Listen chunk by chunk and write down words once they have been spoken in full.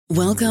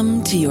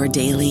Welcome to your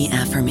daily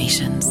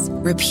affirmations.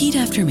 Repeat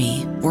after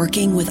me.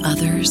 Working with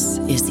others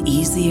is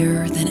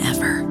easier than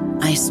ever.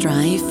 I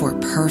strive for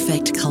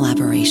perfect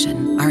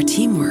collaboration. Our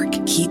teamwork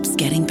keeps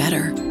getting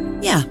better.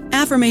 Yeah,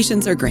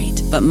 affirmations are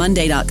great, but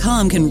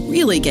Monday.com can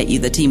really get you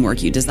the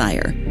teamwork you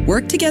desire.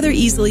 Work together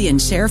easily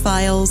and share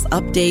files,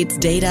 updates,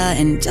 data,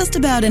 and just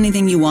about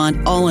anything you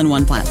want all in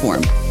one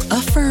platform.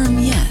 Affirm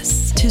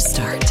yes to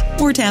start,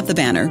 or tap the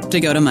banner to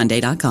go to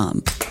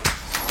Monday.com.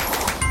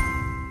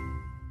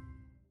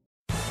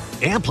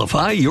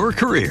 Amplify your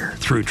career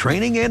through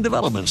training and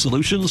development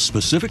solutions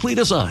specifically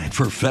designed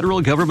for federal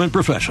government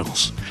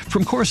professionals.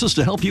 From courses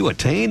to help you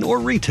attain or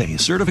retain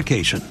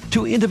certification,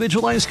 to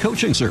individualized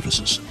coaching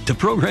services, to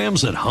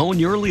programs that hone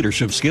your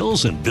leadership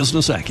skills and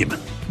business acumen,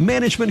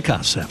 Management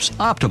Concepts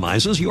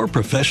optimizes your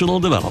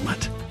professional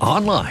development.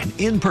 Online,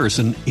 in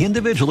person,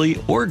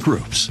 individually, or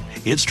groups,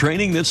 it's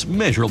training that's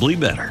measurably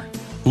better.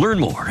 Learn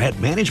more at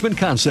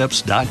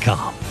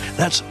managementconcepts.com.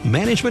 That's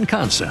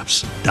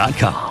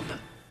managementconcepts.com.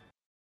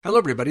 Hello,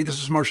 everybody.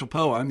 This is Marshall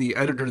Poe. I'm the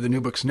editor of the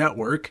New Books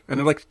Network, and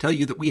I'd like to tell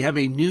you that we have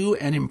a new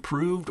and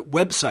improved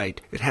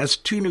website. It has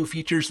two new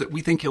features that we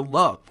think you'll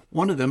love.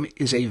 One of them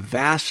is a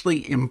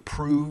vastly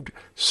improved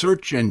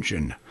search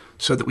engine,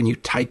 so that when you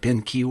type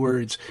in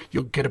keywords,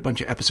 you'll get a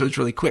bunch of episodes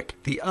really quick.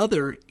 The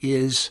other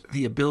is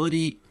the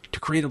ability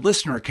to create a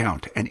listener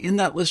account. And in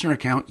that listener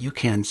account, you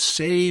can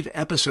save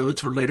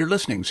episodes for later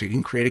listening. So you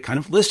can create a kind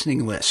of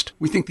listening list.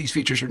 We think these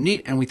features are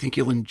neat, and we think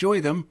you'll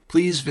enjoy them.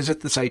 Please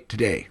visit the site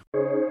today.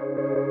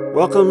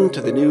 Welcome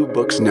to the New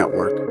Books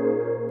Network.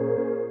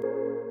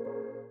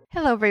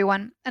 Hello,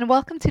 everyone, and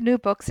welcome to New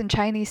Books in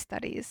Chinese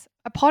Studies,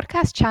 a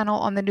podcast channel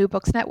on the New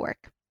Books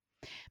Network.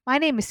 My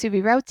name is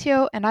Suvi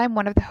Rautio, and I'm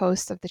one of the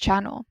hosts of the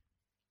channel.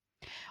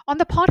 On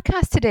the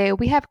podcast today,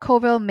 we have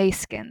Coville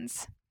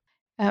Meyskens,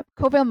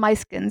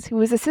 who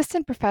is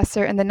assistant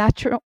professor in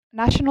the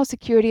National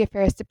Security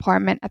Affairs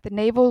Department at the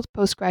Naval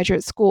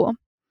Postgraduate School.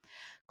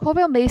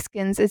 Coville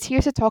Meyskens is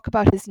here to talk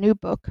about his new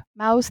book,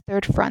 Mao's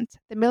Third Front,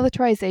 The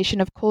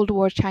Militarization of Cold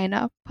War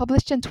China,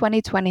 published in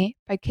 2020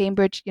 by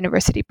Cambridge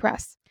University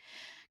Press.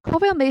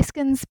 Coville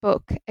Meyskens'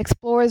 book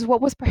explores what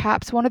was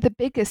perhaps one of the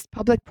biggest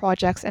public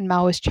projects in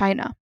Maoist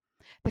China,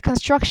 the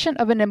construction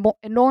of an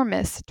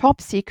enormous,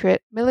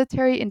 top-secret,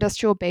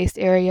 military-industrial base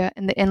area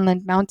in the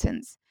inland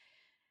mountains,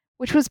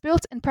 which was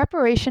built in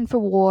preparation for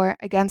war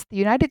against the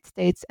United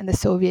States and the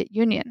Soviet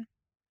Union.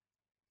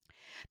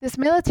 This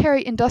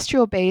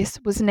military-industrial base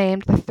was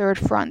named the Third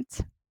Front.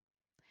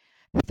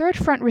 The Third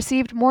Front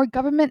received more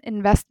government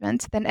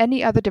investment than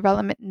any other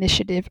development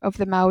initiative of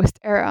the Maoist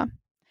era.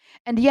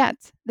 And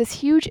yet, this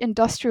huge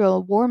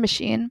industrial war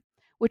machine,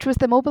 which was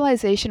the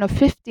mobilization of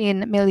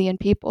 15 million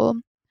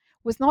people,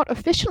 was not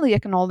officially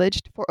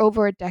acknowledged for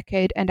over a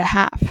decade and a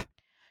half.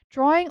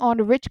 Drawing on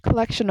a rich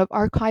collection of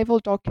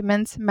archival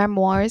documents,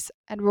 memoirs,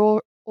 and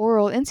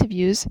oral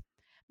interviews,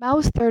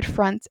 Mao's Third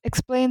Front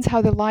explains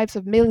how the lives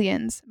of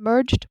millions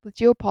merged with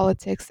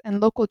geopolitics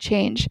and local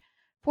change,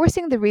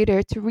 forcing the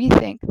reader to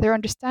rethink their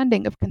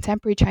understanding of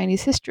contemporary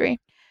Chinese history.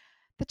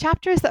 The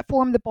chapters that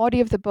form the body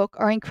of the book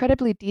are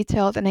incredibly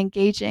detailed and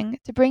engaging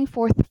to bring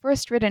forth the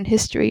first written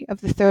history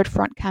of the Third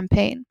Front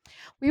campaign.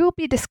 We will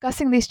be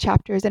discussing these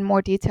chapters in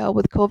more detail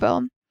with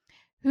Coville,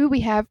 who we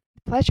have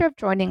the pleasure of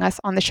joining us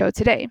on the show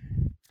today.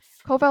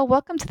 Coville,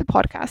 welcome to the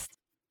podcast.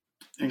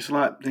 Thanks a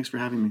lot. Thanks for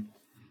having me.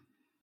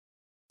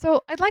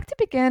 So I'd like to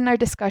begin our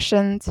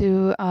discussion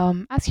to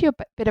ask you a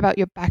bit about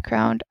your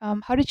background.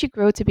 How did you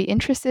grow to be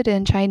interested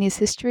in Chinese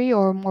history,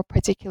 or more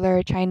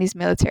particular, Chinese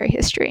military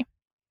history?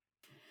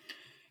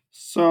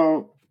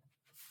 So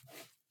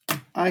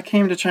I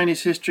came to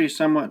Chinese history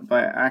somewhat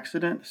by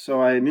accident. So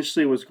I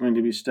initially was going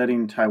to be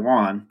studying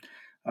Taiwan.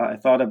 I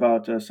thought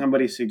about,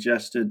 somebody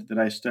suggested that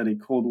I study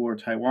Cold War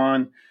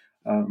Taiwan.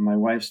 My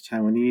wife's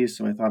Taiwanese,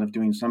 so I thought of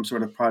doing some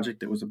sort of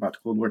project that was about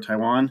Cold War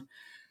Taiwan.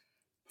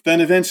 Then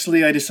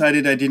eventually I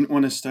decided I didn't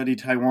want to study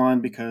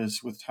Taiwan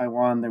because with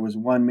Taiwan there was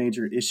one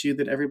major issue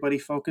that everybody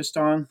focused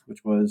on,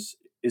 which was,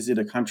 is it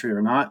a country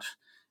or not?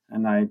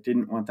 And I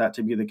didn't want that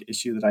to be the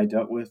issue that I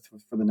dealt with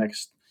for the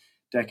next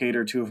decade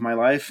or two of my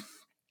life.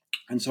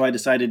 And so I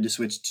decided to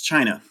switch to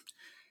China.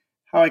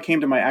 How I came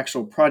to my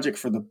actual project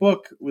for the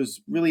book was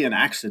really an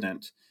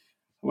accident.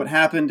 What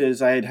happened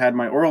is I had had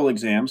my oral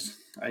exams.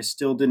 I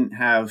still didn't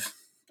have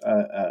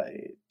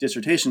a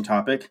dissertation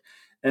topic.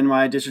 And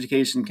my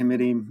dissertation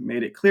committee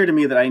made it clear to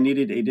me that I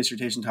needed a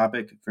dissertation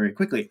topic very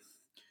quickly.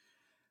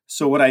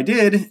 So what I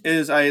did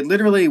is I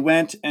literally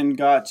went and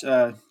got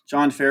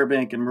John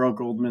Fairbank and Merle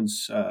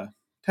Goldman's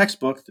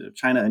textbook,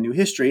 China: A New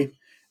History,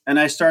 and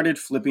I started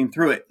flipping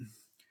through it.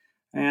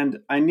 And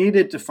I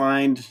needed to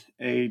find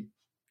a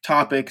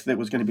topic that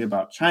was going to be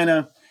about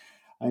China.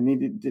 I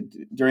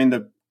needed, during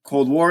the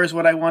Cold War is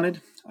what I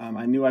wanted.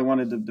 I knew I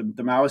wanted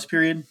the Maoist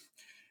period.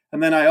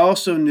 And then I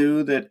also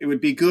knew that it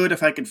would be good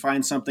if I could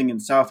find something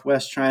in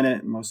Southwest China,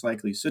 most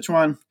likely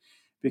Sichuan,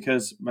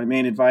 because my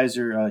main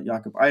advisor,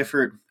 Jakob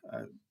Eifert,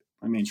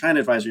 my main China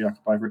advisor,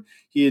 Jakob Eifert,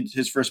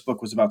 his first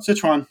book was about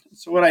Sichuan.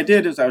 So what I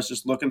did is I was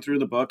just looking through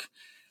the book,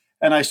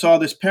 And I saw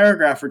this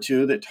paragraph or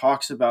two that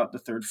talks about the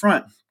Third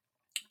Front.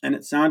 And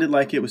it sounded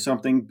like it was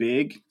something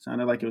big,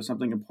 sounded like it was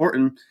something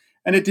important.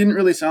 And it didn't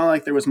really sound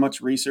like there was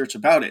much research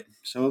about it.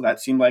 So that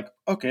seemed like,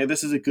 okay,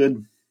 this is a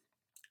good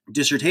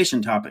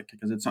dissertation topic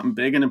because it's something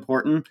big and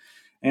important.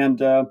 And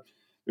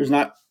there's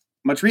not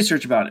much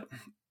research about it.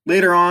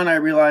 Later on, I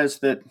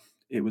realized that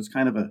it was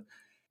kind of a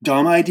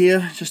dumb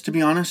idea, just to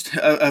be honest,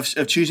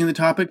 of choosing the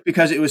topic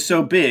because it was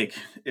so big.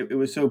 It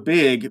was so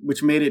big,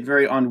 which made it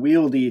very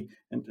unwieldy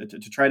and to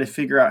try to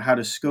figure out how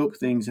to scope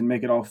things and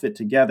make it all fit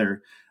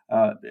together.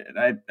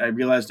 I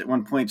realized at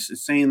one point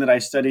saying that I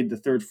studied the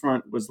Third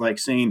Front was like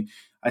saying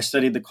I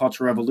studied the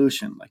Cultural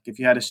Revolution. Like if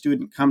you had a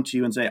student come to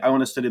you and say, I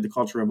want to study the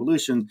Cultural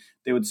Revolution,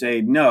 they would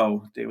say,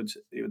 no. They would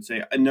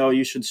say, no,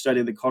 you should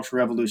study the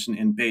Cultural Revolution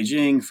in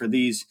Beijing for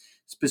these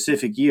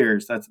specific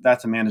years.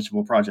 That's a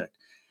manageable project.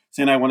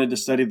 Saying I wanted to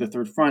study the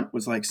Third Front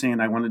was like saying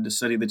I wanted to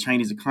study the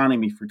Chinese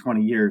economy for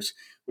 20 years,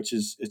 which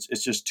is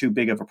it's just too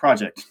big of a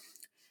project.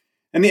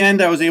 In the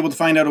end, I was able to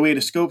find out a way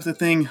to scope the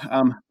thing,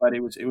 but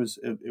it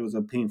was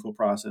a painful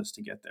process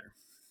to get there.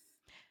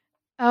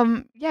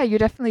 Yeah, you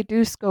definitely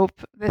do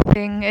scope the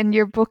thing in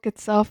your book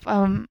itself.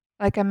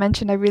 Like I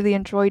mentioned, I really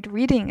enjoyed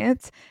reading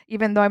it,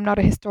 even though I'm not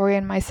a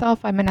historian myself.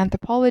 I'm an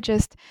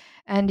anthropologist,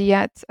 and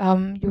yet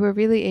you were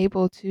really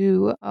able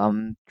to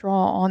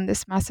draw on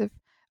this massive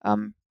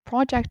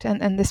project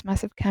and this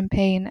massive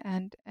campaign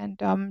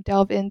and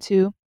delve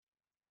into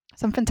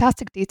some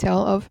fantastic detail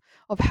of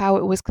how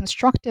it was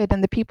constructed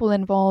and the people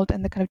involved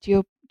and the kind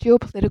of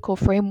geopolitical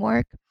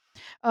framework.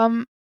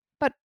 Um,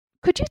 but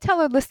could you tell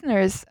our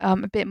listeners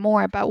a bit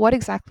more about what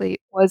exactly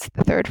was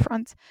the Third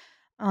Front?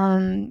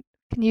 Can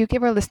you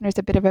give our listeners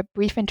a bit of a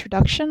brief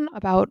introduction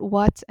about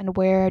what and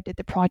where did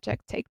the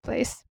project take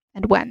place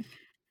and when?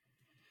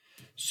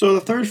 So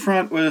the Third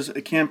Front was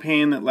a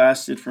campaign that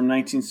lasted from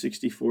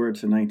 1964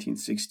 to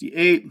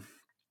 1968.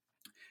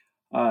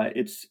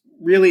 It's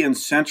really in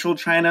central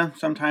China.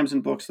 Sometimes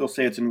in books they'll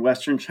say it's in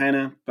western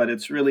China, but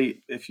it's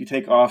really, if you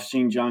take off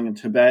Xinjiang and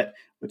Tibet,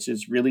 which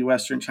is really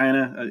western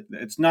China,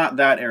 it's not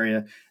that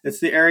area. It's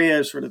the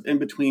area sort of in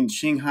between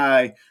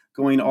Qinghai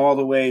going all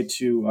the way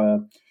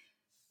to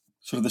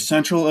sort of the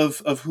central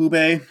of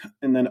Hubei,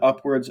 and then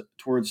upwards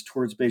towards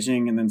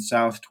Beijing, and then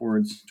south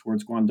towards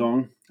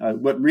Guangdong.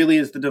 What really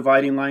is the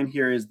dividing line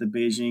here is the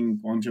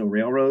Beijing-Guangzhou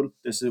Railroad.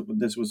 This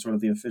was sort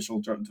of the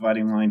official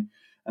dividing line,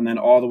 and then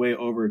all the way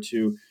over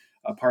to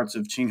parts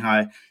of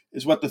Qinghai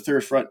is what the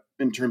Third Front,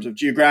 in terms of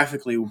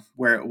geographically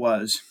where it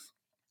was,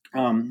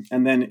 and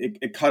then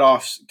it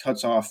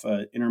cuts off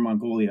Inner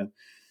Mongolia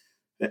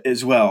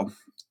as well.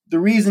 The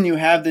reason you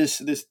have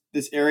this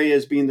area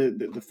as being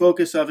the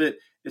focus of it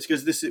is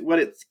because this is what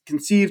it's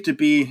conceived to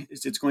be.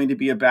 Is it's going to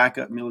be a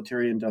backup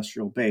military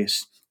industrial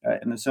base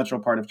in the central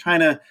part of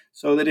China,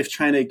 so that if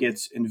China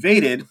gets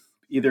invaded,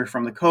 either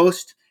from the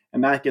coast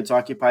and that gets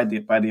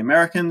occupied by the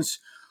Americans,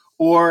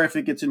 or if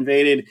it gets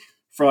invaded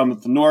from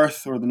the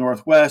north or the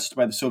northwest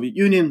by the Soviet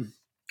Union,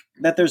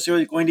 that there's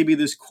going to be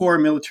this core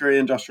military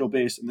industrial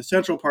base in the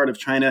central part of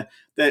China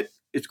that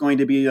is going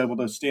to be able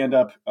to stand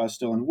up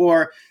still in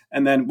war,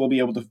 and then we'll be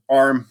able to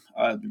arm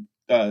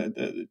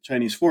the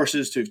Chinese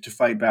forces to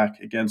fight back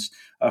against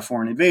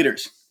foreign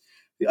invaders.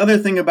 The other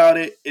thing about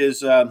it is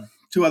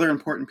two other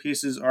important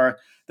pieces are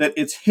that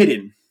it's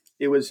hidden.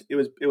 It was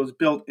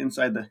built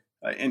inside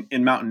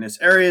in mountainous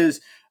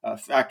areas.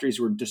 Factories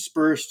were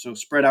dispersed, so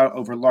spread out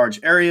over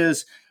large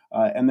areas,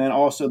 and then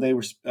also they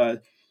were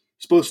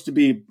supposed to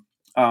be,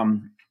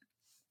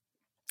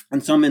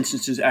 in some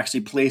instances,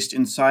 actually placed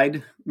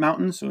inside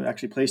mountains, so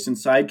actually placed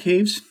inside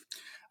caves.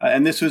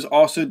 And this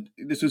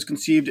was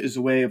conceived as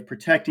a way of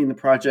protecting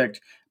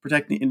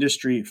the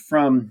industry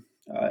from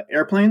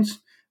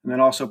airplanes, and then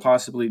also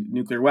possibly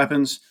nuclear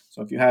weapons.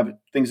 So if you have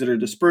things that are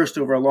dispersed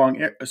over a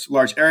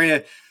large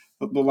area,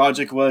 the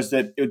logic was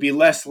that it would be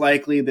less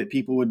likely that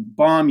people would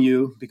bomb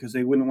you because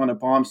they wouldn't want to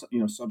bomb,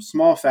 some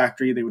small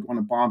factory. They would want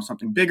to bomb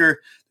something bigger.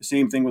 The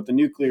same thing with the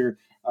nuclear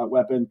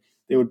weapon.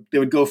 They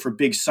would go for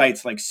big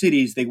sites like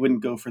cities. They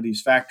wouldn't go for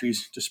these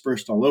factories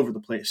dispersed all over the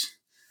place.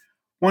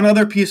 One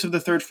other piece of the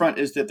Third Front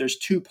is that there's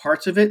two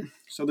parts of it.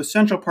 So the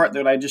central part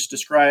that I just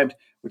described,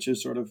 which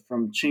is sort of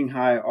from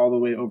Qinghai all the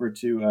way over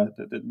to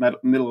the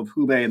middle of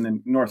Hubei and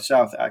then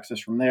north-south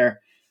access from there,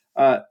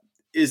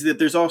 is that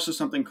there's also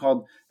something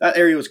called, that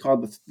area was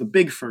called the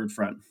Big Third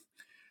Front.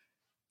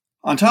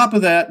 On top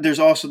of that, there's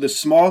also the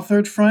Small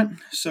Third Front.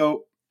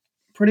 So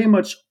pretty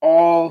much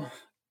all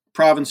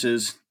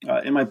provinces,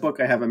 in my book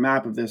I have a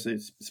map of this.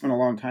 It's spent a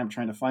long time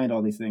trying to find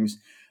all these things.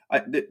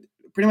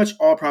 Pretty much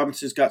all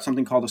provinces got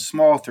something called a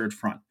Small Third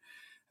Front.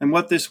 And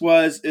what this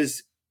was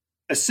is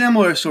a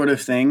similar sort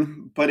of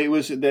thing, but it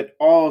was that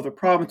all of the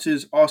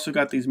provinces also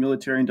got these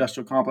military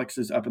industrial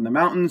complexes up in the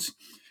mountains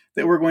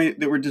that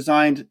were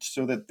designed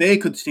so that they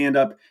could stand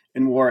up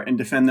in war and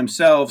defend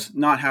themselves,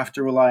 not have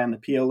to rely on the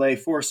PLA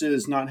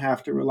forces, not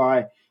have to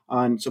rely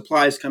on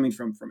supplies coming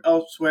from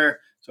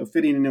elsewhere. So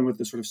fitting in with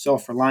the sort of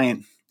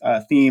self-reliant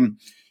theme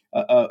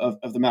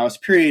of the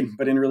Maoist period,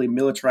 but in really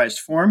militarized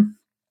form.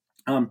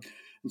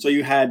 And so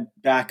you had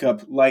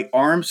backup light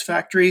arms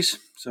factories,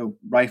 so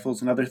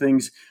rifles and other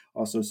things,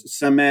 also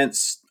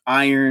cements,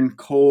 iron,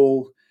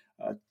 coal,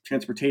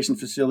 transportation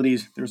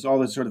facilities. There's all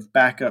this sort of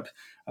backup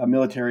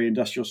military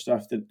industrial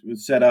stuff that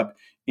was set up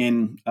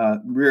in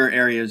rear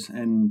areas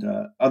and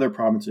other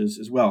provinces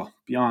as well,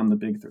 beyond the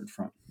big Third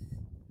Front.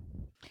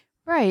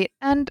 Right.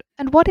 And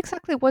what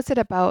exactly was it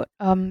about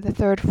the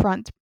Third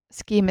Front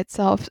scheme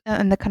itself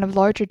and the kind of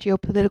larger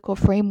geopolitical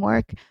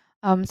framework?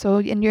 So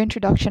in your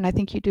introduction, I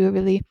think you do a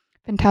really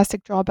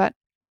fantastic job at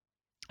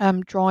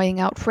drawing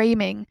out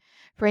framing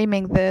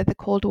the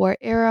Cold War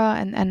era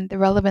and the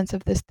relevance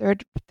of this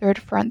third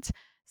front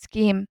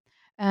scheme.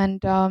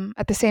 And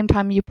at the same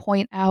time, you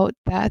point out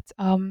that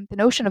the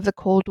notion of the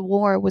Cold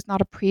War was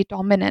not a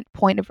predominant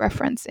point of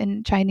reference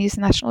in Chinese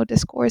national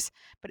discourse,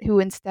 but who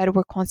instead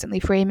were constantly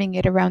framing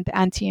it around the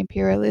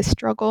anti-imperialist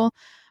struggle.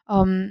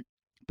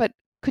 But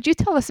could you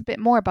tell us a bit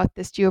more about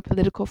this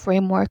geopolitical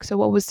framework? So,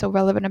 what was so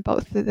relevant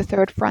about the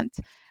Third Front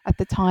at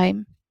the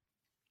time?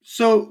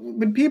 So,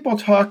 when people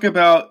talk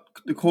about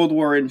the Cold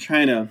War in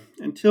China,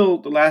 until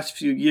the last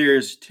few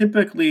years,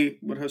 typically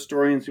what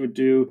historians would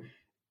do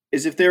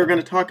is if they were going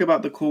to talk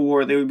about the Cold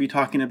War, they would be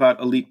talking about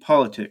elite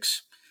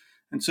politics.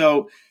 And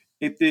so,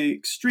 at the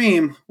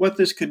extreme, what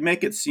this could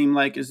make it seem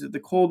like is that the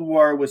Cold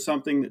War was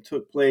something that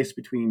took place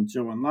between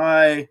Zhou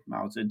Enlai,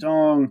 Mao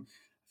Zedong,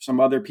 some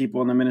other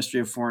people in the Ministry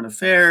of Foreign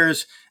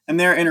Affairs, and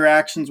their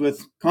interactions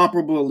with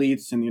comparable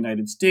elites in the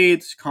United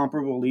States,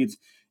 comparable elites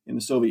in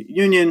the Soviet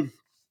Union,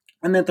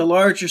 and that the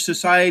larger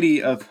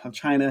society of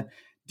China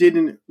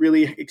didn't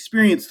really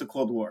experience the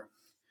Cold War.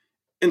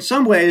 In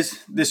some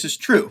ways, this is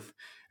true,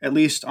 at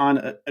least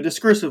on a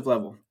discursive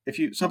level.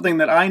 Something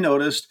that I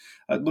noticed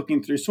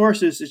looking through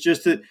sources is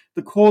just that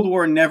the Cold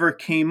War never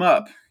came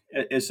up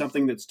as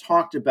something that's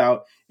talked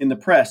about in the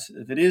press.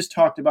 If it is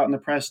talked about in the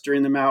press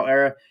during the Mao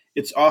era,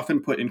 it's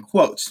often put in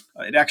quotes.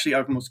 It actually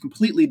almost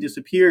completely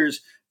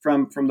disappears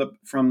from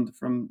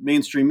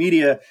mainstream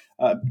media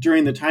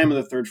during the time of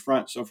the Third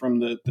Front. So from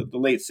the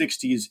late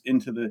 60s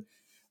into the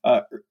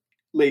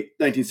late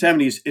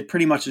 1970s, it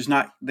pretty much is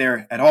not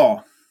there at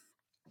all.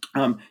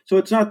 So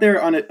it's not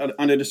there on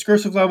a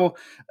discursive level.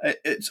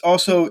 It's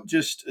also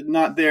just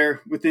not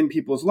there within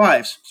people's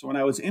lives. So when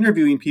I was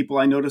interviewing people,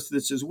 I noticed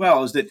this as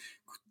well, is that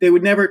they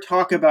would never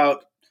talk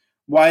about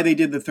why they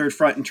did the Third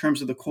Front in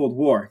terms of the Cold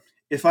War.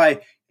 If I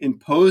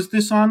imposed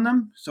this on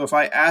them, so if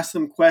I asked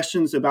them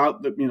questions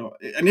about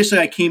initially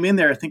I came in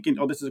there thinking,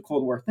 oh, this is a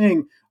Cold War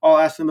thing, I'll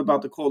ask them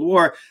about the Cold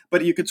War,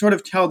 but you could sort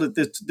of tell that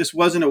this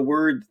wasn't a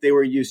word they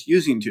were used to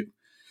using.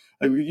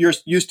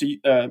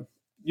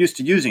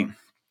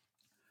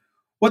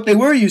 What they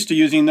were used to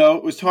using, though,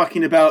 was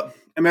talking about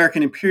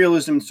American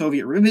imperialism and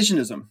Soviet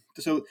revisionism.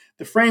 So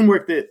the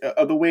framework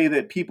of the way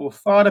that people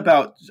thought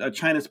about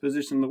China's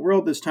position in the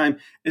world this time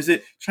is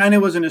that China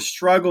was in a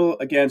struggle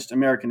against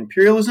American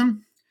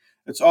imperialism.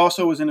 It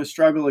also was in a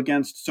struggle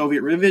against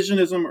Soviet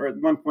revisionism, or at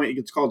one point it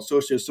gets called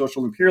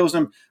social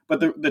imperialism. But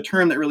the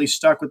term that really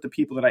stuck with the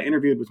people that I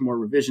interviewed was more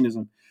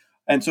revisionism.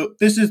 And so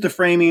this is the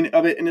framing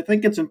of it. And I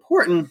think it's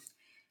important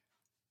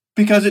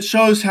because it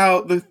shows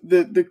how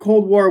the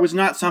Cold War was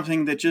not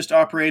something that just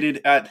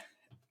operated at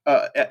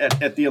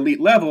the elite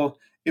level.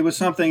 It was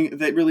something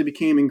that really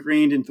became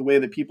ingrained into the way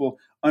that people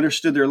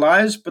understood their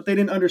lives, but they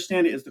didn't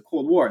understand it as the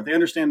Cold War. They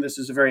understand this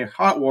as a very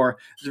hot war.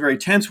 It's a very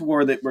tense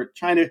war where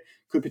China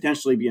could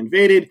potentially be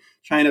invaded.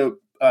 China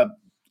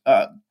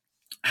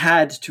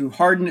had to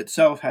harden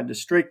itself, had to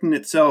strengthen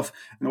itself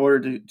in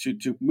order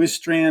to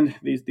withstand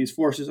these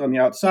forces on the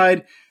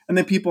outside. And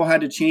then people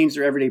had to change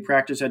their everyday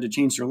practice, had to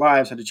change their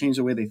lives, had to change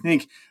the way they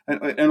think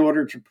in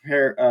order to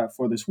prepare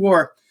for this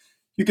war.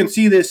 You can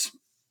see this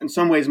in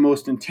some ways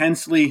most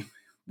intensely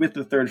with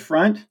the Third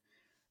Front,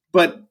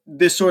 but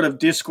this sort of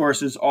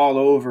discourse is all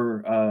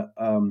over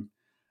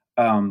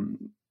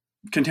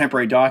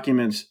contemporary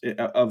documents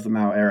of the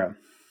Mao era.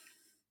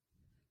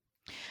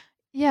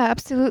 Yeah,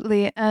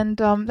 absolutely. And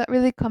that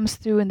really comes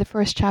through in the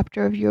first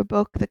chapter of your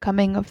book, The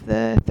Coming of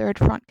the Third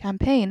Front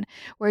Campaign,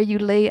 where you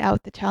lay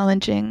out the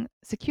challenging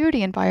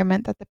security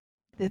environment that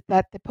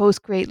the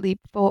post-Great Leap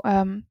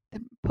Forward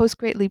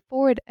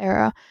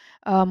era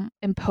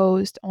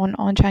imposed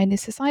on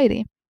Chinese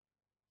society,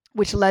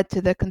 which led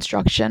to the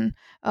construction.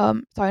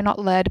 Not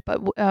led, but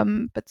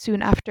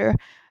soon after,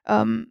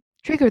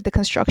 triggered the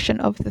construction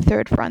of the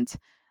Third Front.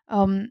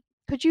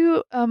 Could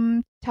you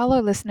tell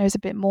our listeners a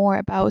bit more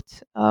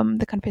about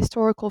the kind of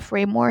historical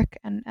framework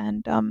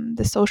and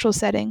the social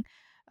setting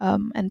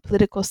and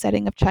political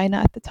setting of China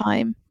at the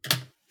time?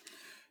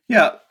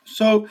 Yeah.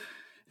 So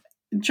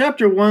in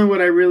chapter 1,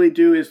 what I really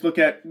do is look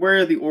at where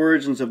are the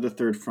origins of the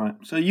Third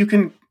Front. So you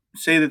can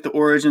say that the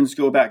origins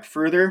go back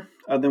further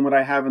than what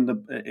I have in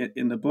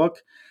the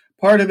book.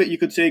 Part of it, you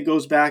could say,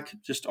 goes back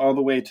just all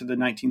the way to the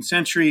 19th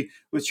century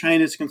with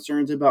China's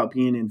concerns about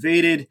being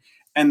invaded.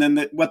 And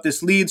then what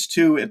this leads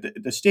to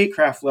at the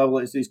statecraft level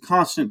is these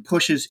constant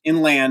pushes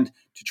inland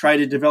to try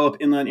to develop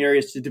inland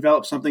areas, to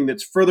develop something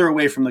that's further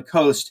away from the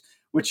coast,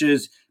 which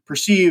is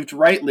perceived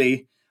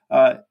rightly,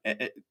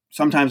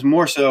 sometimes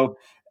more so,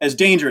 as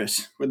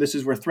dangerous, where this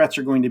is where threats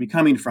are going to be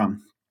coming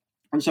from.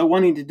 And so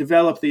wanting to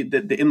develop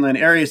the inland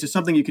areas is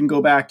something you can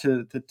go back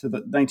to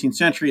the 19th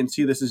century and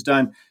see this is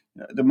done.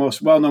 The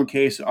most well-known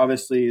case,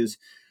 obviously, is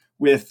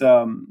with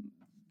the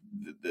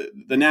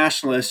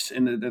nationalists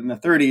in the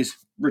 30s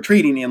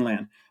retreating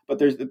inland. But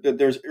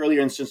there's earlier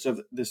instances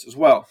of this as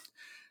well.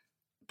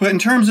 But in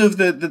terms of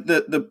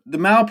the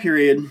Mao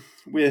period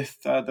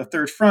with the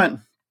Third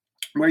Front,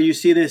 where you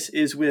see this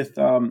is with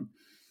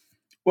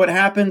what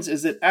happens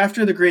is that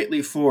after the Great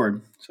Leap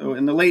Forward, so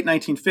in the late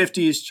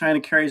 1950s,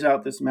 China carries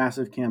out this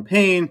massive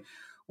campaign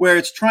where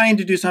it's trying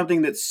to do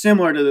something that's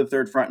similar to the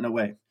Third Front in a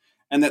way,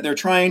 and that they're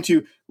trying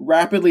to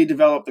rapidly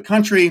develop the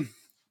country,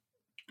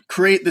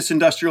 create this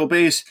industrial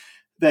base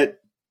that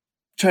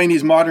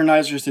Chinese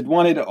modernizers had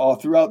wanted all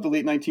throughout the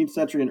late 19th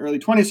century and early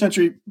 20th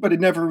century, but it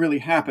never really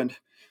happened.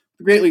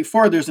 The Great Leap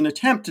Forward, there's an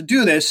attempt to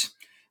do this,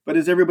 but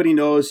as everybody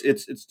knows,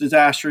 it's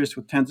disastrous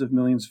with tens of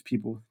millions of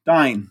people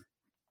dying.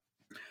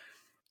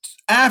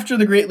 After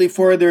the Great Leap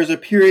Forward, there's a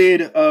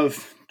period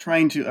of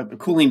trying to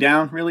cooling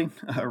down, really,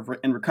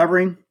 and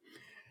recovering.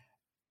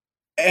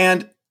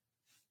 And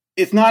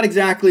it's not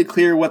exactly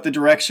clear what the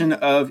direction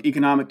of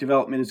economic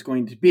development is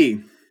going to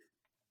be.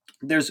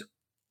 There's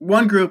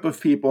one group of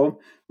people,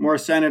 more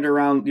centered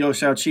around Liu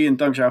Shaoqi and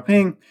Deng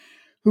Xiaoping,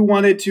 who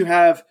wanted to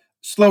have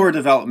slower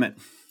development.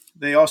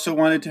 They also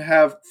wanted to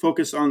have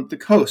focus on the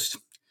coast.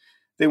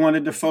 They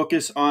wanted to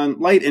focus on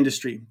light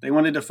industry. They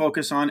wanted to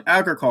focus on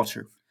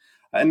agriculture.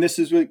 And this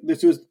was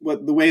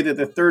what the way that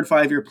the third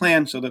 5-year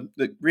plan, so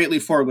the Great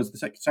Leap Forward was the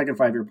second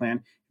 5-year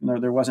plan, even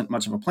though there wasn't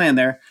much of a plan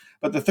there.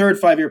 But the third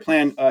 5-year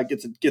plan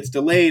gets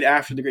delayed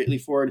after the Great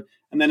Leap Forward,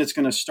 and then it's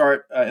going to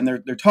start, and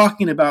they're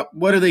talking about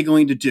what are they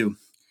going to do.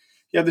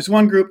 You have this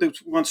one group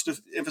that wants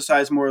to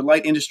emphasize more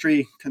light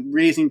industry,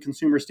 raising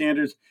consumer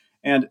standards,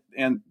 and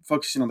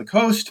focusing on the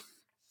coast.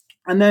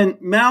 And then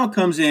Mao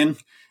comes in,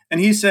 and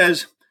he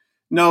says,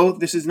 no,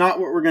 this is not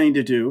what we're going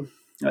to do.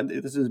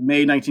 This is May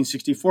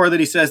 1964 that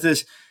he says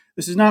this.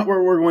 This is not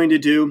what we're going to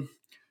do.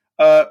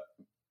 Or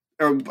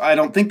I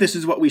don't think this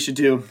is what we should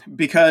do,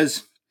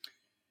 because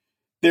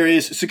there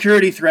is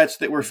security threats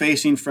that we're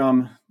facing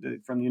from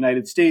the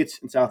United States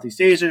and Southeast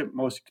Asia,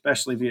 most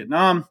especially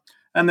Vietnam.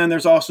 And then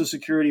there's also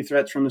security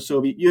threats from the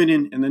Soviet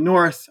Union in the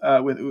north,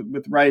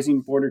 with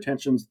rising border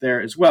tensions there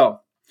as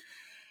well.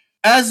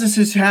 As this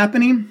is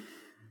happening,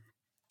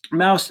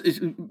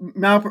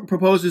 Mao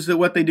proposes that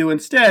what they do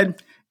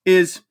instead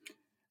is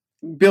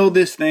build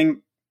this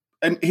thing.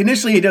 And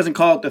initially, he doesn't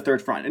call it the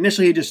Third Front.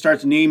 Initially, he just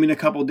starts naming a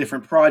couple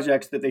different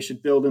projects that they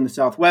should build in the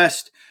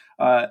Southwest.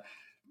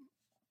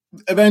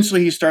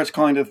 Eventually, he starts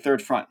calling it the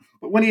Third Front.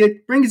 But when he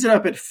brings it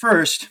up at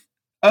first,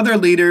 other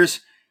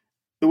leaders,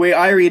 the way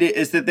I read it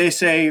is that they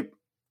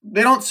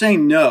don't say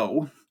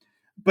no,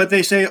 but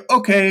they say,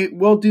 okay,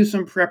 we'll do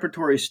some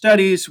preparatory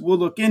studies. We'll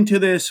look into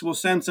this. We'll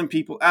send some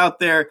people out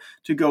there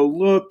to go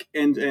look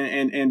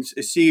and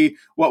see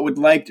what would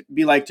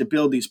be like to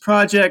build these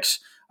projects.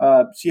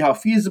 See how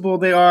feasible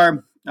they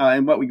are,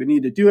 and what we would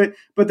need to do it.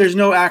 But there's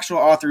no actual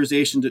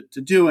authorization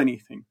to do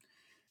anything.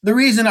 The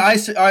reason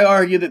I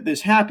argue that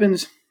this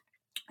happens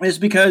is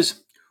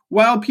because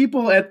while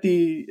people at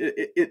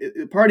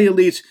the party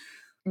elites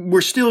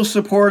were still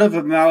supportive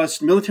of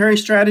Maoist military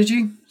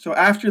strategy, so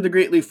after the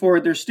Great Leap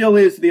Forward, there still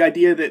is the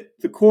idea that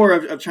the core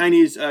of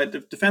Chinese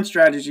defense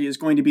strategy is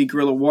going to be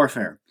guerrilla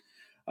warfare.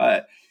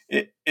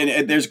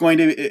 There's going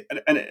to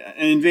an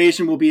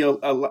invasion will be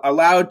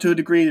allowed to a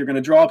degree. You're going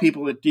to draw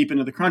people deep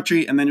into the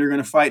country, and then you're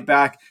going to fight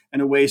back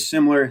in a way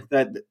similar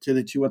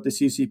to what the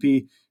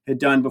CCP had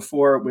done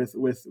before with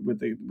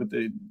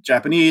the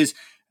Japanese,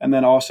 and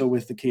then also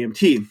with the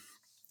KMT.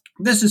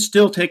 This is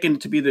still taken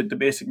to be the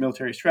basic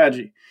military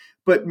strategy.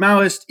 But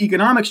Maoist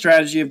economic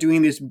strategy of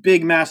doing these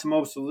big mass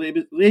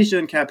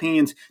mobilization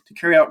campaigns to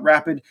carry out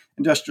rapid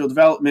industrial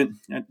development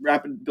and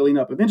rapid building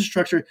up of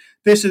infrastructure,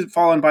 this has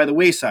fallen by the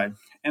wayside.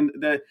 And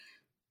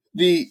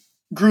the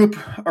group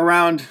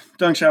around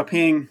Deng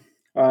Xiaoping,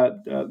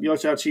 Liu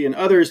Shaoqi, and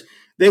others,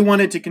 they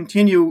wanted to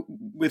continue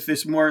with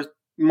this more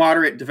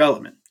moderate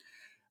development.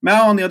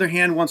 Mao, on the other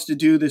hand, wants to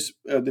do this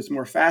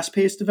more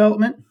fast-paced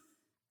development.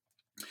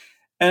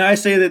 And I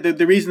say that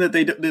the reason that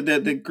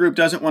the group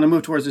doesn't want to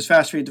move towards this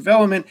fast-paced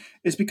development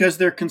is because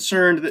they're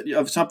concerned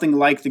of something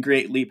like the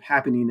Great Leap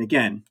happening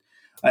again.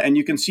 And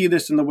you can see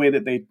this in the way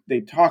that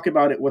they talk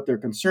about it, what their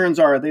concerns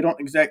are. They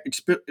don't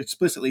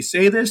explicitly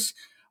say this.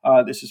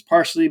 This is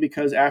partially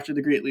because after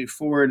the Great Leap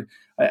Forward,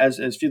 as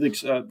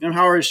Felix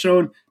Nimhauer has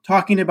shown,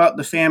 talking about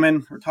the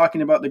famine or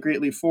talking about the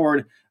Great Leap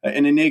Forward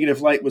in a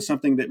negative light was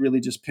something that really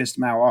just pissed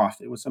Mao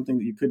off. It was something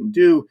that you couldn't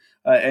do,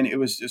 and it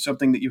was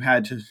something that you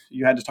had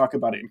to talk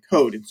about it in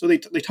code. And so they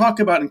talk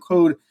about in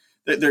code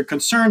their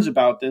concerns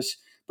about this,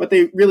 but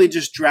they really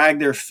just drag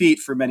their feet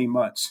for many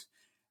months.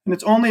 And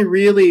it's only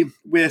really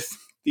with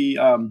the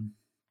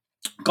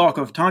Gulf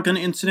of Tonkin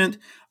incident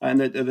and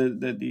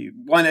the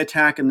one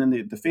attack, and then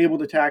the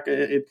fabled attack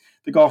at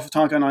the Gulf of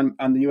Tonkin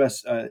on the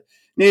U.S.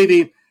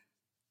 Navy.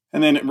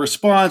 And then in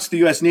response, the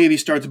U.S. Navy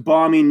starts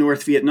bombing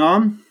North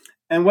Vietnam.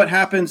 And what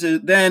happens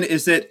then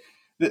is that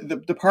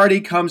the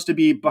party comes to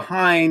be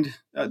behind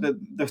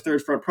the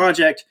Third Front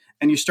project,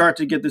 and you start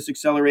to get this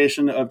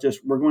acceleration of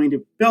just, we're going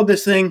to build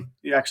this thing.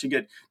 You actually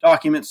get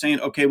documents saying,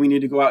 okay, we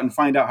need to go out and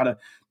find out how to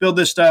build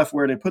this stuff,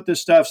 where to put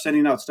this stuff,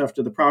 sending out stuff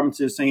to the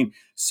provinces saying,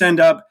 send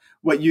up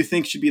what you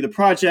think should be the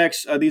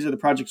projects. These are the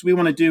projects we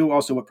want to do.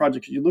 Also, what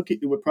projects you look at,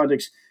 what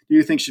projects do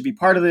you think should be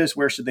part of this?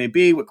 Where should they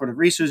be? What kind of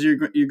resources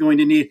you're going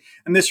to need?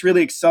 And this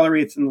really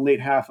accelerates in the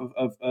late half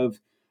of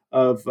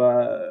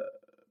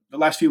the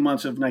last few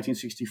months of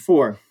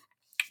 1964.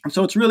 And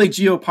so it's really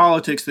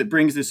geopolitics that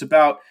brings this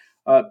about.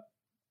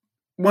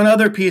 One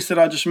other piece that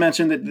I'll just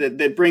mention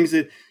that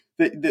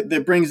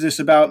brings this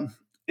about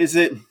is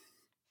that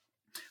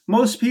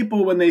most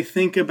people, when they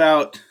think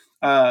about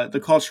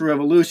the Cultural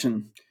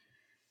Revolution,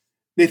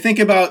 they think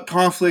about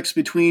conflicts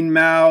between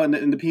Mao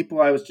and the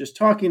people I was just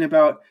talking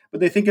about, but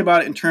they think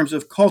about it in terms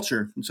of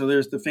culture. And so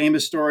there's the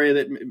famous story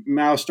that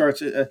Mao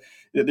starts.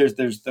 There's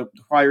the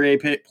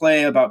Huai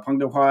play about Peng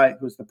Dehuai,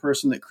 who's the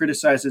person that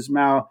criticizes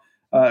Mao,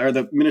 or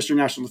the Minister of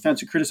National Defense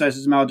who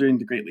criticizes Mao during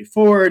the Great Leap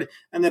Forward,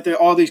 and that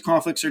all these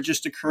conflicts are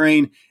just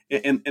occurring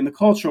in the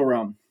cultural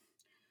realm.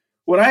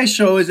 What I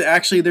show is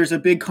actually there's a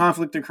big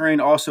conflict occurring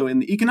also in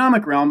the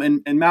economic realm,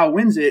 and Mao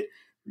wins it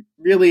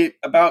really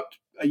about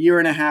a year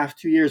and a half,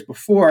 2 years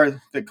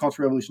before the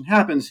Cultural Revolution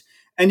happens.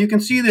 And you can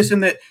see this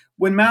in that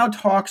when Mao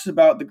talks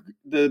about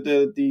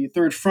the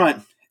Third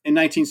Front in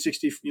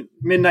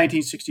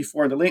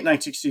mid-1964, the late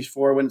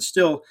 1964, when it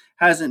still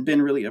hasn't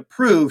been really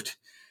approved,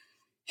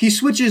 he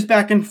switches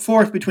back and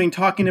forth between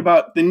talking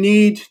about the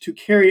need to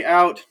carry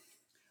out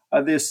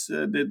this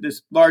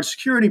large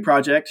security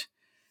project,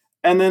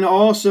 and then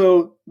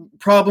also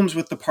problems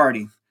with the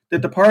party,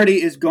 that the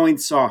party is going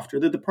soft, or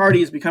that the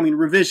party is becoming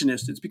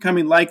revisionist. It's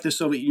becoming like the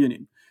Soviet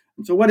Union.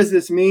 And so what does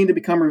this mean to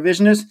become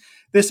revisionist?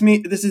 This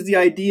is the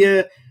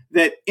idea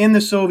that in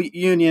the Soviet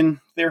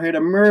Union, there had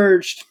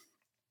emerged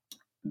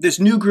this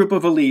new group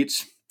of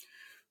elites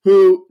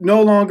who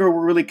no longer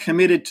were really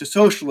committed to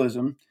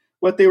socialism.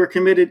 What they were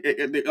committed,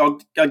 the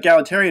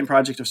egalitarian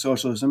project of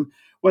socialism,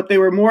 what they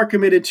were more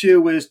committed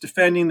to was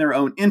defending their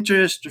own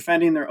interests,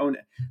 defending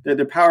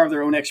the power of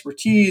their own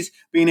expertise,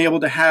 being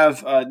able to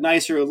have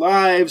nicer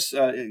lives,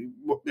 in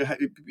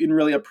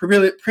really a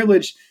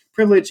privileged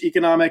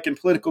economic and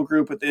political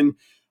group within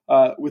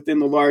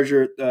the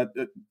larger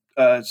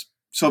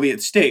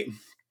Soviet state.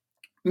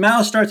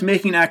 Mao starts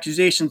making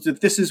accusations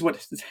that this is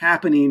what is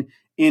happening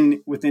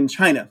within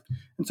China,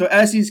 and so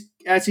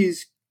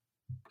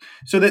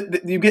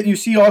you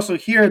see also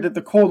here that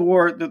the Cold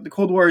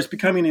War is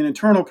becoming an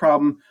internal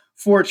problem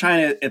for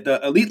China at the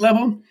elite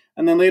level,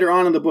 and then later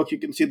on in the book you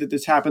can see that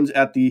this happens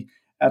at the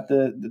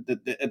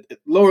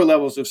lower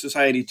levels of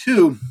society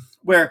too,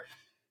 where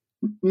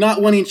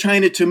not wanting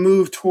China to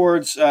move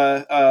towards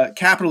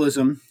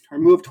capitalism or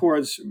move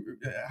towards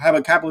have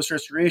a capitalist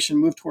restoration,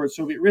 move towards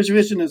Soviet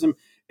revisionism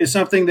is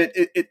something that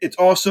it's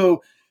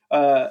also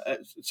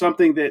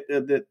something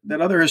that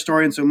other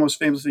historians, so most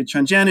famously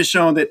Chen Jian, has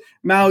shown that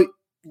Mao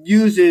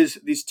uses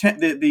these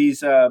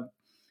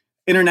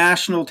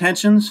international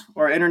tensions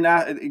or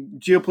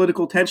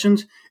geopolitical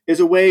tensions as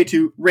a way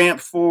to ramp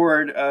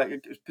forward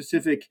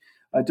specific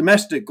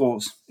domestic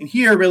goals. And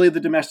here, really, the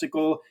domestic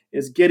goal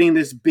is getting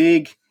this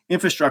big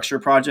infrastructure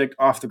project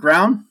off the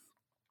ground.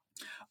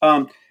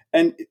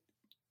 And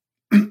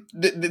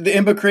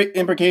the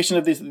implication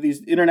of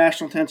these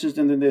international tensions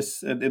and then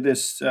this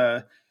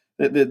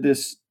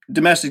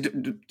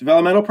domestic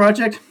developmental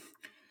project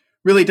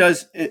really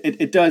does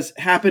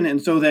happen,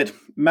 and so that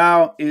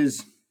Mao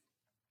is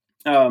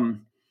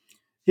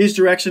his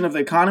direction of the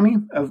economy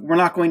of we're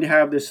not going to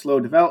have this slow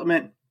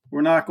development.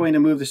 We're not going to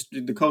move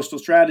the coastal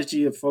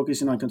strategy of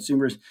focusing on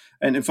consumers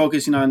and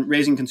focusing on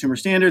raising consumer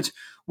standards.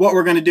 What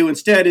we're going to do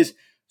instead is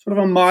sort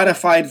of a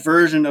modified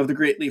version of the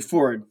Great Leap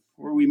Forward,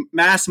 where we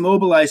mass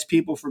mobilize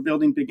people for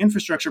building big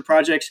infrastructure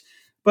projects,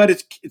 but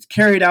it's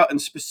carried out in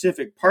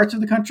specific parts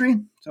of the country.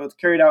 So it's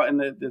carried out in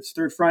this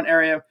Third Front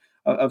area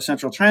of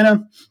central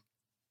China.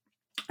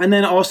 And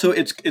then also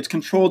it's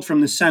controlled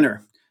from the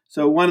center.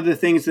 So one of the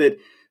things that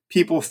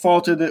people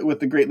faulted with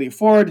the Great Leap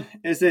Forward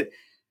is that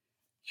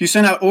you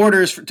send out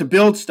orders to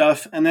build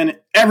stuff and then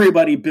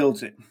everybody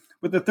builds it.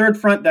 With the Third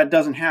Front, that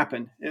doesn't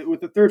happen.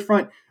 With the Third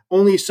Front,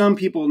 only some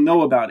people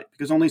know about it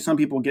because only some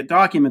people get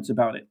documents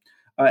about it.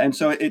 And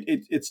so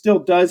it still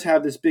does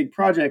have this big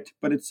project,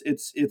 but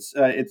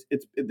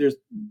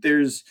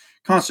there's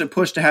constant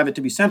push to have it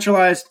to be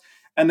centralized.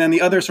 And then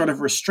the other sort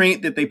of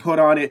restraint that they put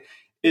on it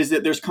is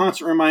that there's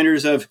constant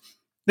reminders of,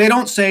 they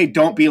don't say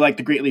don't be like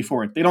the Great Leap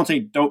Forward. They don't say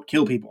don't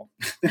kill people.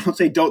 They don't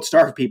say don't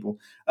starve people.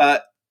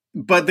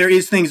 But there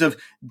is things of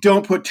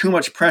don't put too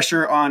much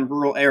pressure on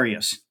rural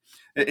areas.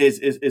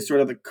 Is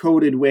sort of the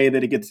coded way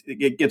that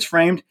it gets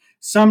framed.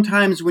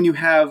 Sometimes when you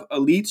have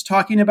elites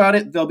talking about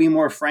it, they'll be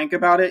more frank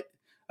about it,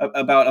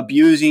 about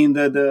abusing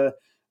the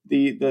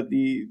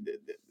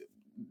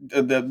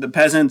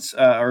peasants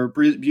or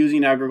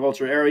abusing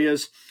agricultural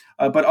areas.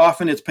 But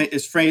often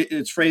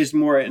it's phrased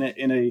more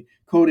in a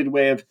coded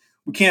way of,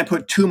 we can't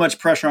put too much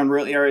pressure on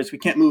rural areas. We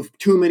can't move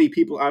too many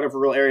people out of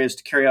rural areas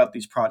to carry out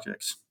these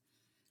projects.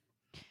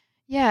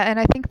 Yeah, and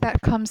I think that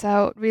comes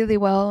out really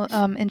well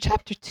in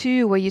chapter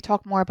 2, where you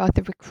talk more about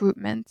the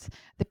recruitment,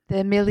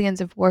 the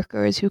millions of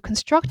workers who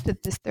constructed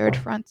this third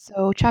front.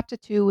 So, chapter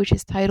 2, which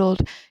is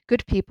titled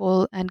Good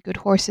People and Good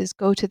Horses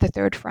Go to the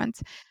Third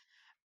Front,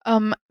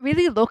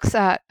 really looks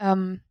at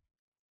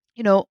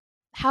you know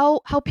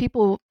how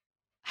people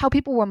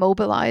were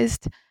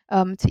mobilized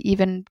to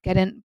even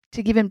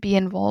be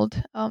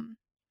involved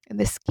in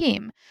this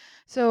scheme.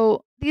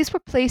 So these were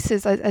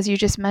places, as you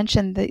just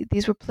mentioned,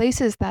 these were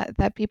places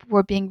that people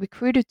were being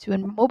recruited to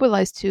and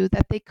mobilized to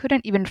that they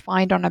couldn't even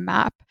find on a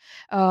map.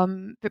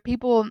 The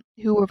people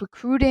who were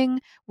recruiting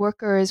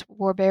workers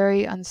were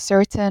very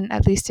uncertain.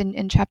 At least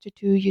in chapter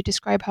 2, you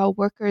describe how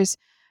workers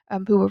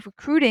who were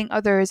recruiting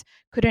others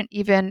couldn't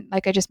even,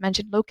 like I just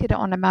mentioned, locate it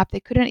on a map. They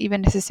couldn't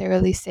even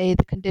necessarily say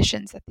the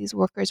conditions that these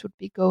workers would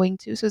be going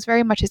to. So it's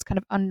very much this kind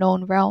of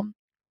unknown realm.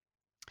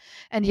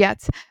 And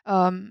yet,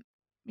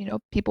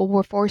 people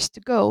were forced to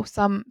go.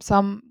 Some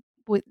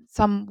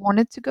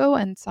wanted to go,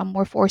 and some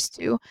were forced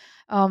to.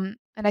 And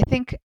I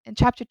think in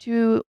chapter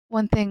 2,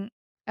 one thing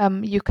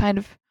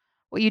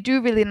what you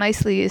do really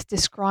nicely is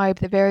describe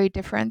the very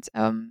different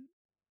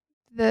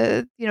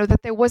that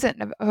there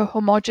wasn't a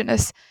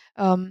homogenous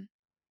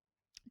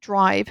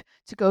drive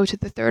to go to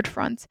the third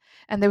front,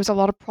 and there was a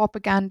lot of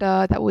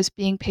propaganda that was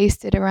being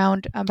pasted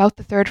around about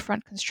the third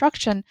front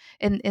construction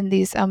in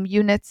these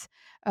units,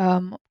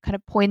 kind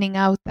of pointing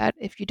out that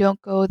if you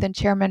don't go, then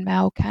Chairman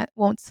Mao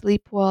won't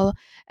sleep well,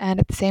 and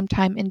at the same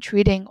time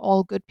entreating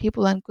all good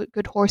people and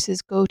good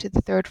horses go to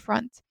the third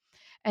front.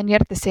 And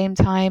yet at the same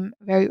time,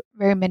 very,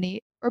 very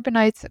many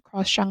urbanites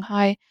across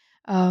Shanghai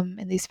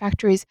in these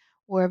factories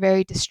were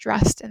very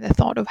distressed in the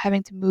thought of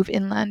having to move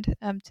inland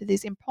to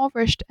these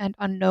impoverished and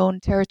unknown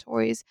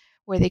territories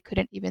where they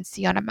couldn't even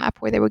see on a map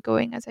where they were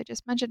going, as I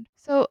just mentioned.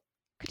 So,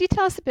 could you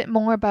tell us a bit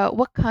more about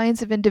what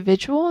kinds of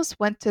individuals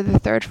went to the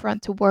Third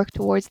Front to work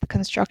towards the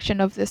construction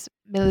of this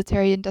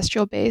military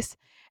industrial base?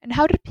 And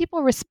how did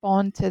people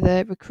respond to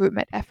the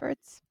recruitment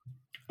efforts?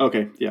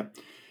 Okay, yeah.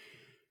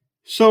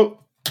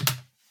 So,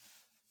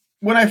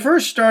 when I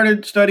first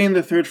started studying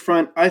the Third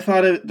Front, I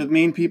thought the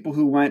main people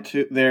who went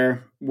to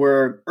there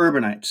were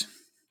urbanites.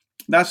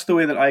 That's the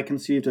way that I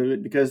conceived of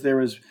it, because there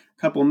was a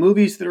couple of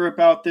movies that are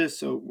about this.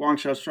 So Wang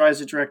Xiaoshuai,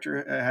 the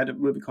director, had a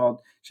movie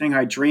called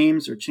Shanghai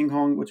Dreams or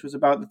Qinghong, which was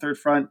about the Third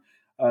Front.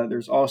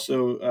 There's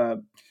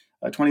also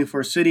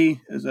 24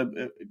 City, is a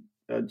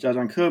Jia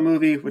Zhangke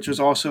movie, which was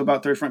also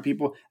about Third Front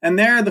people. And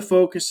there the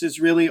focus is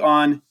really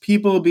on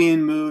people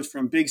being moved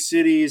from big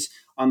cities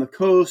on the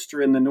coast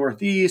or in the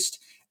Northeast,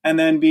 and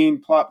then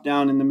being plopped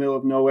down in the middle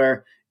of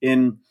nowhere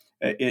in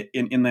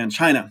inland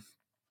China.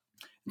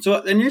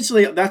 So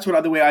initially, that's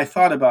the way I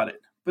thought about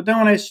it. But then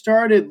when I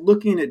started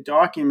looking at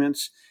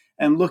documents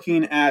and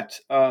looking at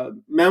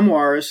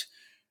memoirs,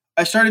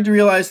 I started to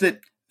realize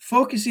that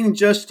focusing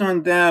just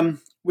on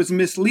them was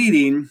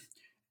misleading,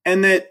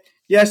 and that,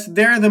 yes,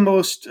 they're the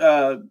most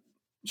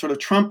sort of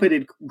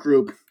trumpeted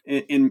group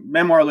in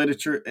memoir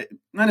literature,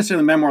 not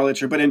necessarily memoir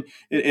literature, but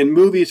in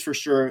movies for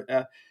sure,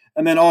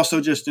 and then also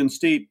just in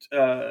state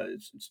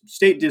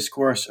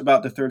discourse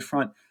about the Third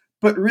Front.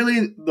 But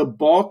really, the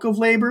bulk of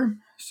labor,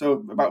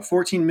 so about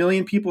 14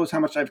 million people is how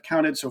much I've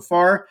counted so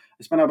far.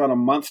 I spent about a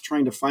month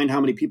trying to find how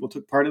many people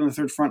took part in the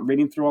Third Front,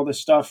 reading through all this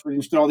stuff,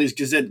 reading through all these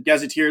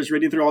gazetteers,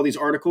 reading through all these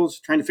articles,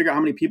 trying to figure out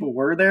how many people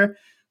were there.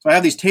 So I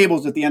have these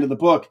tables at the end of the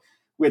book,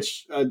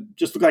 which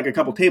just look like a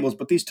couple tables,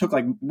 but these took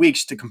like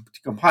weeks to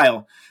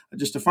compile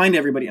just to find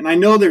everybody. And I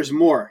know there's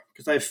more,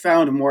 because I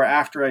found more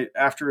after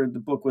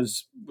the book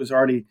was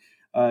already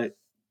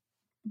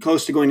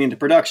close to going into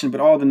production, but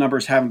all the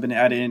numbers haven't been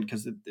added in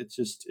because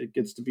it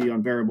gets to be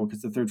unbearable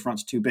because the Third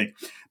Front's too big.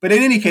 But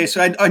in any case,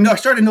 I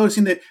started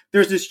noticing that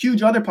there's this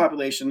huge other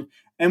population,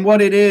 and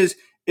what it is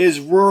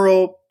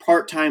rural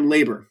part-time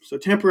labor, so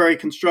temporary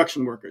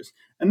construction workers.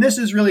 And this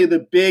is really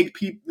the big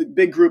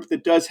group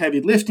that does heavy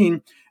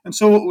lifting. And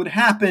so what would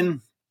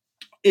happen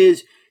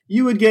is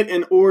you would get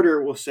an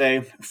order, we'll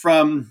say,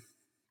 from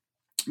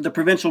the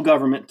provincial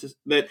government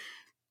that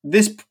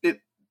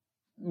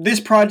this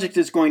project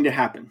is going to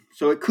happen.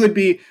 So it could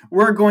be,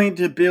 we're going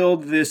to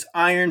build this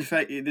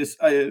ironworks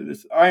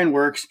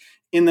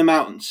in the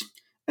mountains.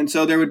 And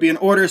so there would be an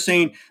order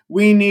saying,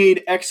 we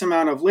need X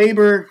amount of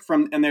labor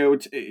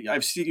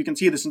you can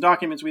see this in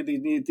documents. We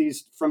need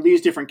these from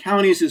these different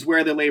counties is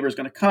where the labor is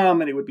going to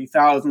come. And it would be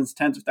thousands,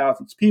 tens of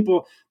thousands of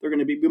people. They're going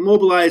to be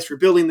mobilized for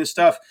building this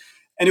stuff.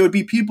 And it would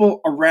be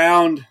people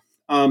around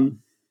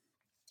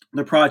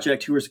the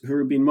project who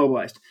are being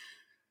mobilized.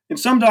 In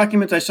some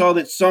documents, I saw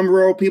that some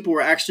rural people were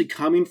actually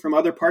coming from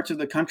other parts of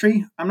the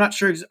country. I'm not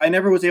sure. I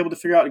never was able to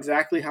figure out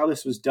exactly how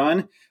this was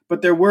done,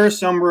 but there were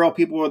some rural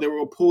people that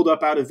were pulled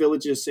up out of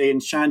villages, say in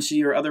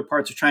Shanxi or other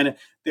parts of China.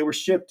 They were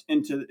shipped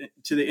into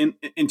the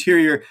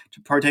interior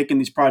to partake in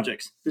these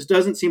projects. This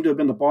doesn't seem to have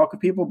been the bulk of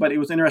people, but it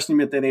was interesting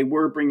that they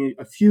were bringing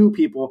a few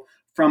people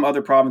from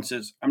other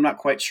provinces. I'm not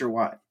quite sure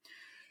why.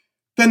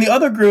 Then the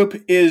other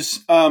group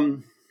is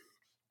the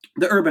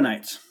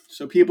urbanites.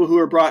 So people who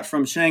are brought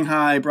from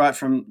Shanghai, brought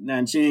from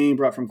Nanjing,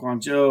 brought from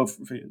Guangzhou,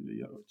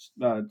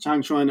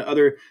 Changchun,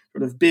 other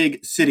sort of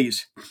big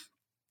cities.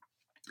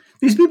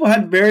 These people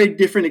had very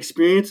different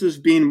experiences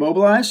being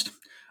mobilized.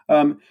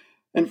 And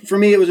for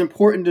me, it was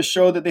important to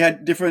show that they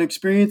had different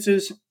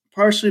experiences,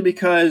 partially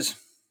because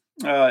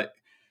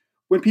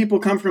when people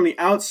come from the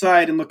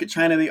outside and look at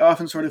China, they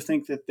often sort of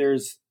think that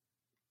there's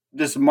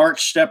this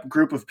march step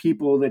group of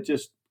people that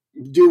just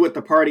do what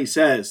the party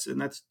says.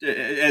 And that's,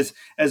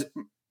 as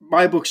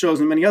my book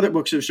shows and many other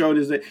books have showed,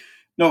 is that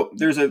no,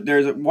 there's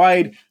a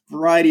wide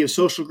variety of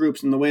social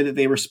groups in the way that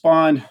they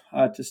respond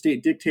to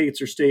state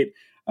dictates or state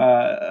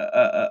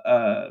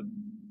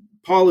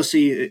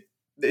policy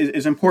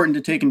is important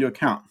to take into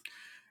account.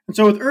 And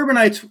so with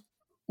urbanites,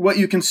 what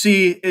you can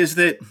see is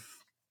that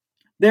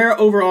they're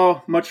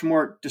overall much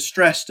more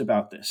distressed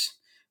about this.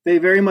 They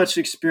very much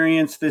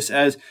experience this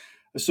as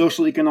a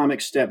social economic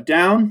step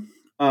down.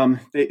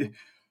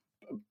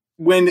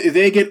 When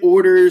they get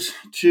orders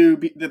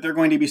that they're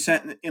going to be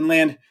sent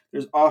inland,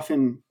 there's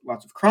often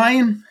lots of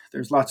crying.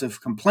 There's lots of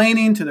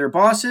complaining to their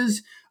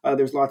bosses.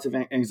 There's lots of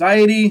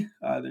anxiety.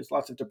 There's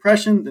lots of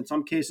depression. In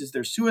some cases,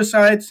 there's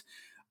suicides.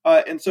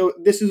 And so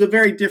this is a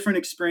very different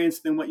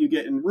experience than what you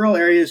get in rural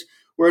areas,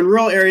 where in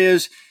rural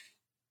areas,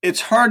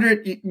 it's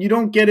harder. You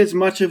don't get as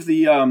much of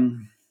the.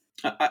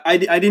 I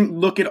didn't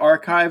look at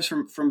archives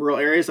from rural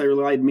areas. I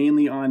relied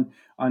mainly on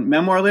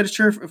memoir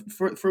literature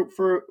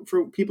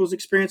for people's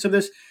experience of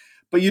this.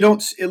 But you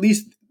don't, at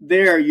least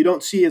there, you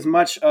don't see as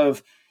much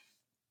of.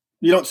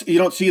 You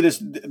don't see this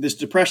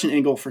depression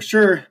angle for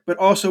sure. But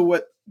also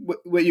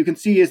what you can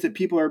see is that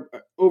people are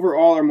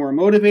overall more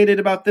motivated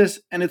about this,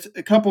 and it's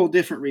a couple of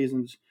different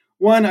reasons.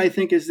 One, I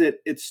think, is that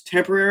it's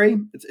temporary.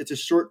 It's a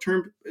short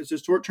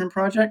term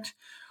project.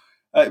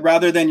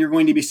 Rather than you're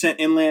going to be sent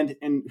inland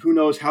and who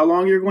knows how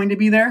long you're going to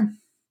be there.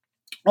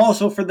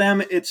 Also for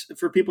them, it's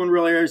for people in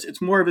rural areas,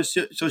 it's more of a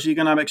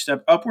socioeconomic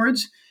step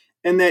upwards,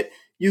 in that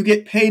you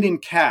get paid in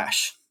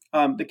cash.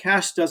 The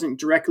cash doesn't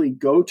directly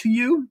go to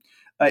you.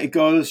 It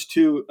goes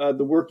to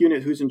the work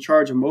unit who's in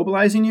charge of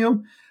mobilizing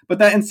you. But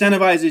that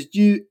incentivizes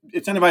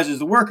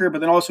the worker, but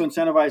then also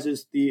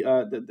incentivizes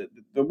the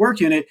work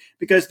unit,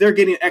 because they're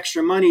getting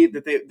extra money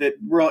that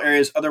rural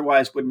areas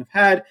otherwise wouldn't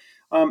have had.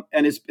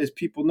 And as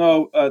people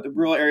know, the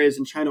rural areas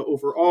in China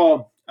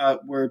overall,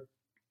 where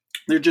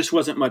there just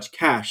wasn't much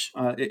cash.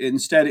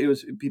 Instead, it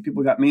was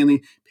people got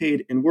mainly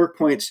paid in work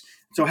points.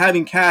 So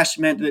having cash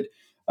meant that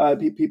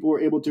people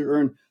were able to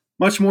earn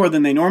much more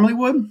than they normally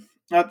would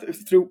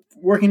through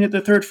working at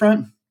the Third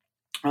Front.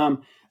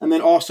 And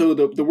then also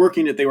the work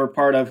unit they were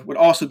part of would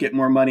also get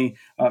more money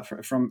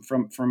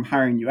from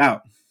hiring you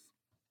out.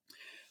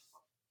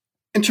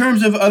 In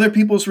terms of other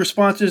people's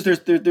responses,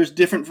 there's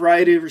different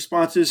variety of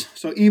responses.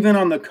 So even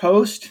on the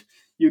coast,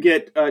 you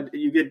get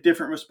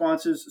different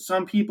responses.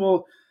 Some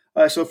people,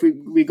 so if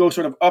we go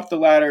sort of up the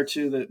ladder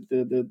to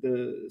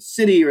the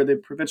city or the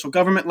provincial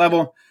government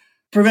level,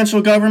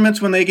 provincial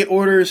governments, when they get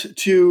orders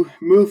to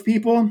move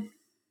people,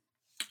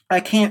 I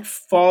can't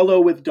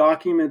follow with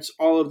documents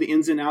all of the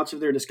ins and outs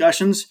of their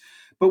discussions.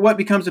 But what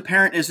becomes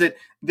apparent is that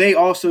they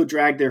also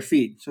drag their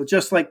feet. So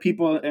just like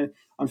people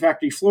on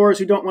factory floors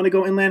who don't want to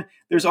go inland,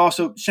 there's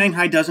also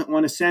Shanghai doesn't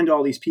want to send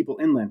all these people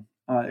inland.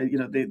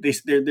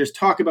 There's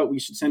talk about we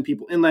should send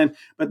people inland,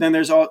 but then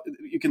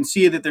you can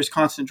see that there's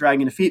constant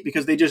dragging of feet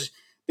because they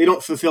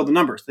don't fulfill the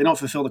numbers. They don't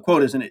fulfill the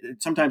quotas, and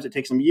sometimes it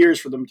takes them years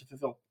for them to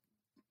fulfill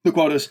the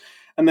quotas.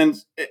 And then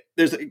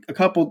there's a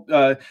couple.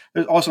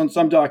 There's also in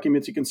some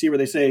documents you can see where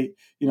they say,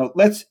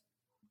 let's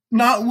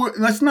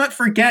not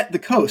forget the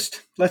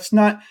coast. Let's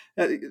not.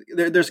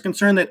 There's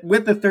concern that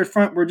with the Third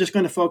Front, we're just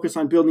going to focus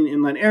on building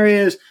inland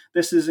areas.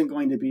 This isn't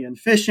going to be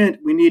efficient.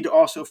 We need to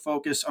also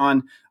focus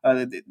on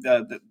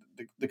the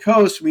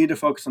coast. We need to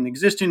focus on the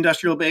existing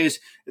industrial base.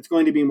 It's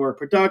going to be more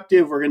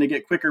productive. We're going to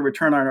get quicker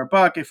return on our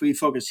buck if we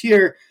focus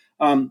here.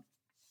 And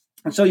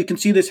so you can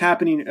see this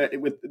happening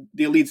with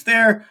the elites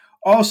there.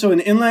 Also in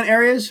the inland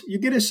areas, you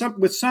get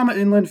with some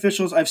inland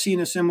officials. I've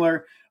seen a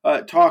similar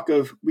talk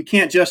of we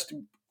can't just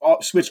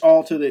switch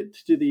all to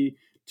the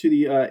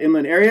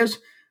inland areas,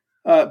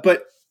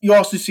 but you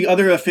also see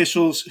other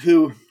officials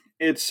who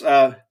it's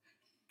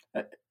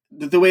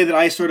the way that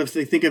I sort of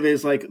think of it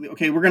is like,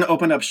 okay, we're going to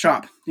open up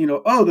shop.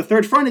 The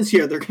Third Front is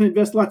here. They're going to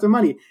invest lots of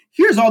money.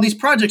 Here's all these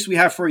projects we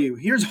have for you.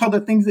 Here's all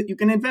the things that you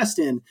can invest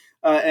in,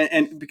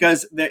 and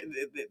because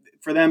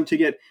for them to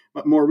get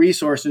more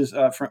resources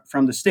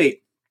from the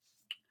state.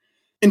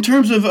 In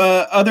terms of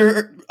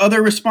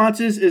other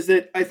responses, is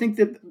that I think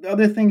that the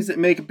other things that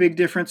make a big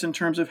difference in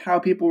terms of how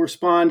people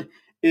respond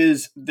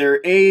is their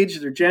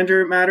age, their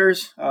gender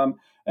matters, and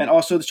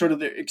also sort of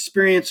the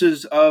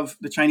experiences of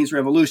the Chinese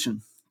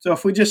Revolution. So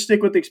if we just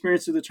stick with the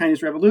experience of the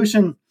Chinese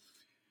Revolution,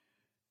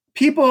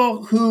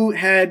 people who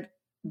had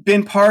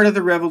been part of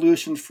the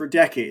revolution for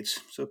decades,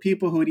 so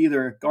people who had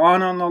either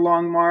gone on the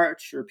Long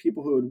March or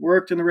people who had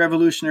worked in the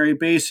revolutionary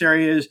base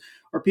areas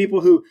or people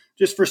who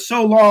just for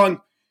so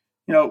long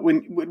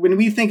when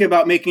we think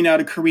about making out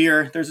a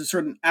career, there's a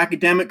certain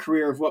academic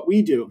career of what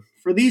we do.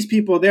 For these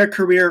people, their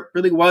career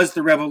really was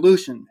the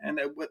revolution, and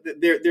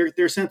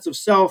their sense of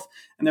self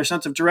and their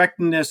sense of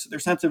directness, their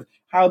sense of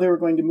how they were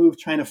going to move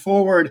China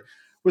forward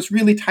was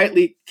really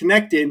tightly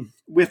connected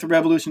with the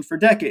revolution for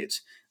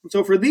decades. And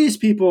so for these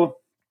people,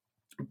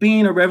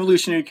 being a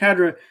revolutionary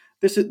cadre,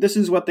 this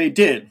is what they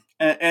did.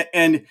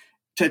 And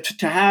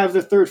to have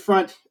the Third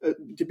Front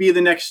to be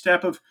the next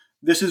step of,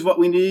 this is what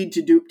we need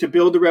to do to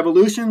build the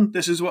revolution.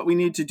 This is what we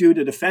need to do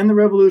to defend the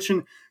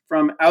revolution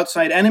from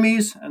outside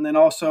enemies, and then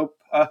also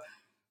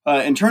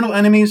internal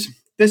enemies.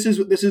 This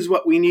is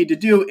what we need to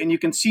do, and you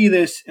can see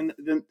this in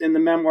the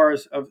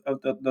memoirs of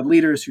the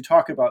leaders who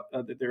talk about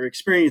their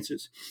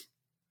experiences.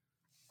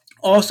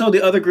 Also,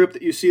 the other group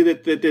that you see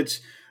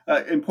that's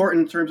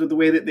important in terms of the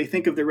way that they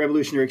think of their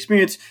revolutionary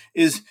experience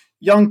is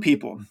young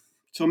people.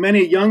 So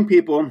many young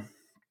people,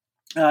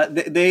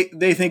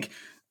 they think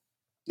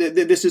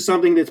this is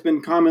something that's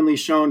been commonly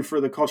shown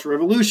for the Cultural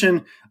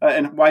Revolution,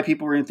 and why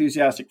people were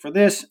enthusiastic for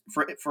this,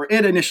 for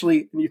it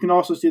initially. And you can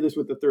also see this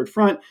with the Third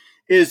Front,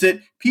 is that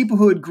people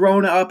who had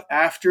grown up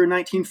after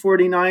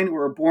 1949 or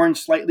were born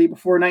slightly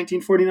before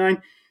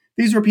 1949,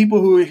 these were people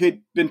who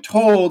had been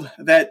told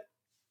that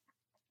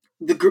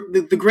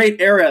the great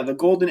era, the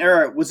golden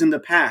era, was in the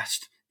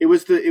past. It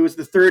was the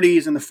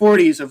 30s and the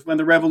 40s of when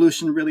the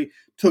revolution really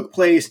took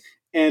place,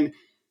 and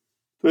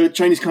the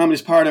Chinese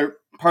Communist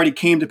Party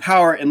came to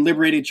power and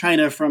liberated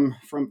China from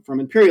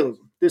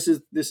imperialism. This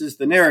is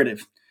the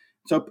narrative.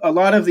 So a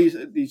lot of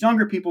these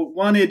younger people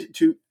wanted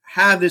to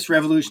have this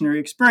revolutionary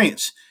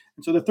experience,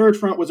 and so the Third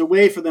Front was a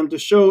way for them to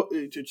show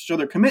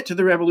their commit to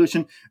the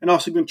revolution and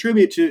also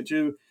contribute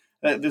to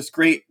this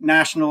great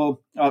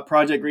national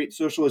project, great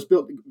socialist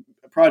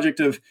project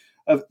of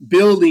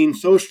building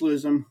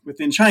socialism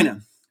within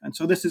China. And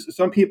so this is,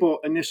 some people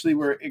initially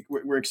were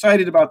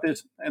excited about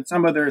this, and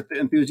some of their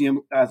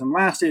enthusiasm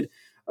lasted,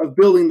 of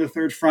building the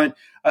Third Front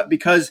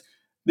because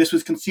this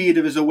was conceived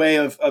of as a way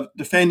of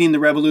defending the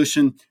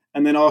revolution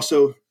and then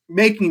also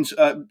building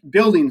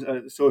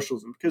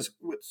socialism. Because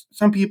what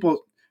some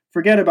people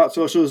forget about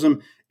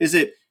socialism is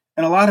that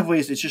in a lot of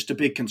ways it's just a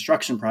big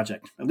construction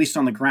project, at least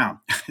on the ground.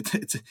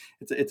 It's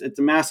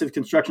a massive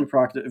construction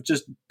project of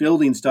just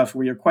building stuff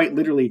where you're quite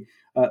literally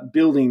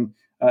building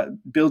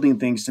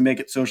things to make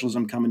it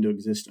socialism come into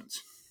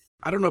existence.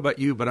 I don't know about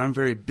you, but I'm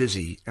very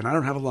busy and I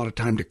don't have a lot of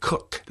time to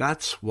cook.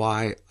 That's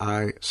why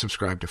I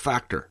subscribe to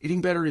Factor.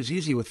 Eating better is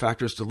easy with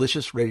Factor's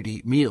delicious,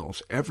 ready-to-eat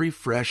meals. Every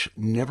fresh,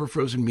 never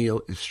frozen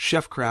meal is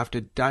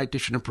chef-crafted,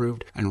 dietitian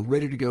approved, and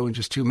ready to go in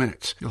just 2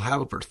 minutes. You'll have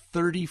over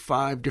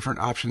 35 different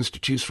options to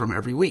choose from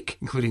every week,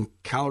 including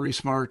Calorie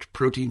Smart,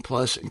 Protein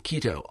Plus, and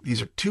Keto.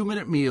 These are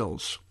 2-minute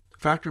meals.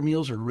 Factor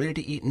meals are ready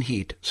to eat and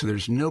heat, so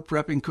there's no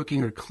prepping,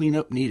 cooking, or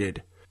cleanup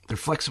needed. They're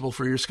flexible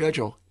for your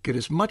schedule. Get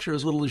as much or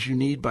as little as you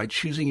need by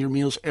choosing your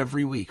meals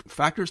every week.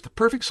 Factor is the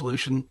perfect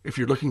solution if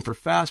you're looking for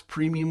fast,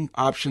 premium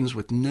options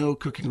with no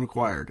cooking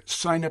required.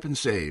 Sign up and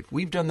save.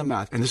 We've done the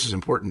math, and this is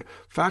important.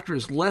 Factor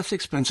is less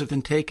expensive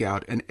than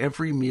takeout, and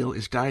every meal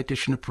is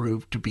dietitian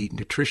approved to be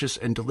nutritious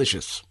and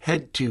delicious.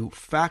 Head to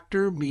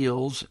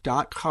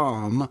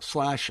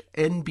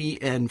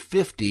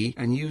factormeals.com/NBN50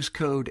 and use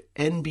code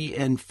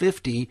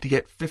NBN50 to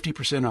get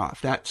 50%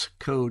 off. That's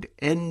code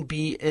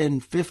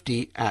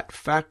NBN50 at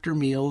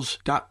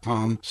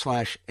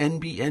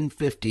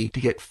factormeals.com/NBN50 to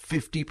get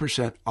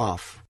 50%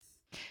 off.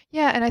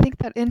 Yeah, and I think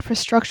that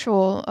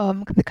infrastructural,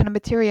 the kind of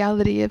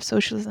materiality of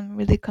socialism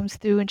really comes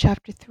through in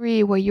chapter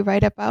 3, where you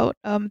write about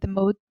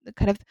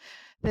the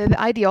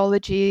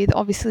ideology,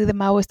 obviously the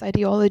Maoist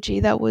ideology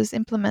that was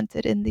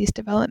implemented in these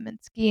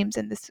development schemes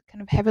and this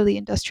kind of heavily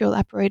industrial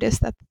apparatus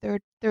that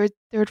the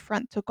Third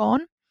Front took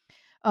on.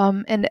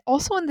 And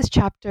also in this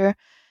chapter,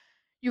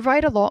 you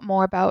write a lot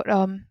more about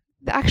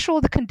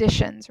the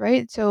conditions,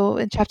 right? So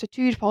in chapter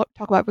 2, you talk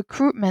about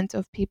recruitment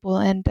of people,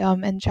 and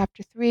in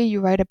chapter 3,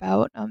 you write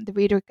about the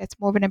reader gets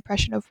more of an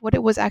impression of what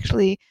it was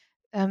actually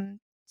to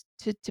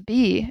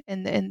be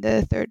in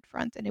the Third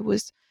Front, and it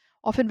was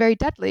often very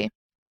deadly,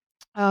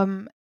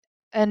 and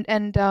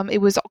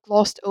it was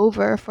glossed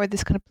over for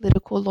this kind of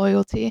political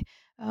loyalty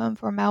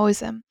for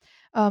Maoism.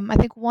 I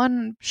think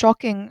one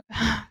shocking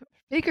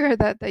figure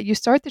that you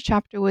start the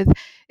chapter with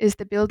is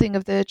the building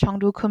of the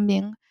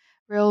Chengdu-Kunming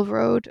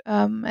Railroad,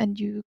 and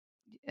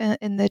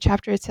in the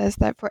chapter it says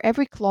that for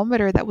every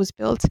kilometer that was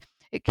built,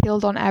 it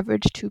killed on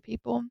average 2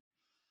 people.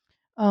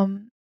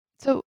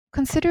 So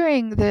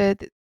considering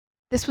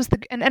this was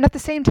and at the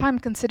same time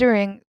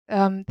considering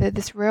that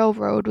this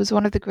railroad was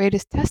one of the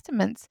greatest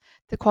testaments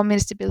to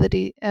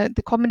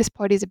the Communist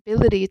Party's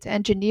ability to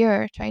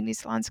engineer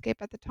Chinese landscape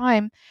at the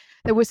time,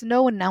 there was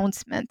no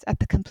announcement at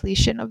the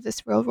completion of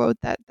this railroad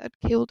that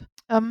killed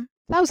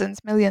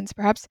thousands, millions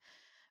perhaps,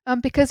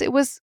 because it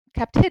was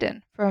kept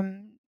hidden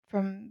from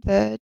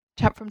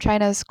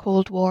China's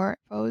Cold War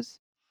foes.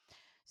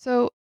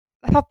 So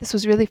I thought this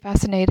was really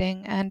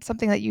fascinating and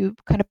something that you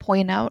kind of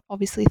point out,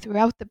 obviously,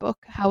 throughout the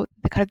book, how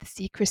the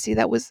secrecy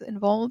that was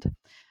involved.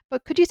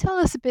 But could you tell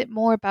us a bit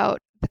more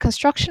about the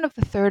construction of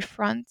the Third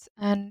Front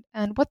and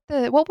what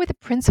were the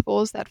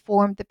principles that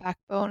formed the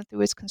backbone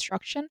through its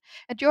construction.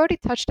 And you already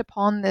touched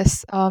upon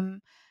this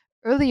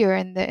earlier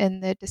in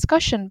the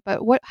discussion,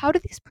 but how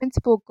did these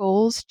principal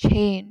goals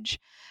change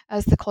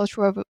as the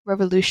Cultural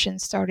Revolution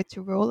started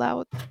to roll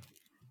out?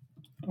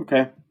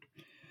 Okay.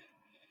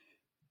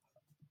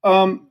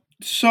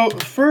 So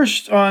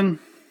first on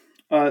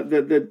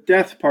the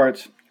death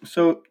part.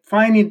 So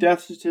finding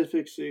death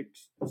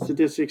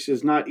statistics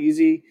is not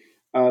easy.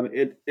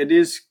 It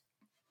is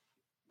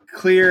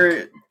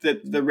clear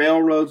that the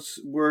railroads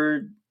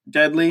were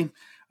deadly.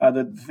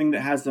 The thing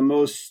that has the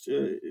most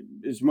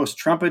is most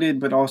trumpeted,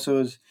 but also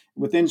is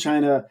within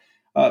China,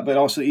 but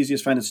also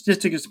easiest to find a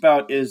statistics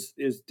about is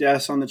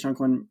deaths on the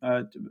Chongqing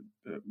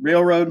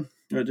Railroad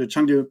or the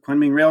Chengdu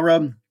Kunming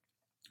Railroad.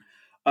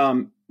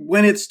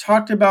 When it's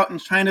talked about in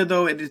China,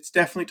 though, it's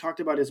definitely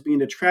talked about as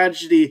being a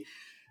tragedy,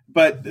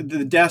 but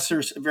the deaths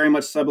are very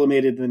much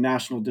sublimated in the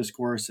national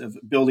discourse of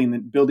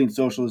building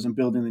socialism,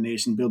 building the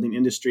nation, building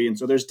industry. And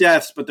so there's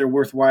deaths, but they're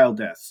worthwhile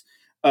deaths.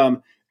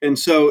 And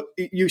so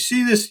you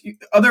see this,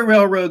 other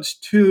railroads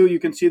too, you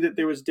can see that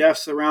there was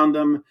deaths around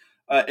them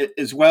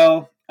as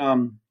well.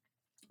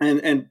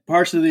 And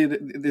partially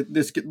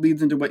this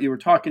leads into what you were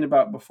talking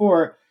about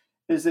before,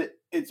 is that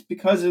it's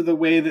because of the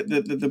way that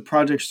the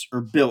projects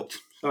are built.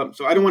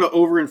 So I don't want to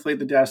overinflate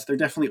the deaths. There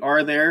definitely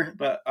are there,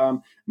 but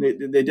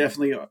they're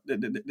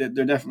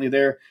definitely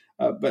there.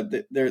 But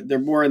they're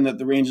more in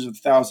the ranges of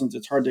thousands.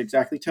 It's hard to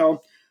exactly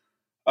tell.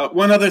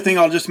 One other thing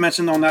I'll just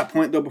mention on that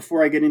point, though,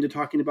 before I get into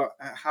talking about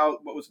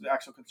what was the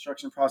actual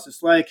construction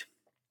process like,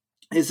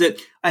 is that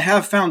I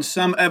have found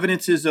some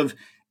evidences of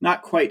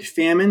not quite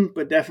famine,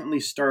 but definitely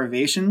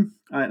starvation.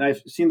 And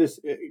I've seen this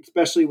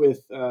especially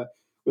with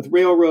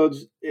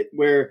railroads,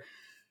 where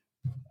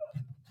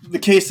the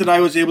case that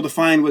I was able to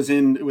find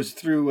was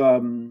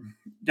through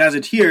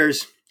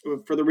gazetteers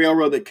for the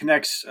railroad that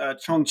connects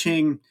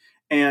Chongqing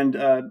and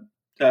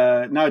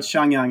now it's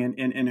Xiangyang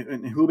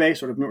in Hubei,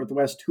 sort of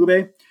northwest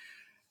Hubei.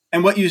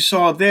 And what you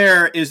saw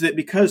there is that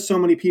because so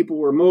many people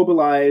were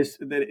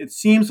mobilized, that it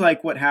seems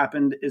like what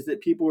happened is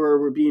that people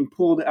were being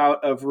pulled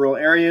out of rural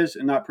areas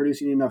and not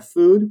producing enough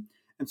food.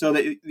 And so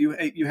that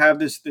you have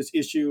this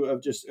issue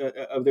of just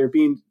of there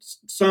being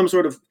some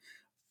sort of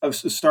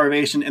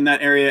starvation in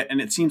that area, and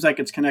it seems like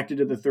it's connected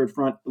to the Third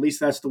Front. At least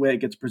that's the way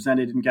it gets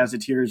presented in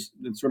gazetteers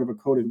in sort of a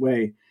coded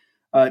way.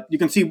 You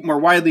can see more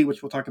widely,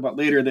 which we'll talk about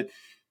later, that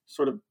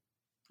sort of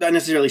not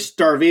necessarily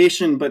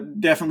starvation, but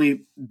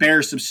definitely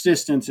bare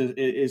subsistence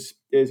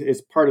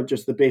is part of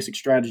just the basic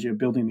strategy of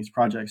building these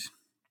projects.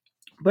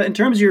 But in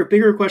terms of your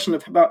bigger question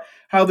about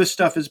how this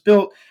stuff is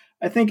built,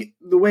 I think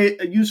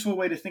a useful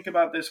way to think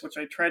about this, which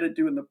I try to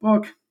do in the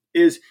book,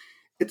 is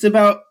it's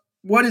about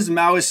what does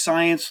Maoist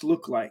science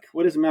look like?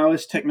 What does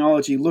Maoist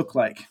technology look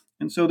like?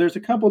 And so there's a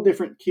couple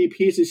different key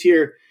pieces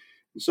here.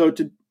 So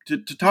to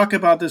talk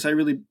about this, I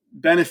really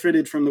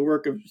benefited from the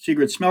work of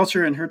Sigrid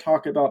Smeltzer and her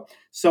talk about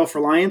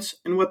self-reliance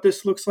and what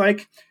this looks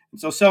like.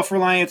 And so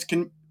self-reliance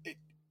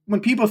when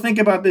people think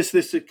about this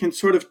can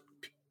sort of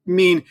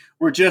mean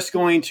we're just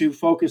going to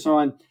focus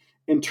on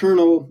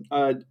internal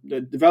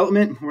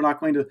development. We're not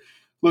going to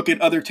look at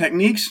other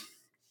techniques.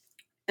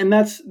 And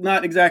that's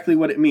not exactly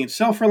what it means.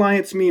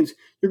 Self-reliance means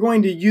you're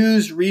going to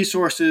use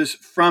resources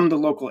from the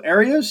local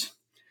areas.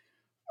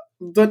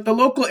 The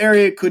local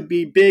area could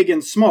be big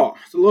and small.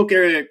 The local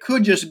area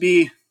could just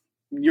be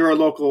your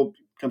local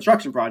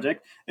construction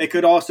project. It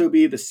could also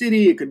be the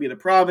city. It could be the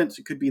province.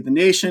 It could be the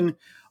nation.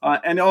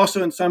 And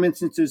also in some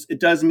instances, it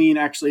does mean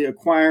actually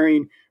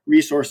acquiring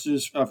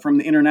resources from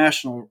the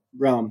international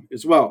realm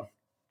as well.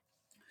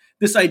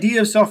 This idea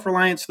of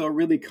self-reliance, though,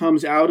 really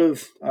comes out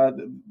of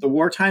the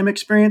wartime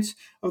experience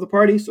of the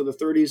party, so the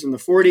 30s and the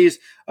 40s,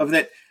 of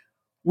that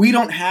we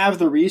don't have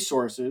the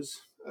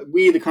resources,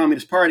 we, the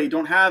Communist Party,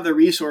 don't have the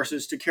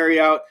resources to carry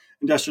out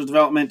industrial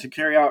development, to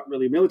carry out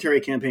really military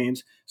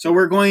campaigns. So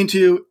we're going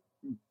to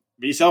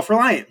be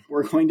self-reliant.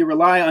 We're going to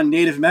rely on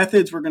native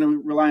methods. We're going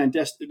to rely on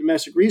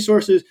domestic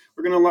resources.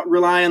 We're going to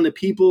rely on the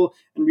people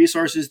and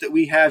resources that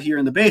we have here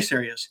in the base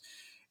areas.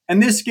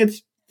 And this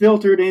gets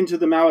filtered into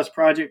the Maoist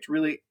project,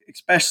 really,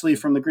 especially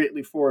from the Great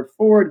Leap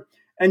Forward.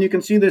 And you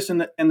can see this in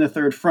the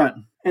Third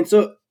Front. And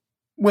so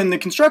when the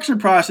construction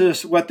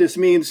process, what this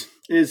means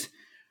is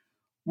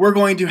we're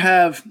going to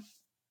have,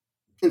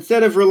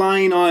 instead of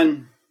relying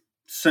on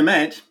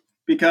cement,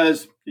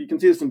 because you can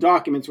see this in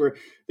documents where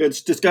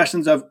there's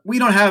discussions of we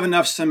don't have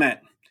enough cement.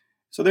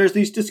 So there's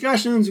these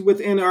discussions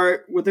within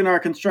our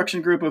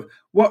construction group of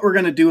what we're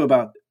going to do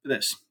about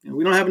this.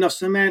 We don't have enough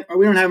cement, or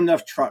we don't have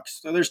enough trucks.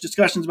 So there's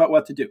discussions about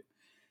what to do.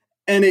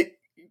 And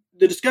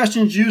the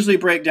discussions usually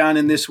break down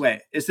in this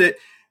way, is that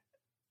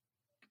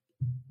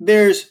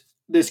there's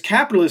this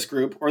capitalist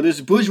group or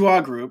this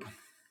bourgeois group,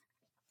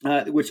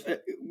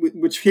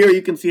 which here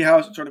you can see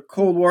how sort of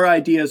Cold War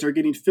ideas are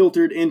getting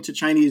filtered into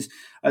Chinese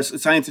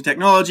science and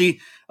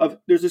technology.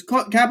 There's this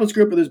capitalist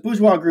group or this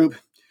bourgeois group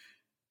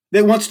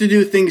that wants to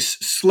do things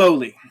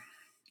slowly,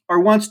 or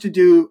wants to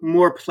do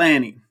more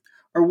planning,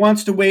 or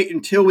wants to wait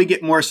until we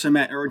get more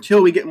cement or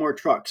until we get more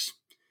trucks.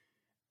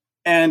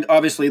 And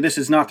obviously, this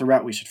is not the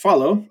route we should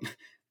follow.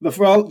 The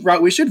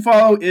route we should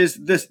follow is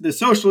the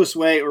socialist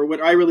way, or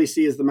what I really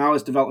see as the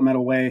Maoist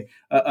developmental way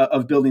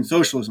of building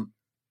socialism.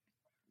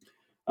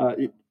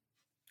 And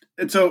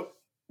so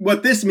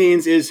what this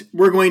means is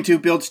we're going to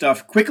build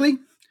stuff quickly.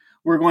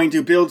 We're going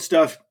to build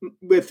stuff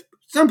with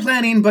some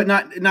planning, but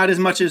not as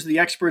much as the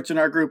experts in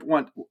our group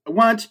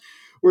want.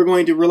 We're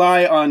going to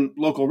rely on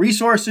local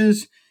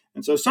resources.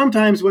 And so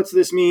sometimes what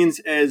this means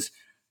is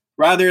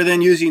rather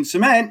than using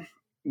cement,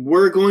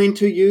 we're going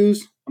to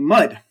use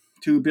mud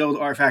to build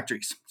our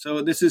factories.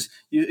 So this is,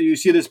 you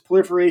see this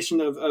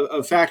proliferation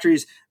of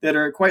factories that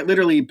are quite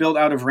literally built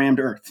out of rammed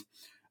earth.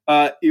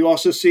 You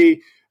also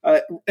see,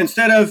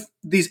 instead of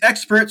these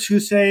experts who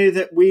say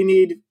that we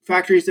need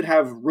factories that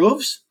have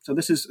roofs, so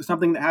this is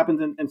something that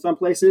happens in some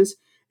places,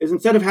 is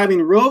instead of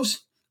having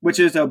roofs, which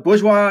is a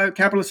bourgeois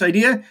capitalist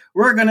idea,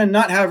 we're going to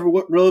not have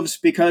roofs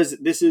because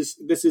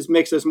this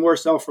makes us more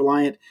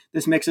self-reliant.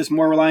 This makes us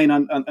more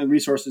reliant on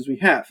resources we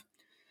have.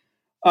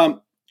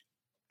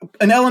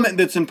 An element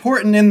that's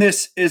important in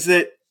this is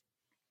that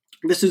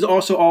this is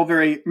also all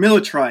very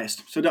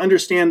militarized. So to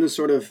understand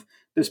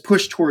this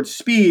push towards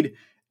speed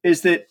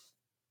is that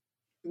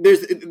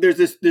there's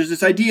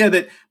this idea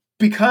that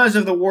because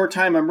of the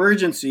wartime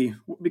emergency,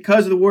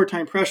 because of the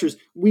wartime pressures,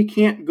 we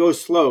can't go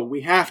slow.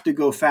 We have to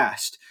go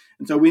fast.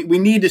 And so we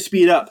need to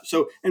speed up.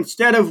 So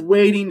instead of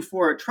waiting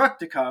for a truck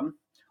to come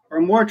or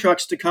more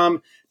trucks to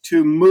come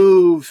to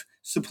move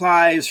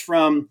supplies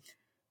from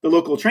the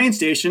local train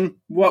station,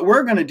 what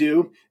we're going to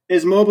do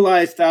is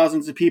mobilize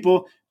thousands of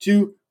people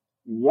to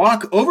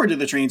walk over to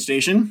the train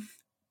station,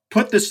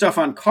 put the stuff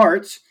on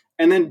carts,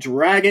 and then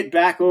drag it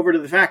back over to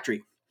the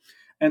factory.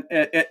 And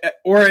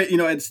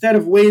instead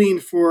of waiting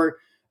for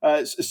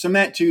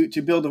cement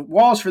to build the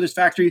walls for this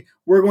factory,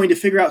 we're going to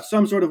figure out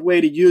some sort of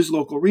way to use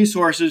local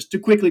resources to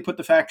quickly put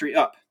the factory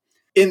up.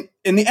 In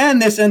the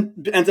end, this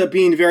ends up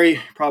being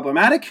very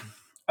problematic,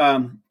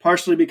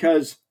 partially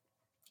because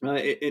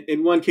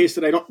in one case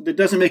that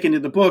doesn't make it into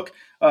the book,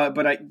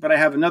 but I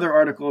have another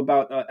article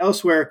about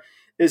elsewhere,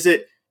 is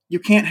that you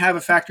can't have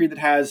a factory that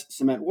has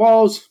cement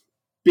walls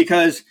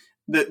because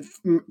the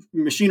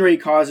machinery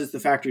causes the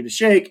factory to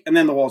shake, and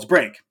then the walls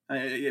break.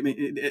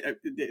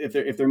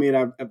 If they're made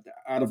out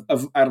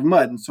of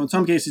mud, and so in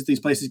some cases these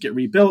places get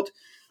rebuilt.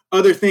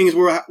 Other things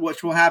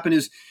which will happen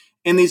is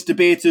in these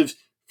debates of,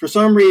 for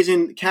some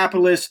reason,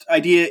 capitalist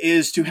idea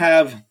is to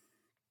have.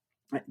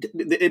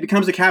 It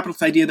becomes a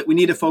capitalist idea that we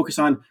need to focus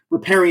on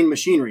repairing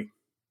machinery.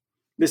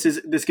 This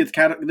gets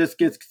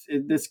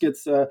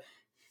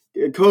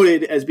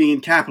coded as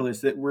being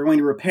capitalist, that we're going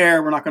to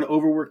repair. We're not going to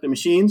overwork the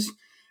machines.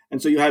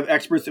 And so you have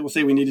experts that will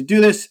say we need to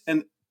do this,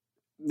 and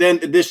then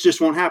this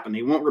just won't happen.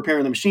 They won't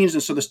repair the machines,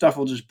 and so the stuff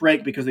will just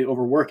break because they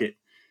overwork it.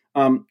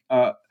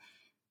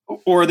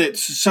 Or that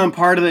some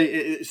part of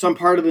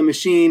the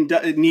machine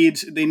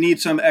need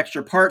some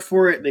extra part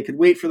for it. They could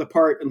wait for the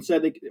part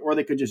instead, or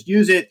they could just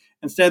use it.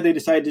 Instead, they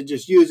decide to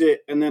just use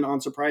it, and then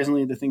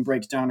unsurprisingly, the thing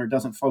breaks down or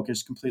doesn't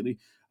focus completely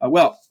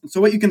well. And so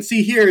what you can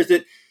see here is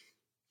that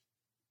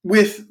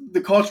with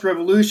the Cultural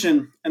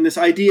Revolution and this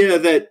idea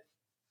that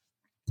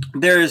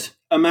there's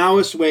a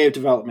Maoist way of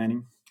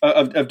developing,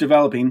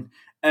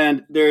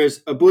 and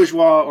there's a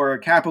bourgeois or a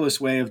capitalist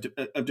way of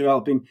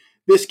developing,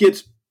 this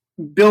gets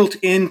built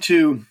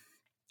into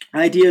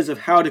ideas of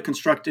how to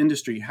construct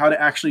industry, how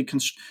to actually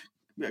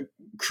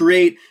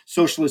create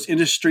socialist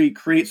industry,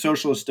 create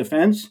socialist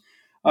defense.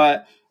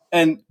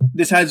 And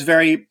this has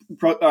very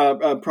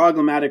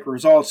problematic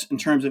results in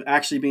terms of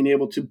actually being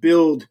able to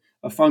build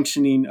a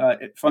functioning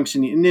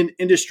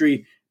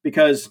industry,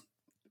 because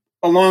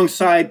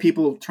alongside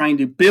people trying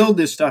to build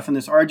this stuff in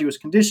this arduous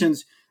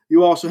conditions,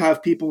 you also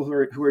have people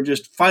who are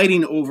just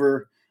fighting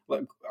over,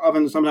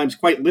 often sometimes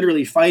quite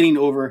literally fighting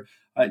over,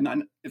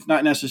 if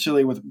not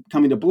necessarily with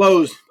coming to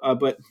blows,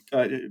 but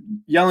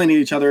yelling at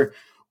each other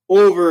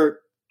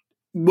over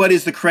what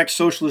is the correct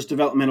socialist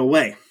developmental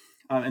way.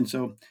 And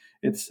so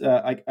it's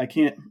I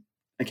can't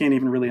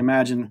even really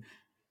imagine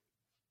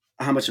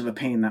how much of a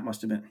pain that must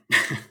have been.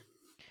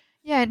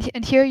 Yeah,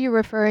 and here you're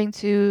referring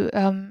to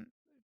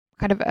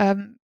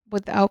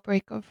with the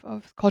outbreak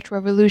of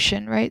Cultural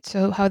Revolution, right?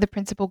 So how the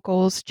principal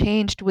goals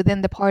changed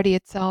within the party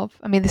itself.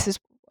 I mean, this is,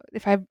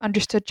 if I've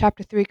understood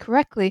chapter 3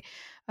 correctly,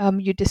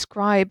 you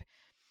describe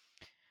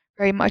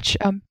very much,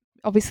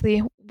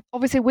 obviously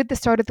with the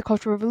start of the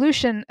Cultural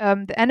Revolution,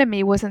 the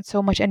enemy wasn't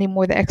so much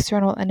anymore the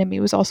external enemy,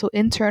 it was also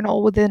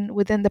internal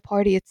within the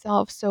party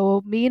itself.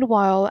 So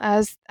meanwhile,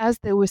 as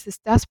there was this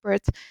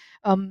desperate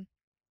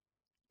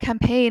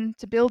campaign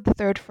to build the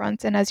third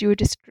front, and as you were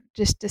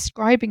just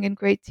describing in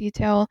great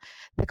detail,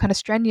 the kind of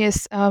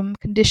strenuous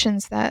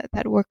conditions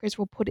that workers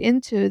will put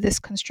into this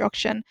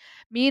construction.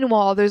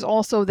 Meanwhile, there's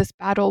also this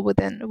battle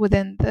within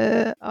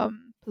the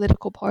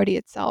political party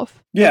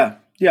itself. Yeah.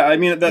 I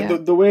mean,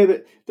 the way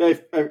that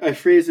I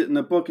phrase it in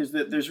the book is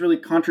that there's really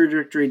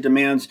contradictory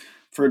demands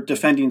for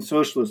defending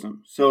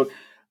socialism. So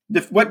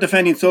what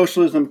defending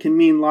socialism can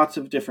mean lots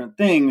of different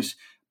things,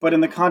 but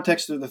in the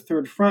context of the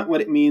third front,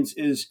 what it means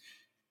is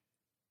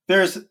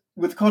there's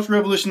with the Cultural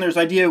Revolution, there's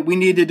the idea we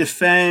need to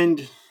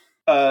defend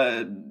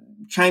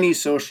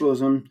Chinese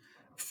socialism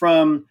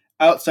from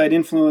outside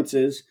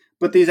influences.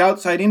 But these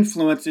outside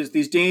influences,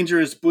 these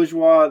dangerous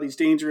bourgeois, these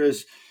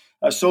dangerous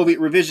Soviet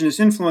revisionist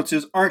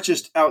influences aren't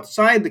just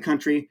outside the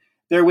country,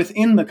 they're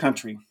within the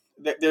country.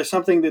 There's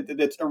something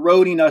that's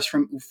eroding us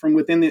from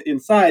within the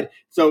inside.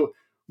 So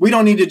we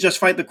don't need to just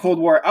fight the Cold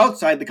War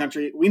outside the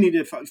country. We need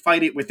to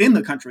fight it within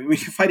the country. We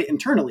need to fight it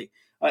internally.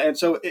 And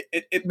so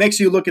it makes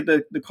you look at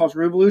the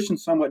Cultural Revolution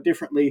somewhat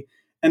differently,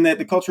 and that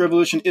the Cultural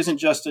Revolution isn't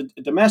just a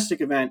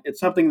domestic event. It's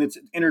something that's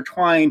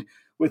intertwined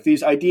with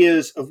these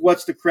ideas of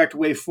what's the correct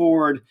way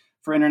forward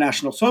for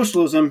international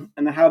socialism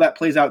and how that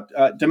plays out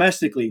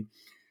domestically.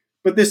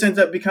 But this ends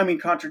up becoming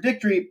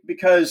contradictory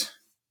because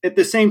at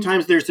the same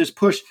time, there's this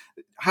push,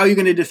 how are you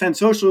going to defend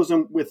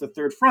socialism with the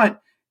Third Front?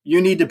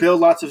 You need to build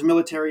lots of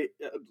military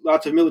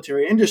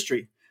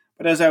industry.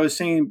 But as I was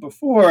saying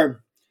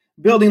before,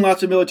 building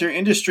lots of military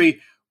industry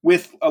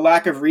with a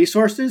lack of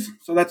resources,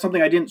 so that's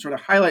something I didn't sort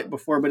of highlight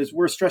before, but it's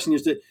worth stressing,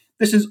 is that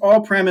this is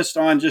all premised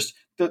on just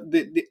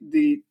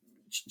the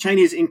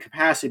Chinese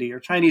incapacity or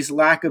Chinese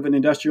lack of an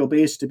industrial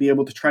base to be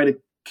able to try to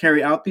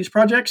carry out these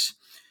projects.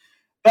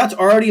 That's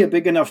already a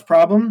big enough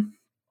problem.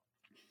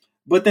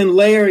 But then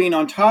layering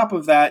on top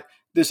of that,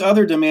 this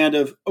other demand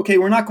of, okay,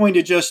 we're not going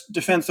to just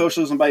defend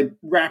socialism by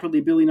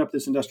rapidly building up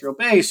this industrial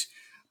base,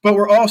 but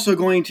we're also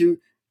going to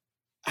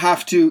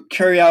have to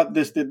carry out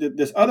this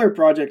other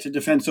project to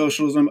defend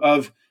socialism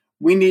of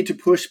we need to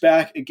push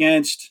back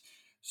against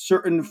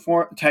certain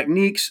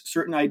techniques,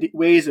 certain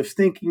ways of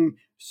thinking,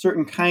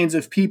 certain kinds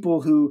of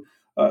people who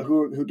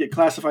get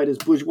classified as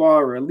bourgeois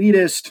or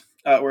elitist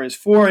or as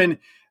foreign,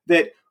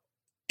 that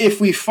if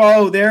we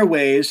follow their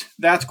ways,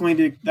 that's going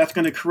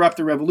to corrupt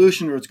the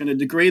revolution, or it's going to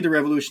degrade the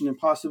revolution and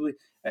possibly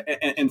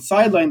and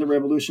sideline the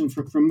revolution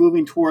from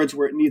moving towards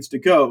where it needs to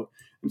go.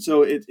 And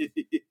so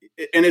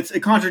it's a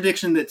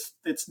contradiction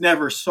that's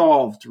never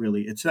solved,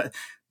 really.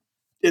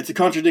 It's a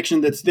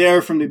contradiction that's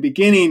there from the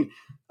beginning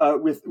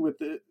with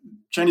the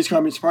Chinese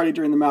Communist Party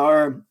during the Mao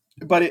era,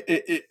 but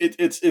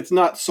it's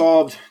not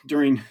solved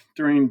during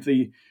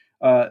the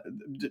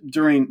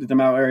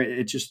Mao era.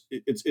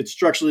 It's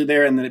structurally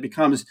there, and then it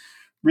becomes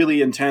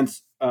really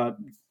intense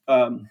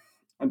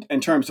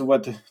in terms of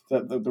what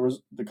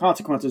the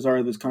consequences are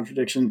of this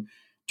contradiction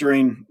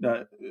during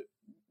the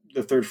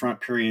Third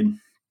Front period.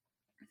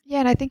 Yeah,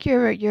 and I think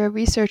your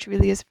research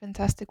really is a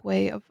fantastic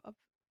way of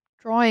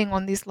drawing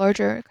on these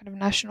larger kind of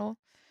national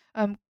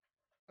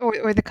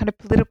or the kind of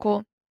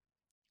political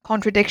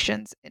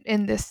contradictions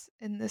in this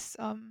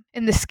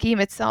scheme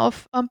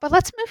itself. But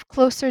let's move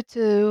closer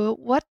to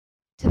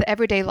the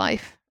everyday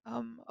life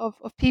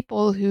of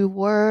people who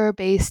were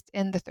based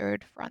in the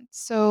Third Front.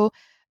 So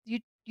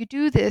you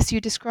do this. You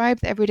describe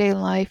the everyday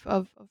life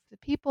of the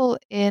people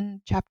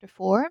in Chapter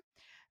 4,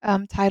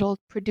 titled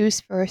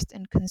 "Produce First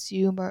and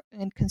Consume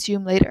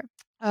Later,"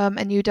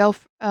 and you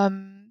delve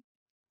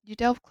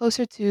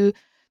closer to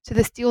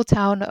the steel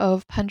town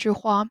of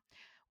Panzhihua,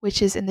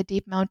 which is in the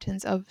deep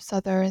mountains of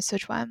southern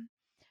Sichuan.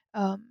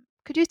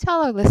 Could you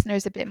tell our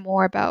listeners a bit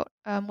more about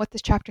what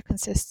this chapter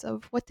consists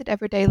of? What did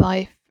everyday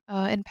life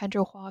in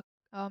Panzhihua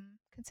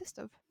consist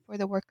of for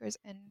the workers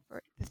and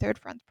for the Third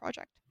Front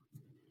project?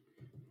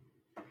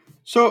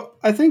 So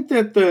I think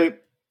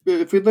that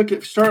if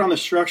we start on the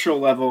structural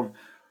level,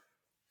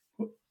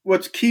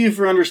 what's key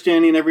for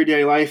understanding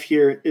everyday life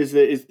here is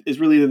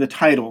really the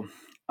title.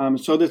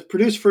 So the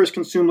produce first,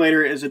 consume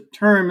later is a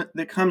term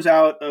that comes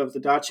out of the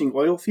Daqing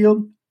oil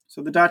field.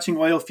 So the Daqing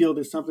oil field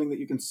is something that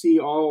you can see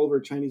all over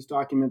Chinese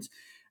documents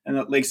in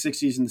the late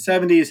 60s and the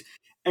 70s.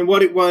 And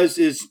what it was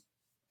is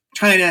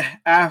China,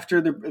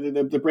 after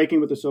the breaking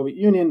with the Soviet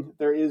Union,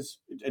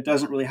 it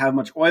doesn't really have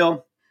much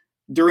oil.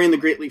 During the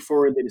Great Leap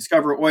Forward, they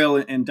discover oil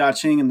in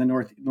Daqing in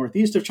the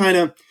northeast of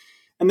China.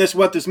 And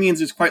what this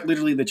means is quite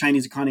literally the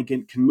Chinese economy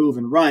can move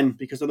and run,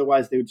 because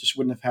otherwise they just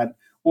wouldn't have had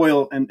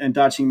oil, and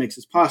Daqing makes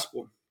this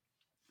possible.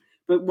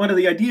 But one of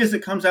the ideas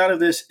that comes out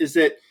of this is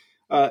that,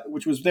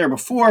 which was there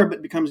before,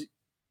 but becomes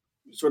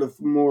sort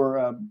of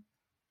more,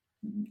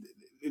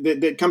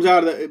 that comes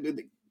out of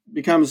it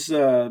becomes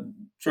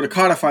sort of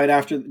codified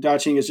after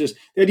Daqing, is just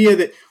the idea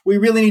that we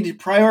really need to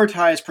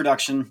prioritize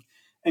production,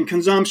 and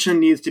consumption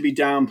needs to be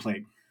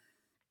downplayed,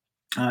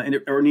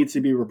 or needs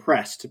to be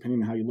repressed,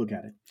 depending on how you look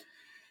at it.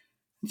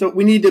 So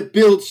we need to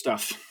build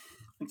stuff,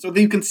 and so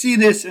you can see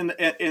this in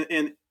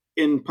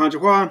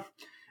Panzhihua,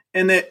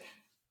 and that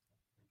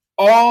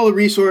all the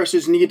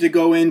resources need to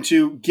go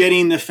into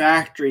getting the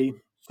factory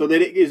so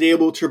that it is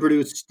able to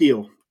produce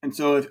steel. And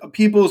so if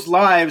people's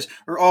lives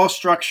are all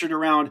structured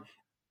around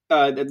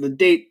the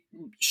date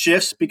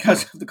shifts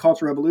because of the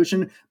Cultural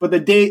Revolution, but the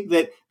date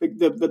that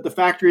the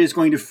factory is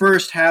going to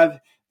first have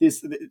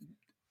this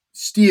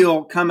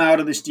steel come out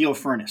of the steel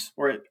furnace,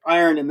 or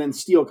iron and then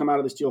steel come out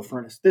of the steel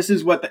furnace. This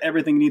is what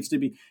everything needs to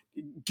be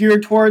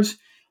geared towards,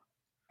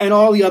 and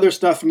all the other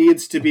stuff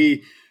needs to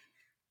be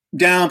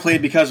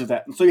downplayed because of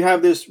that. And so you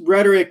have this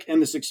rhetoric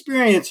and this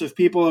experience of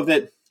people of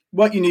that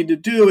what you need to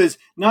do is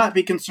not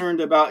be concerned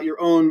about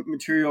your own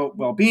material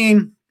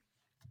well-being.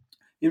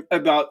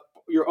 about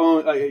your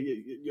own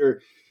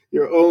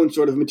your own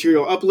sort of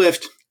material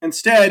uplift.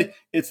 Instead,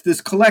 it's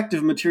this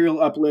collective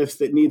material uplift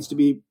that needs to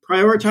be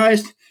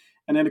prioritized.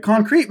 And in a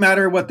concrete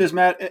matter,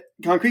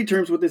 concrete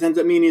terms, what this ends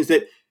up meaning is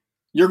that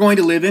you're going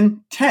to live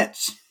in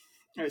tents.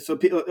 Right, so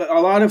a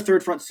lot of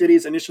third front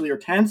cities initially are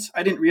tents.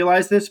 I didn't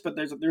realize this, but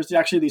there's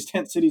actually these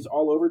tent cities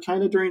all over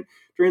China during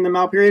the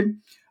Mao period.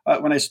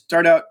 When I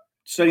started out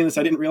studying this,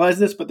 I didn't realize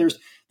this, but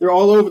they're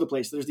all over the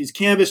place. There's these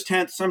canvas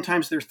tents.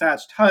 Sometimes they're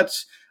thatched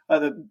huts.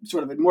 The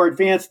sort of a more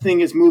advanced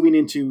thing is moving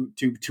into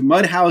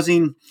mud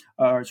housing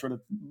or sort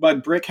of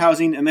mud brick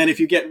housing. And then if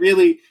you get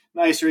really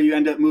nicer, you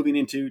end up moving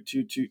into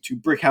to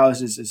brick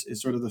houses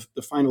is sort of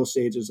the final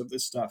stages of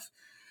this stuff.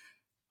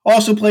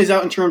 Also plays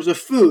out in terms of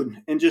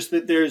food, and just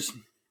that there's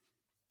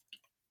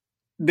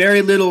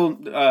very little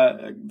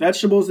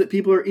vegetables that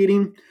people are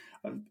eating.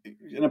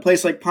 In a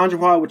place like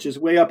Panzhihua, which is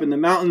way up in the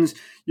mountains,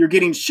 you're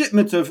getting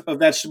shipments of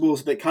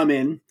vegetables that come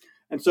in.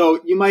 And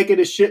so you might get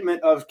a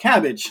shipment of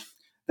cabbage.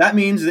 That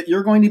means that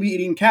you're going to be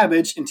eating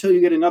cabbage until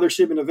you get another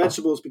shipment of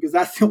vegetables, because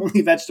that's the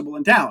only vegetable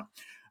in town.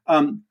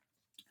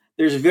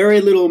 There's very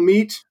little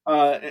meat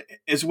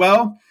as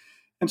well.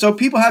 And so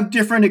people have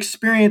different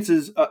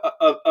experiences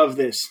of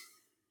this.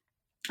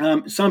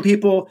 Some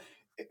people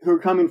who are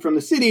coming from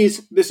the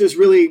cities, this is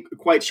really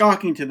quite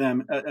shocking to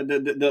them.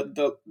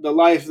 The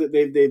life that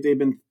they've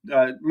been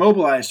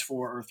mobilized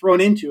for or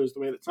thrown into is the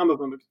way that some of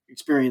them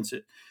experience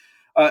it,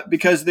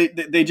 because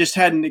they just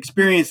hadn't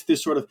experienced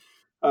this sort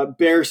of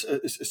bare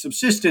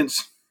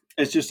subsistence.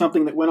 It's just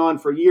something that went on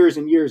for years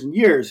and years and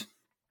years.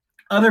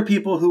 Other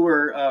people who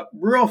were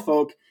rural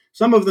folk,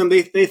 some of them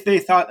they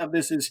thought of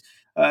this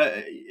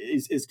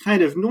as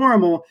kind of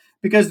normal,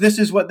 because this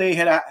is what they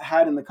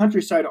had in the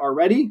countryside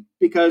already,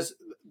 because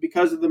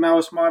of the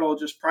Maoist model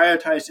just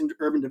prioritized into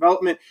urban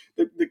development.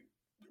 The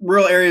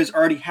rural areas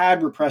already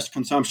had repressed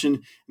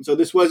consumption, and so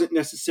this wasn't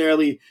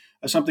necessarily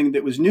something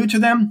that was new to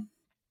them.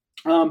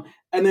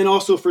 And then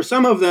also for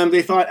some of them,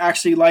 they thought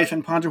actually life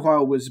in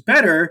Panzhihua was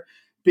better,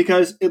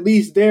 because at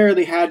least there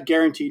they had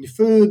guaranteed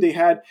food. They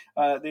had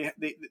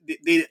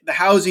the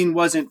housing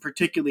wasn't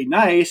particularly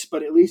nice,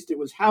 but at least it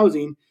was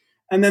housing.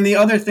 And then the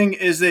other thing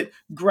is that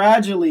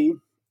gradually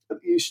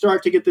you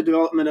start to get the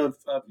development of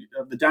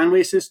the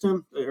danwei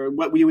system, or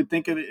what we would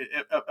think of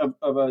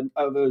a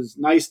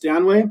nice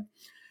danwei.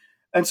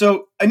 And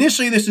so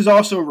initially this is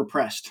also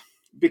repressed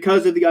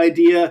because of the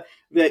idea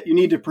that you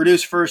need to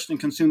produce first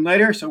and consume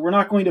later. So we're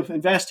not going to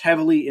invest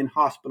heavily in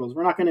hospitals.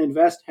 We're not going to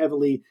invest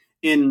heavily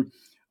in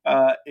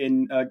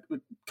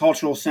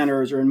cultural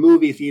centers or in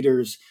movie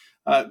theaters.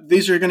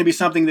 These are going to be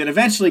something that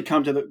eventually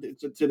come to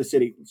the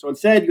city. So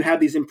instead, you have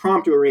these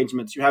impromptu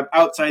arrangements. You have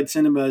outside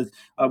cinemas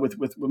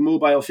with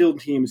mobile film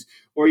teams,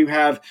 or you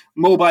have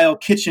mobile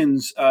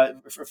kitchens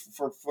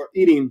for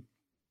eating.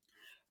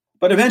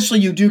 But eventually,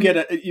 you do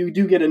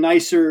get a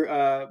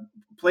nicer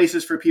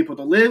places for people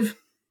to live,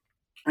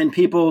 and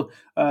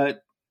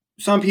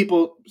some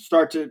people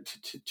start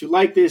to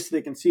like this.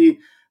 They can see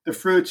the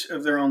fruits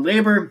of their own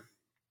labor,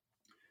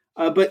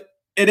 but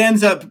it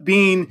ends up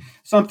being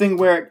something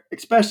where,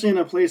 especially in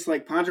a place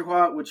like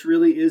Panzhihua, which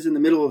really is in the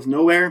middle of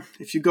nowhere,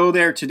 if you go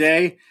there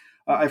today,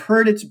 I've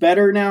heard it's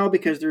better now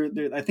because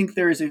I think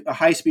there is a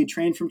high-speed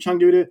train from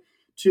Chengdu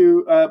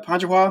to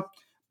Panzhihua,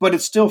 but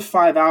it's still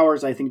 5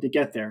 hours, I think, to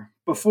get there.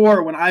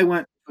 Before, when I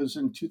went, it was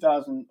in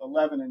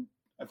 2011, and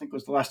I think it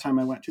was the last time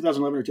I went,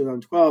 2011 or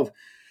 2012,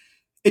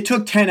 it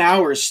took 10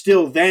 hours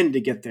still then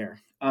to get there.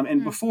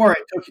 And before,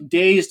 it took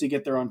days to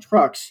get there on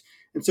trucks.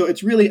 And so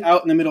it's really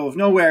out in the middle of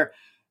nowhere.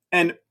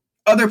 And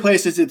other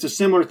places, it's a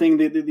similar thing.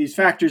 These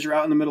factories are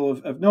out in the middle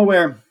of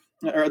nowhere,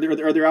 or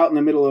they're out in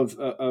the middle of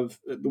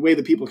the way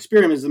that people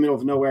experiment is the middle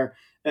of nowhere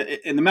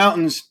in the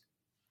mountains.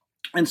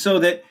 And so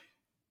that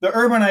the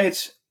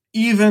urbanites,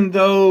 even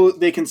though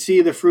they can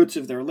see the fruits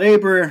of their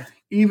labor,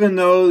 even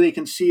though they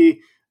can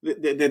see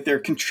that they're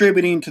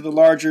contributing to the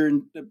larger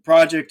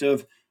project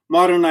of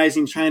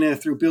modernizing China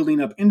through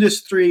building up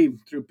industry,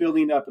 through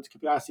building up its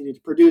capacity to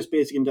produce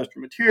basic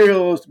industrial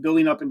materials,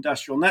 building up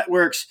industrial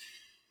networks,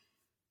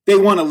 they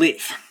want to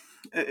leave.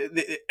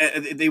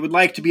 They would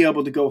like to be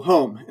able to go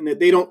home, and that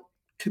they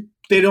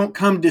don't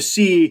come to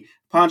see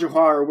Panzhihua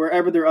or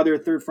wherever their other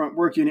third front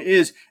work unit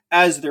is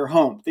as their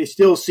home. They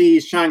still see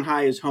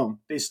Shanghai as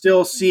home. They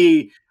still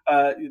see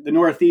the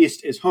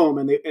Northeast as home,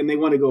 and they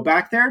want to go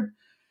back there.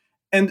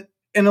 And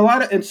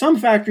in some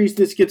factories,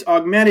 this gets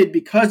augmented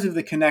because of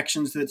the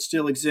connections that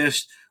still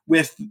exist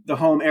with the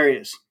home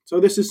areas. So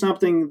this is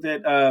something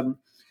that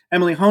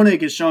Emily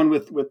Honig has shown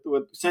with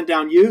Sent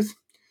Down Youth,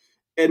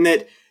 and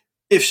that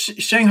if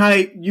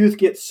Shanghai youth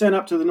get sent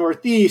up to the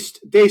Northeast,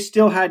 they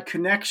still had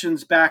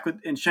connections back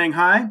in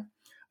Shanghai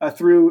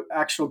through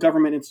actual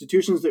government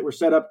institutions that were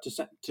set up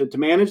to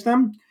manage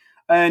them.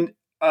 And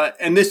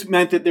this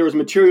meant that there was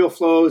material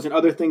flows and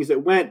other things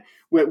that went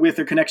with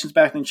their connections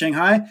back in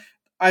Shanghai.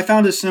 I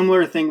found a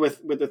similar thing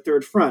with the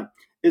Third Front,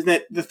 is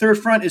that the Third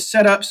Front is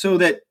set up so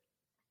that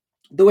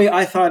the way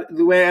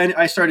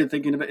I started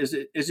thinking of it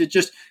is it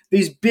just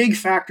these big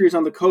factories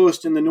on the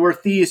coast in the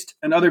Northeast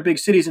and other big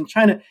cities in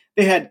China,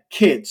 they had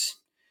kids.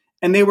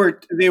 and they were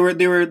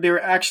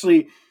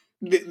actually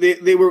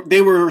they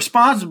were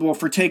responsible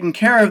for taking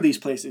care of these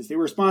places. They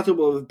were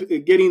responsible of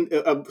getting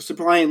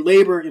supplying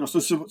labor,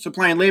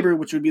 supplying labor,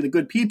 which would be the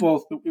good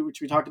people, which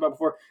we talked about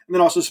before, and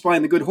then also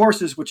supplying the good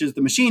horses, which is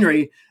the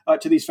machinery,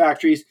 to these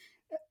factories.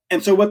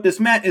 And so what this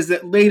meant is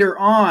that later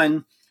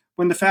on,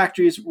 when the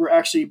factories were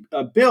actually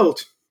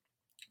built,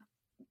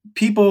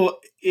 people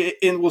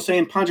we'll say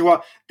in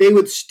Panzhihua, they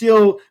would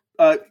still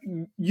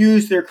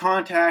use their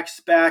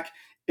contacts back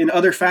in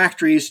other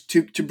factories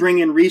to bring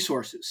in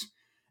resources.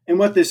 And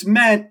what this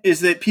meant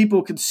is that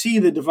people could see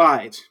the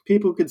divides.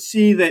 People could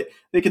see that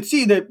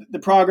the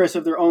progress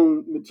of their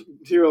own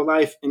material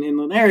life in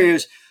inland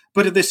areas,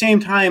 but at the same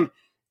time,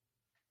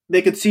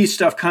 they could see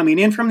stuff coming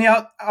in from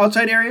the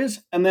outside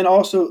areas, and then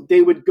also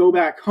they would go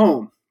back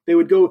home. They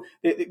would go.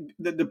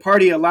 The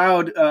party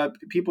allowed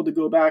people to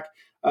go back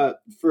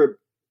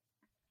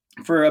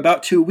for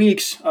about 2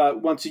 weeks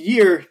once a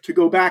year to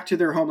go back to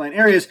their homeland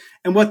areas.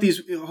 And what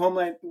these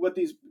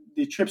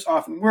trips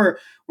often were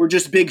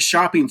just big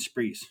shopping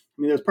sprees.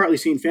 I mean, it was partly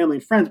seeing family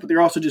and friends, but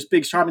they're also just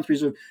big shopping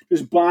sprees of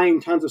just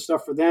buying tons of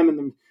stuff for them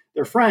and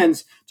their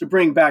friends to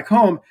bring back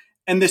home.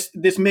 And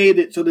this made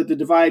it so that the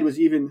divide was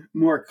even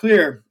more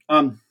clear.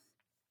 And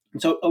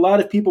so a lot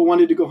of people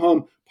wanted to go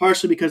home,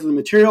 partially because of the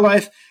material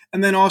life,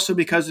 and then also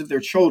because of their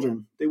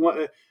children. They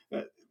want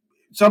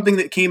something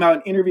that came out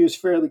in interviews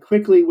fairly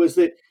quickly was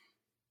that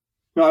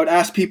I would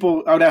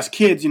ask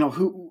kids,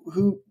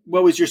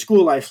 what was your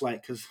school life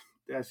like? Because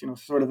as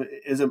sort of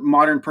as a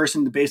modern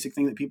person, the basic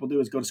thing that people do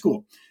is go to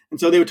school. And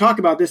so they would talk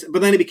about this,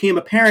 but then it became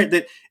apparent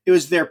that it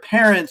was their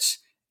parents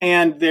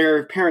and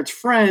their parents'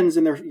 friends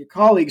and their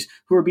colleagues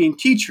who were being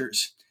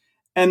teachers.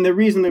 And the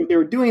reason that they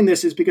were doing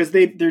this is because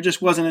there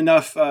just wasn't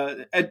enough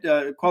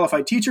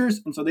qualified teachers.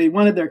 And so they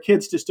wanted their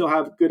kids to still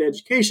have good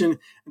education.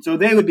 And so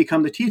they would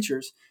become the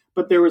teachers.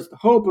 But there was the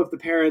hope of the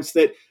parents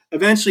that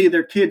eventually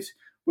their kids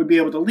would be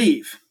able to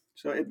leave.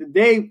 So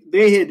they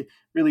had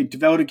really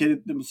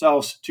devoted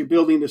themselves to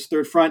building this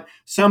third front.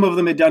 Some of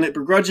them had done it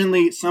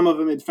begrudgingly. Some of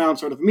them had found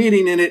sort of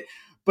meaning in it.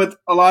 But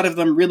a lot of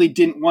them really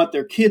didn't want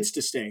their kids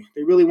to stay.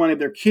 They really wanted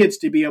their kids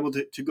to be able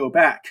to go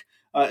back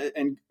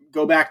and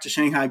go back to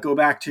Shanghai, go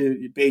back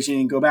to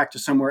Beijing, go back to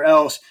somewhere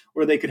else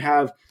where they could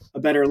have a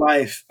better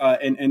life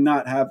and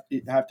not have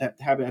to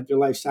have their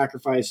life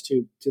sacrificed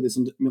to this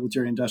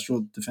military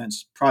industrial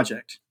defense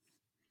project.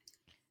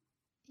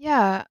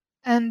 Yeah.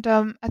 And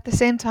at the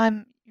same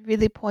time, you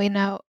really point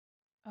out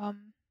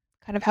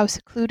kind of how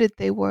secluded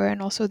they were,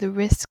 and also the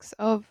risks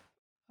of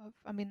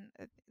I mean,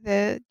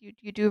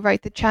 you do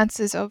right. The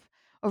chances of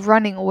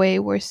running away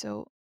were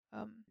so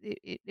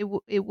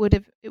it would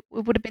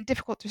have been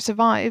difficult to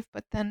survive.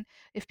 But then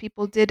if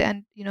people did,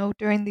 and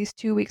during these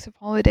 2 weeks of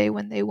holiday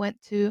when they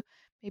went to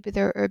maybe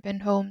their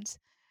urban homes,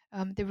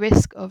 the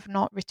risk of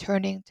not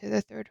returning to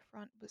the third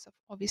front was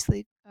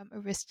obviously a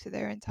risk to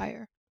their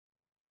entire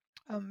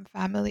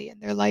family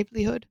and their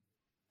livelihood.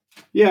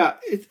 Yeah,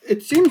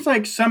 it seems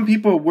like some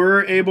people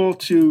were able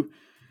to.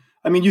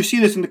 I mean, you see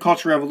this in the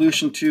Cultural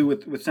Revolution too,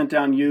 with sent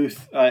down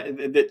youth.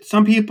 That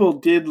some people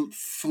did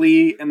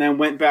flee and then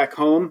went back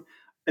home.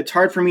 It's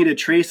hard for me to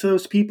trace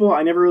those people.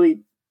 I never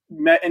really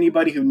met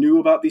anybody who knew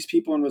about these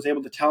people and was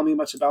able to tell me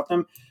much about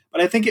them.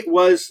 But I think it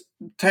was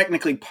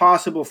technically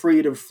possible for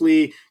you to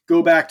flee,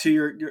 go back to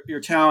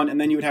your town, and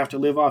then you would have to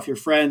live off your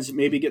friends,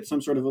 maybe get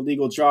some sort of a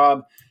legal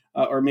job,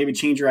 or maybe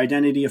change your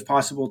identity if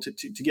possible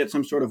to get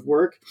some sort of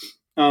work.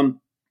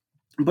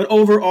 But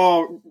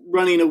overall,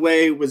 running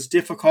away was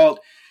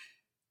difficult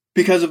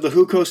because of the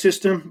hukou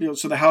system,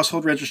 so the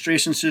household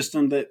registration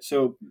system.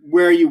 So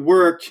where you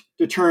worked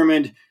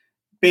determined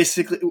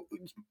basically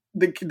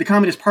the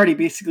Communist Party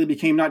basically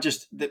became not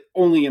just the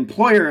only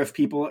employer of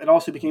people; it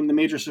also became the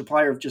major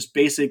supplier of just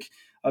basic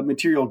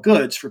material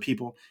goods for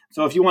people.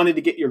 So if you wanted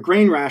to get your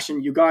grain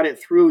ration, you got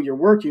it through your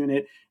work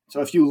unit.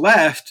 So if you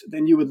left,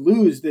 then you would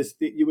lose this.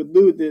 You would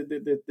lose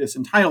this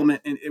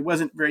entitlement, and it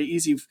wasn't very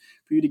easy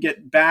for you to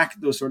get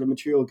back those sort of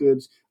material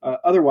goods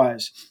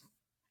otherwise.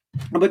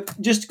 But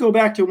just to go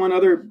back to one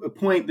other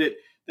point that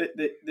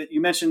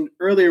you mentioned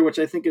earlier, which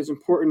I think is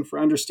important for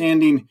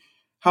understanding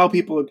how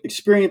people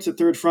experience the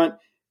third front,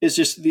 is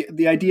just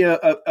the idea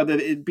of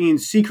it being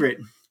secret.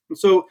 And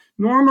so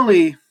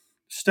normally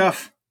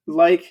stuff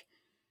like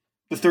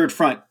the third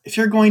front, if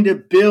you're going to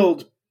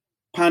build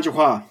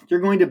Panzhihua,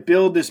 you're going to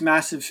build this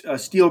massive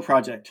steel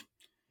project,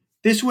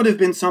 this would have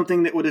been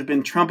something that would have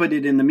been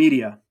trumpeted in the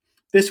media.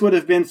 This would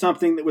have been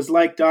something that was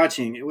like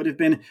Daqing. It would have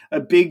been a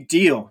big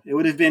deal. It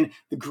would have been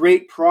the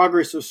great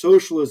progress of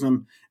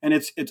socialism, and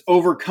it's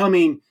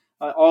overcoming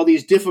all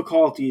these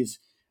difficulties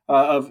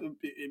of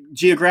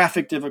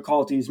geographic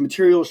difficulties,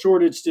 material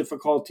shortage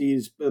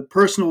difficulties,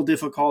 personal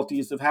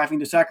difficulties of having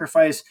to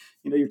sacrifice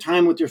your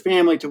time with your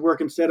family to work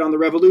instead on the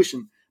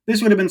revolution.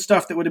 This would have been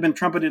stuff that would have been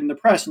trumpeted in the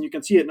press, and you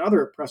can see it in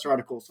other press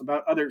articles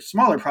about other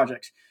smaller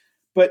projects.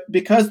 But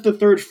because the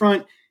third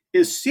front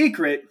is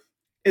secret,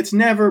 it's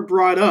never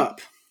brought up.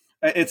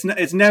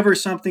 It's never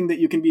something that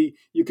you can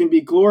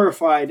be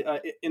glorified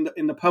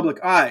in the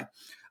public eye.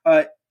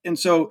 And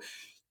so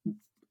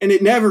and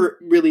it never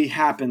really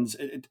happens.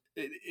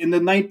 In the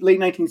late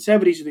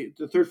 1970s,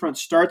 the Third Front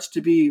starts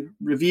to be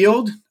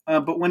revealed,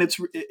 but when it's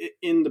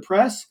in the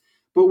press,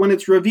 but when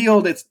it's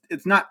revealed,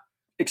 it's not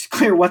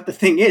clear what the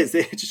thing is.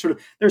 It's just sort of,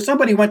 there's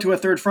somebody went to a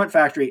Third Front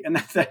factory, and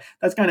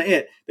that's kind of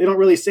it. They don't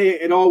really say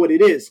at all what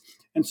it is.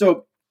 And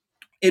so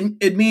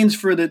it means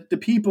for the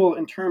people,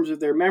 in terms of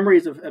their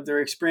memories of their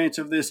experience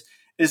of this,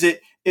 is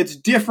it's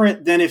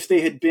different than if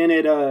they had been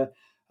at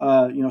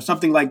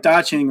something like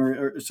Dacheng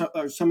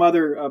or some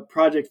other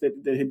project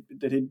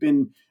that had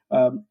been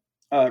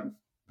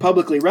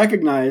publicly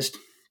recognized.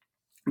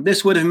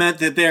 This would have meant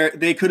that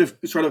they could have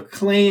sort of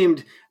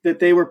claimed that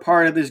they were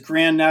part of this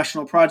grand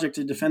national project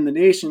to defend the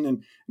nation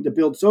and to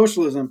build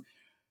socialism.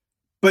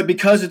 But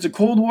because it's a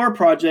Cold War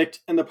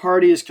project and the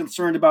party is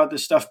concerned about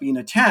this stuff being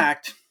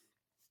attacked,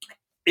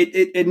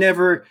 it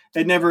never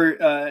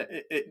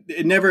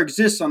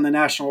exists on the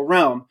national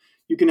realm.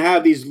 You can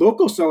have these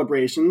local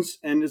celebrations,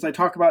 and as I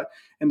talk about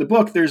in the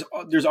book, there's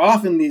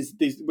often these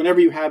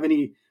whenever you have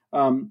any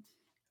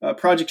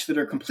projects that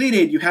are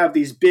completed, you have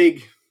these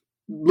big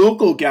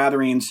local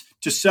gatherings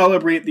to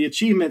celebrate the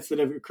achievements that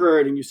have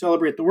occurred, and you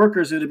celebrate the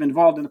workers that have been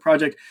involved in the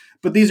project.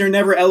 But these are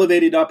never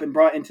elevated up and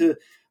brought into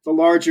the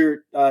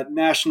larger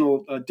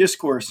national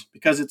discourse,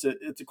 because it's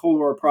a Cold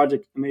War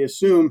project, and they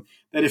assume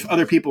that if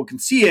other people can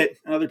see it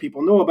and other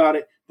people know about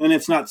it, then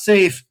it's not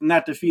safe, and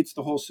that defeats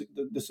the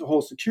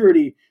whole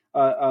security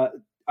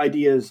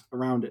ideas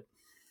around it.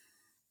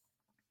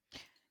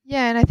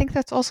 Yeah, and I think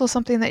that's also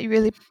something that you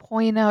really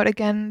point out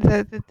again,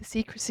 the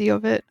secrecy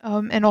of it,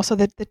 and also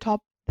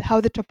how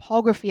the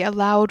topography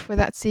allowed for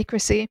that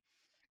secrecy.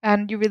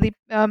 And you really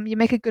you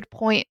make a good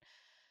point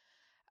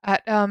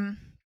at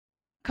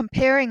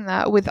comparing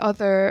that with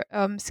other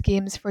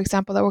schemes, for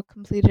example, that were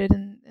completed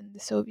in the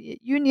Soviet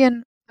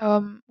Union,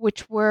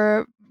 which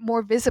were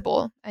more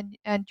visible.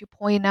 And you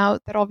point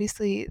out that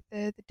obviously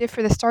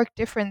the stark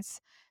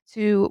difference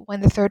to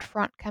when the Third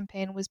Front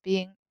campaign was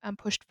being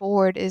pushed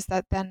forward is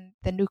that then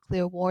the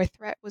nuclear war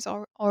threat was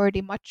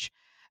already much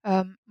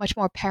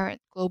more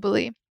apparent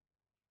globally.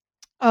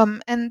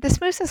 And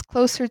this moves us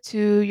closer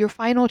to your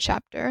final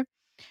chapter,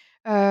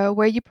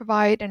 where you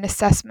provide an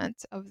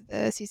assessment of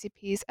the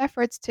CCP's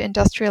efforts to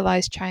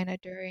industrialize China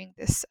during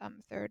this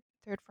Third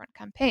Front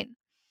campaign.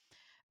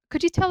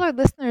 Could you tell our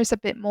listeners a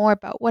bit more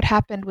about what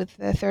happened with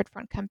the Third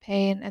Front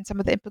campaign and some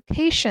of the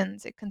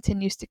implications it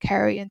continues to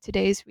carry in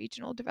today's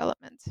regional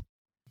development?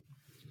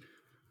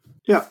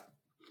 Yeah.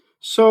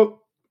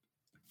 So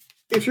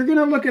if you're going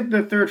to look at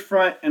the Third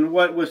Front and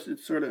what was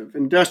its sort of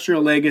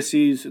industrial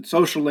legacies, its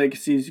social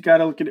legacies, you got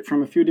to look at it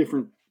from a few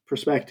different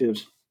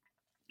perspectives.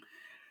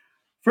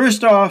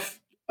 First off,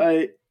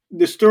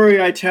 the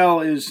story I tell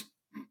is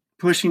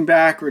pushing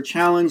back or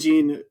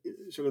challenging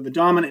sort of the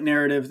dominant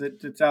narrative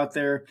that's out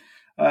there,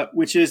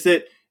 which is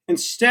that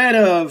instead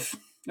of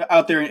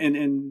out there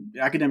in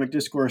academic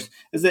discourse,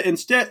 is that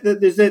instead that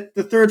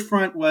the Third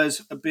Front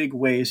was a big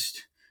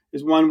waste,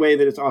 is one way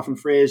that it's often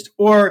phrased,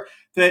 or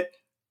that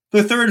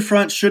the Third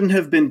Front shouldn't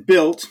have been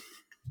built,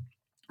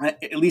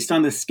 at least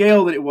on the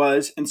scale that it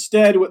was.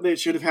 Instead, what that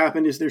should have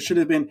happened is there should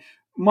have been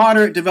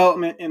moderate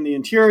development in the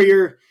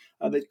interior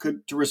that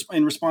could,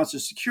 in response to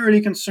security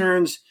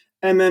concerns,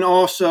 and then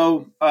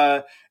also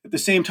at the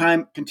same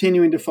time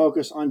continuing to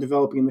focus on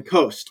developing the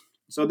coast.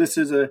 So this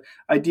is an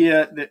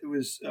idea that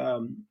was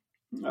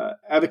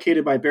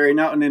advocated by Barry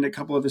Naughton in a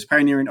couple of his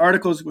pioneering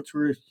articles, which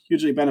were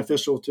hugely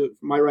beneficial to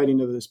my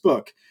writing of this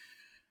book.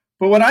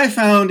 But what I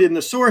found in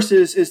the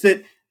sources is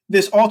that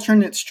this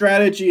alternate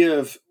strategy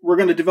of we're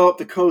going to develop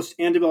the coast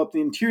and develop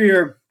the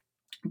interior,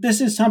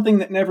 this is something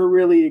that never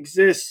really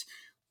exists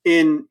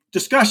in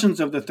discussions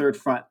of the Third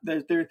Front.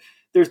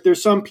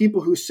 There's some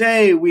people who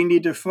say we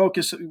need to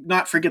focus,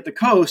 not forget the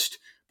coast,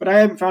 but I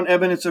haven't found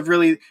evidence of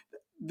really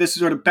this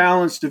sort of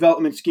balanced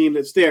development scheme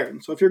that's there.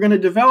 And so if you're going to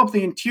develop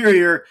the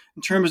interior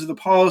in terms of the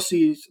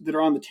policies that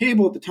are on the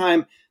table at the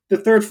time, the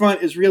Third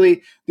Front is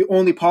really the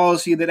only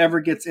policy that ever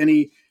gets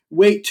any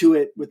weight to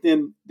it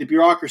within the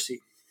bureaucracy.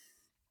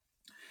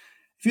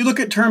 If you look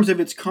at terms of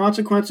its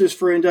consequences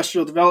for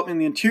industrial development in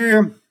the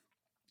interior,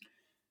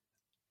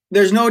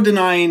 there's no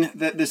denying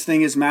that this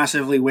thing is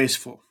massively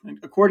wasteful. And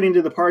according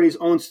to the party's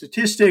own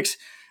statistics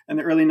in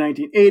the early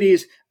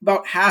 1980s,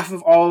 about half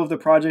of all of the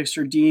projects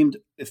are deemed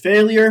a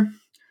failure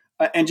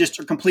and just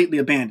are completely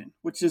abandoned,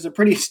 which is a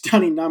pretty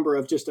stunning number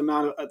of just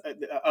amount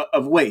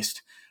of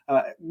waste.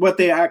 What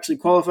they actually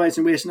qualify as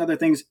waste and other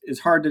things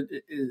is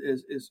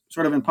is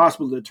sort of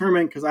impossible to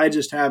determine, because I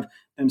just have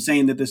them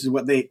saying that this is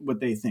what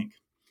they think.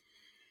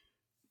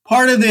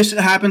 Part of this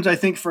happens, I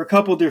think, for a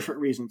couple different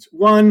reasons.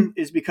 One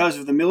is because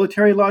of the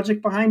military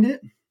logic behind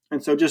it.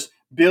 And so just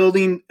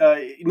building,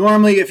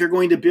 normally if you're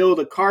going to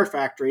build a car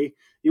factory,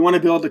 you want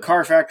to build the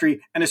car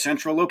factory in a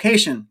central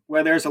location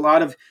where there's a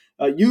lot of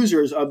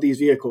users of these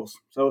vehicles.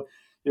 So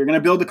you're going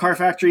to build the car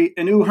factory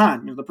in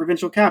Wuhan, the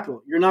provincial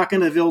capital. You're not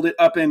going to build it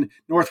up in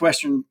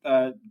northwestern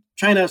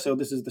China. So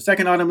this is the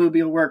second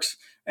automobile works,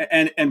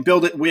 and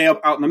build it way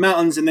up out in the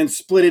mountains and then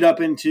split it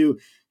up into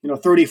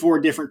 34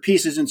 different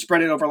pieces and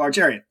spread it over a large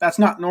area. That's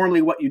not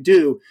normally what you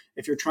do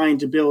if you're trying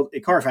to build a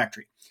car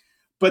factory.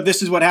 But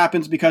this is what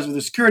happens because of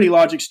the security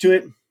logics to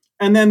it.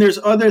 And then there's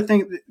other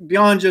things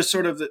beyond just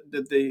sort of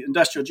the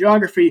industrial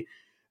geography.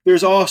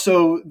 There's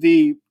also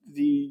the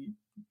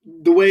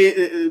way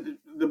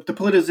the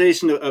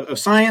politicization of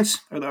science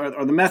or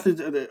the methods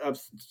of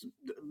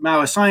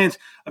Maoist science,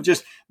 of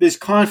just this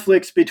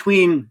conflicts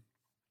between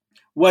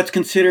what's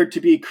considered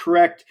to be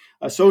correct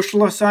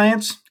socialist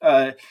science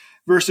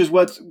versus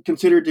what's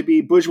considered to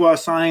be bourgeois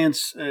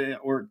science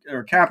or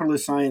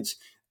capitalist science.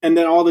 And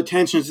then all the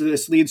tensions that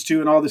this leads to,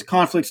 and all this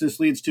conflicts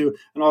this leads to,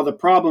 and all the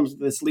problems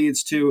that this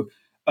leads to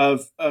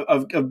of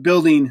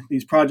building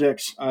these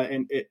projects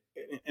and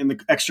the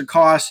extra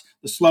costs,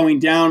 the slowing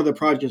down of the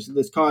projects that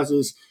this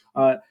causes.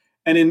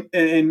 And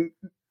in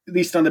at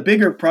least on the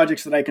bigger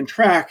projects that I can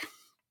track,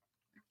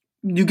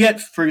 you get,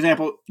 for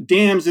example,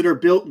 dams that are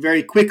built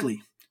very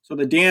quickly. So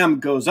the dam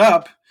goes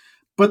up,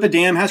 but the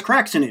dam has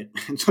cracks in it.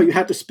 And so you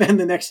have to spend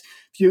the next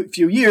few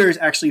years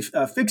actually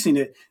fixing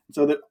it.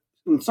 So that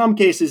in some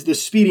cases, the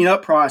speeding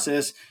up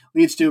process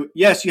leads to,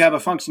 yes, you have a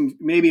function,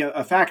 maybe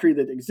a factory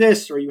that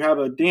exists, or you have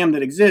a dam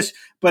that exists,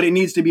 but it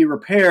needs to be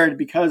repaired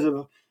because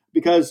of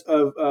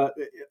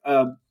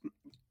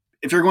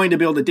if you're going to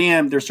build a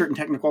dam, there's certain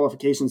technical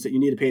qualifications that you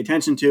need to pay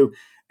attention to.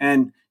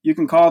 And you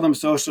can call them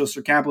socialist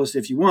or capitalist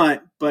if you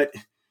want, but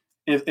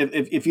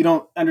if you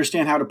don't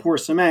understand how to pour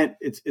cement,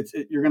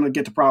 you're going to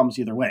get to problems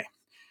either way.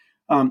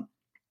 In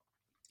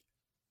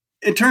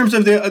terms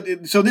of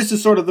so this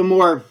is sort of the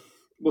more,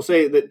 we'll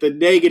say, the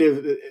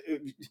negative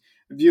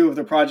view of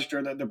the project,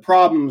 or the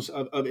problems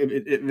of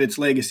its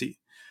legacy.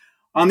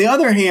 On the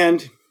other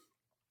hand,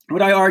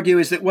 what I argue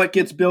is that what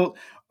gets built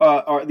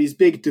are these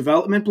big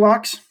development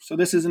blocks. So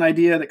this is an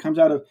idea that comes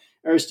out of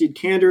Aristide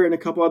Kander, and a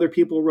couple other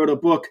people wrote a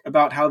book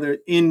about how they're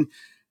in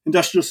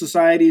industrial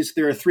societies.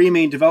 There are three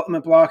main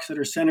development blocks that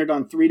are centered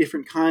on three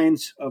different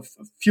kinds of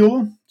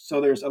fuel.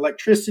 So there's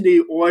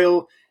electricity,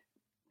 oil,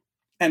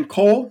 and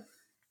coal.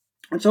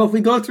 And so if we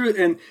go through,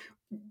 and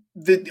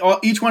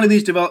each one of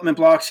these development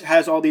blocks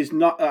has all these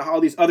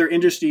other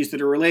industries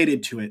that are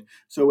related to it.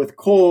 So with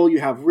coal, you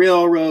have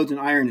railroads and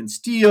iron and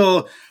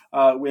steel.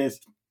 With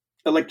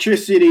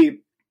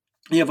electricity,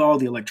 you have all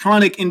the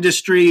electronic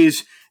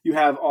industries. You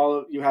have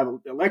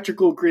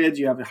electrical grids.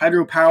 You have the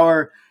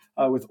hydropower.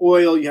 With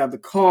oil, you have the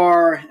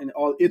car and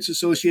all its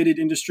associated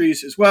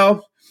industries as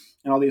well,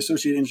 and all the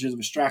associated industries of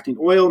extracting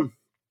oil.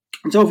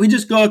 And so if we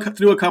just go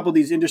through a couple of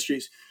these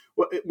industries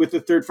with the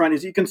third front,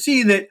 is you can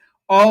see that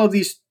all of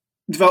these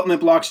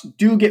development blocks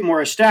do get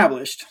more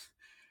established,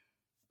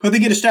 but they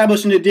get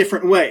established in a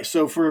different way.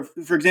 So for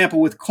example,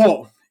 with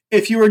coal,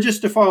 if you were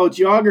just to follow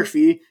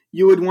geography,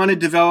 you would want to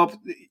develop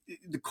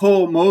the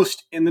coal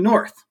most in the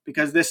north,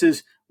 because this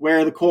is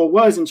where the coal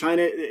was in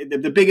China.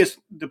 The biggest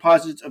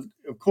deposits of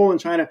coal in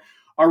China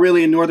are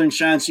really in northern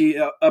Shanxi,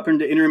 up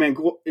into Inner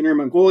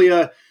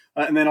Mongolia,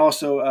 and then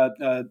also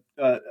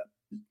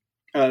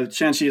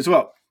Shanxi as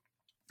well.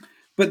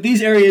 But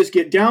these areas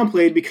get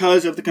downplayed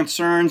because of the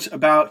concerns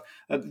about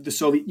the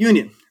Soviet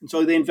Union. And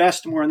so they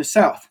invest more in the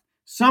south.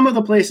 Some of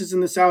the places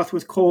in the south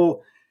with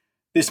coal,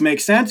 this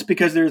makes sense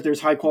because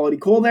there's high quality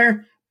coal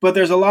there. But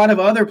there's a lot of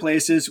other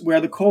places where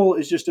the coal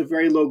is just a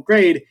very low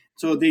grade.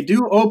 So they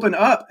do open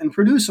up and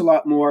produce a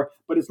lot more,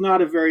 but it's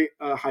not a very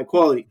high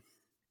quality.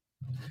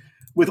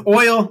 With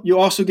oil, you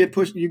also get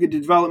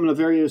development of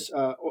various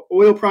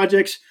oil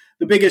projects.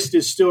 The biggest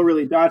is still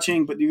really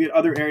Daqing, but you get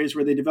other areas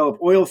where they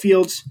develop oil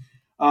fields.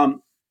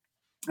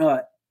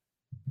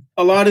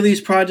 A lot of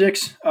these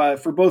projects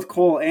for both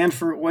coal and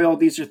for oil,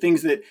 these are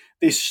things that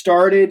they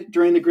started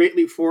during the Great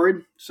Leap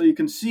Forward. So you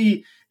can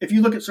see, if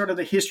you look at sort of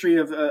the history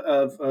of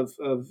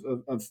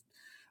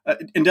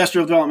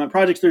industrial development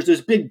projects, there's this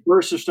big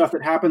burst of stuff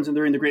that happens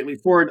during the Great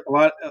Leap Forward.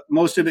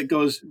 Most of it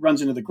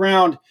runs into the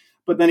ground,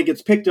 but then it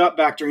gets picked up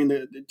back during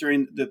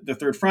the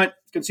third front.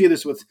 You can see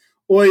this with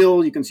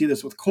oil, you can see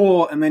this with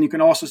coal, and then you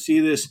can also see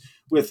this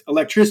with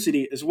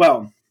electricity as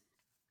well.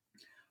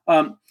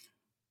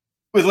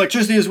 With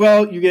electricity as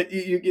well, you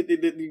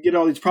get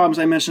all these problems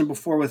I mentioned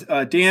before with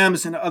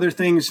dams and other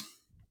things.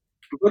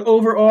 But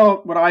overall,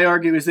 what I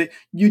argue is that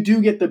you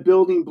do get the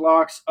building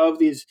blocks of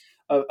these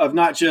of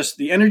not just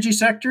the energy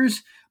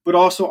sectors, but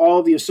also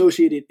all the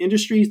associated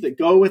industries that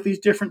go with these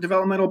different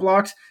developmental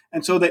blocks,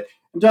 and so that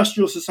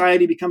industrial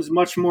society becomes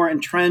much more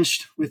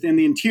entrenched within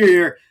the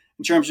interior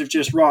in terms of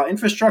just raw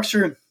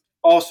infrastructure,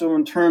 also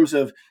in terms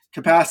of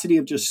capacity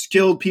of just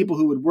skilled people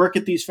who would work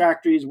at these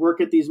factories,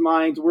 work at these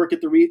mines, work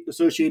at the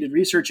associated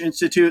research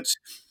institutes.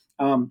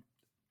 I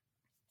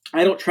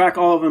don't track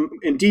all of them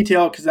in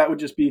detail because that would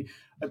just be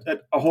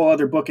a whole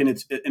other book in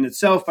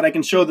itself. But I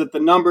can show that the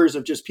numbers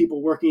of just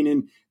people working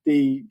in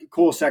the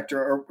coal sector,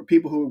 or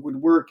people who would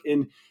work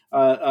in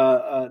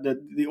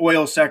the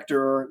oil sector,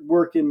 or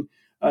work in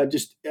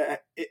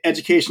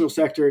educational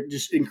sector,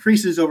 just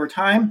increases over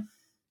time.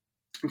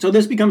 And so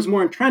this becomes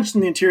more entrenched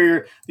in the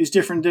interior, these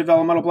different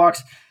developmental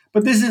blocks.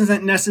 But this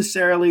isn't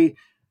necessarily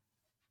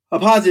a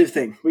positive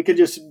thing. We could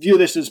just view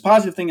this as a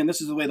positive thing, and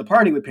this is the way the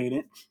party would paint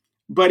it.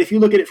 But if you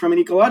look at it from an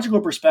ecological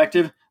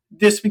perspective,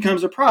 this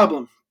becomes a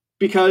problem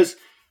because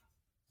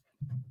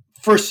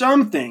for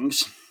some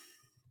things,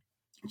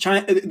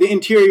 China, the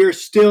interior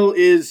still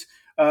is,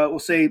 we'll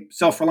say,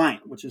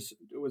 self-reliant, which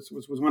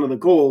was one of the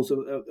goals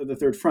of the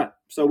Third Front.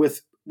 So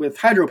with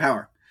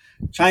hydropower,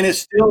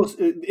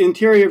 the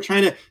interior of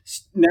China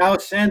now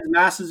sends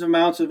massive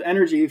amounts of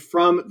energy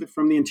from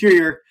the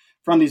interior,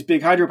 from these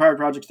big hydropower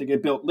projects that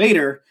get built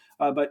later,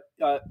 but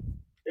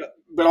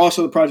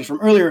also the projects from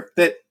earlier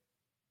that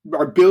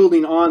are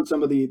building on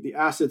some of the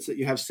assets that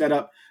you have set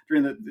up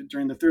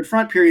during the Third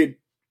Front period,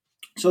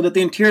 so that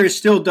the interior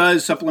still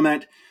does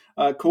supplement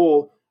not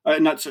coal,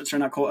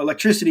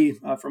 electricity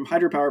from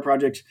hydropower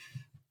projects.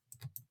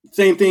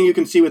 Same thing you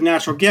can see with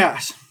natural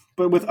gas,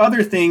 but with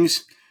other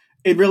things,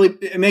 it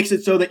makes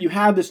it so that you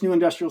have this new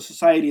industrial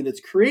society that's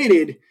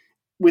created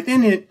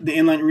within the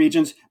inland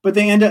regions, but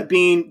they end up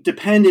being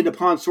dependent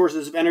upon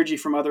sources of energy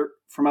from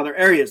other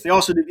areas. They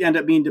also end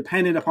up being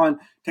dependent upon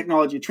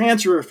technology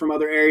transfer from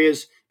other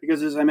areas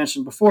because, as I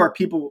mentioned before,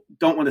 people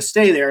don't want to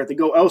stay there. They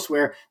go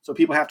elsewhere, so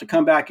people have to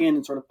come back in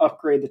and sort of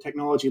upgrade the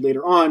technology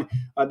later on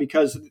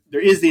because there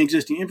is the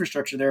existing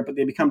infrastructure there, but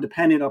they become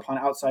dependent upon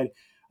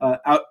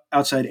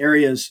outside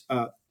areas.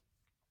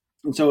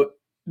 And so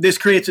this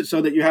creates it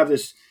so that you have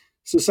this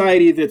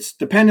society that's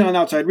dependent on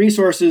outside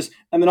resources,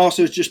 and then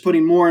also is just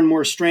putting more and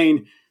more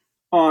strain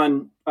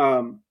on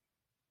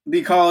the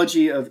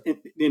ecology of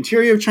the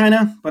interior of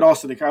China, but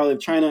also the ecology of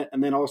China,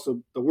 and then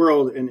also the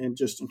world, and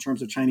just in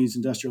terms of Chinese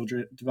industrial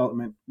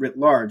development writ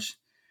large.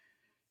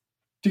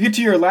 To get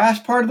to your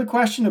last part of the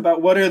question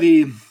about what are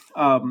the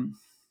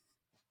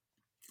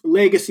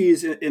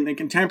legacies in the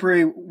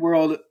contemporary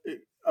world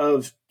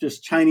of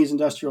just Chinese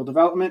industrial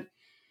development,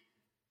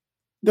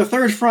 the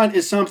Third Front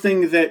is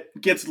something that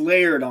gets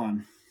layered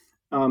on.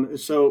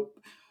 So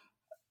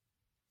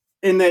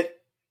in that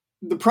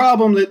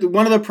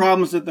one of the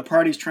problems that the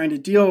party's trying to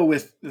deal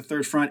with the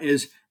Third Front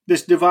is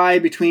this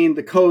divide between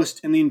the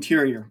coast and the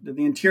interior, that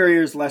the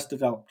interior is less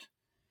developed.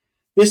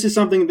 This is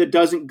something that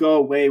doesn't go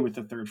away with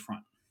the Third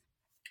Front.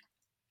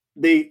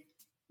 This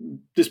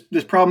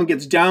problem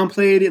gets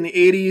downplayed in the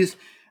 80s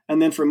and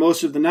then for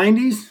most of the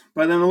 90s.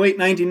 But in the late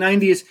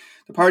 1990s,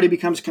 the party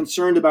becomes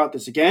concerned about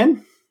this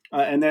again.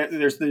 And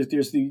there's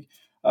the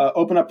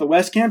Open Up the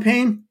West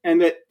campaign,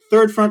 and that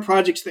Third Front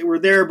projects that were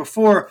there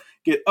before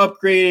get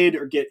upgraded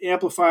or get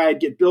amplified,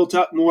 get built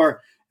up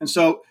more. And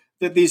so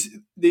that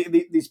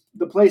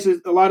the places,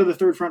 a lot of the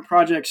Third Front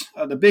projects,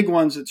 the big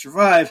ones that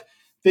survive,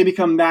 they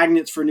become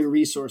magnets for new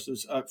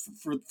resources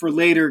for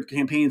later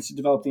campaigns to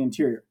develop the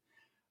interior.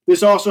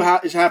 This also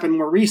has happened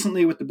more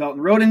recently with the Belt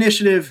and Road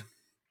Initiative,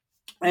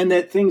 and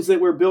that things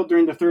that were built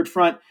during the Third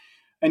Front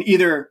and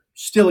either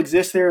still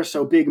exist there,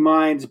 so big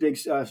mines,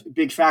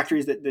 big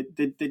factories that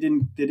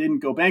didn't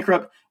go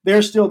bankrupt,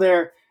 they're still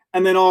there.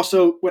 And then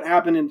also what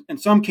happened in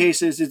some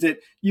cases is that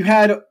you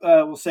had,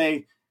 we'll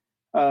say,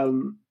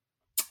 an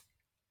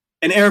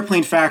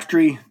airplane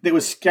factory that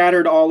was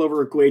scattered all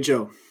over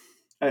Guizhou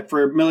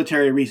for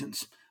military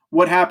reasons.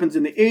 What happens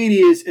in the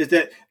 80s is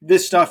that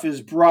this stuff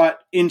is brought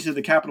into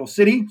the capital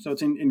city. So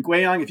it's in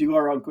Guiyang. If you go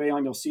around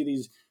Guiyang, you'll see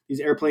these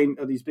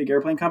big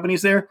airplane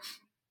companies there,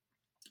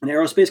 and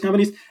aerospace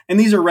companies. And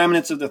these are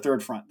remnants of the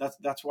Third Front.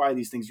 That's why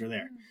these things are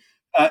there.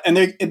 And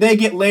they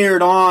get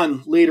layered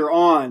on later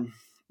on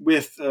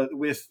with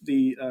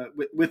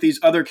these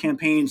other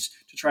campaigns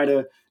to try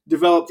to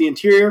develop the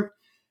interior.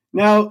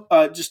 Now,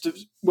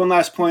 one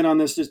last point on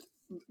this, just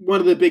one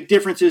of the big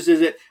differences is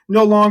that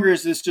no longer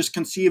is this just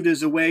conceived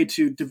as a way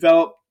to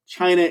develop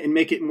China and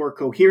make it more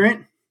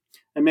coherent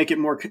and make it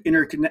more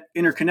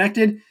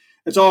interconnected.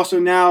 It's also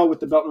now, with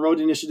the Belt and Road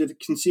Initiative,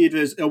 conceived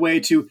as a way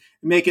to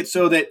make it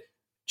so that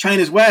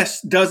China's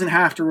West doesn't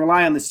have to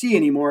rely on the sea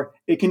anymore.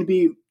 It can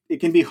be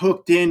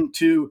hooked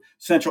into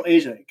Central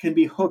Asia. It can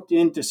be hooked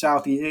into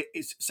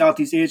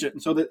Southeast Asia.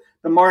 And so that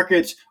the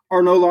markets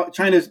are no longer,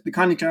 the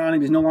continental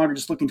economy is no longer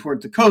just looking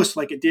towards the coast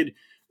like it did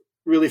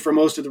really for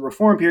most of the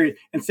reform period.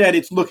 Instead,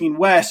 it's looking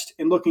west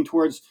and looking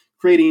towards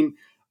creating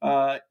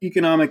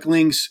economic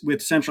links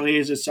with Central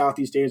Asia,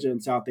 Southeast Asia,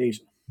 and South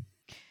Asia.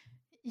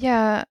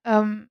 Yeah,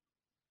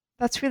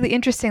 that's really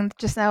interesting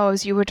just now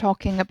as you were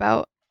talking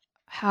about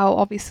how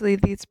obviously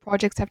these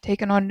projects have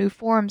taken on new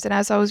forms. And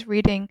as I was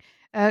reading,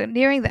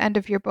 nearing the end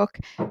of your book,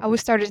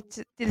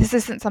 this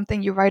isn't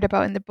something you write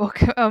about in the book,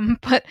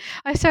 but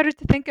I started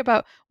to think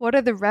about what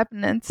are the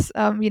remnants,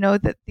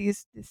 that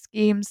these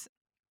schemes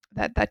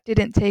that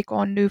didn't take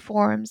on new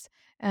forms.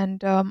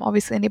 And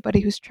obviously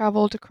anybody who's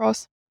traveled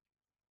across,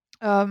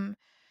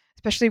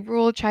 especially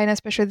rural China,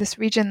 especially this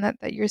region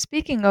that you're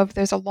speaking of,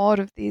 there's a lot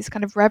of these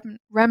kind of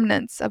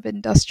remnants of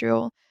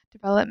industrial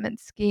development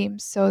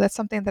schemes. So that's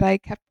something that I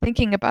kept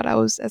thinking about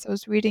as I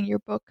was reading your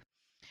book.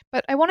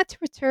 But I wanted to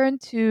return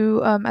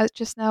to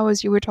just now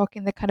as you were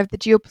talking, the kind of the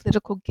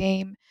geopolitical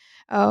game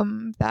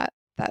that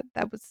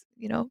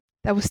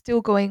was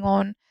still going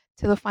on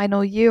to the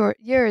final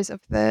years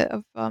of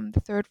the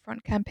Third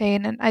Front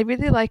campaign. And I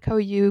really like how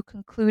you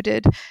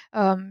concluded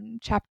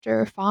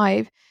chapter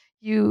 5.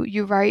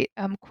 you write,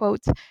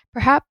 quote,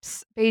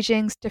 perhaps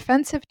Beijing's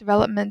defensive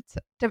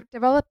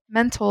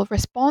developmental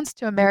response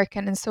to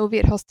American and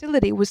Soviet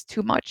hostility was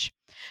too much.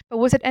 But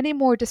was it any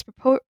more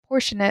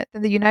disproportionate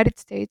than the United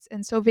States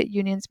and Soviet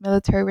Union's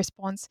military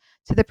response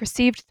to the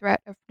perceived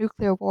threat of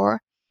nuclear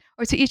war,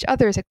 or to each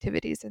other's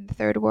activities in the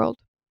Third World?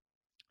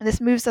 And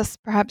this moves us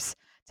perhaps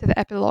to the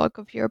epilogue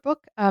of your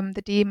book,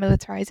 The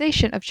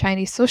Demilitarization of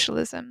Chinese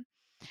Socialism,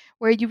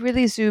 where you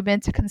really zoom in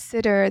to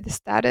consider the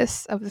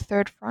status of the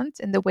Third Front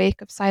in the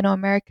wake of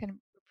Sino-American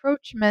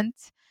rapprochement,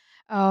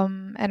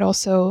 and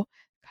also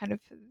kind of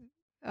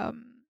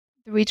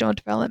the regional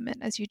development,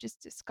 as you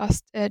just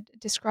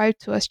described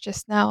to us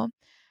just now.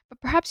 But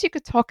perhaps you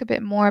could talk a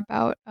bit more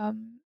about,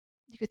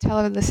 you could tell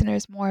our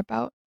listeners more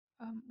about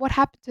what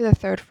happened to the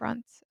Third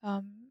Front.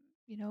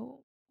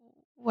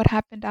 What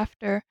happened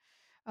after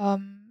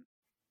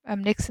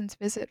Nixon's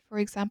visit, for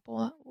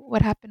example.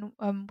 What happened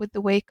with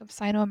the wake of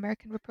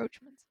Sino-American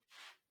rapprochements?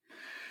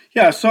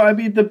 Yeah, so I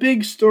mean, the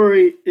big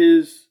story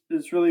is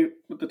really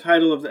what the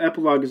title of the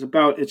epilogue is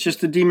about. It's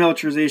just the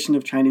demilitarization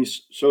of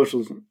Chinese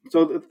socialism.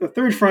 So the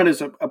Third Front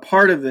is a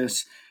part of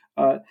this,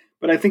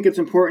 but I think it's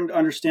important to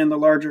understand the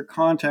larger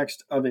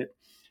context of it,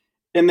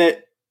 in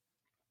that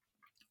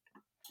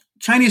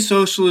Chinese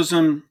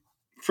socialism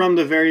from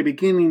the very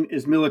beginning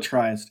is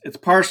militarized. It's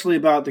partially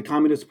about the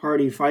Communist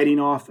Party fighting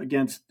off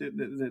against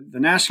the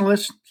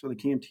nationalists, so the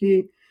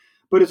KMT,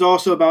 but it's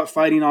also about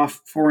fighting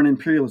off foreign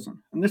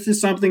imperialism. And this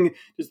is something,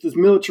 just this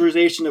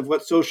militarization of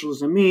what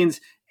socialism means,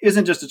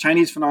 isn't just a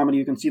Chinese phenomenon.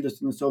 You can see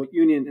this in the Soviet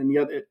Union and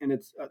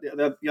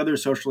the other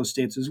socialist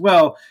states as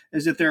well,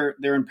 is that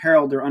they're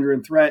imperiled, they're under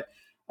threat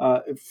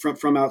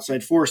from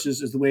outside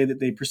forces, is the way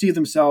that they perceive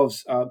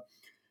themselves,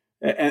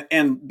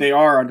 and they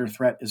are under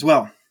threat as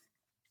well.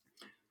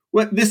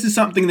 This is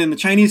something in the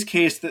Chinese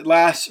case that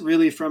lasts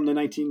really from the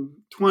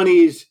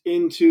 1920s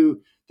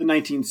into the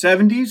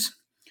 1970s.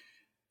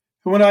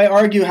 What I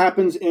argue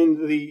happens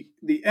in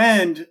the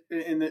end,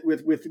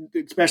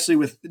 especially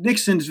with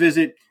Nixon's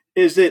visit,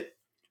 is that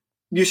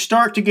you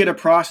start to get a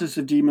process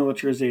of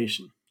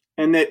demilitarization,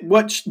 and that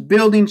what's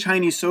building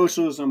Chinese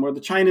socialism, or the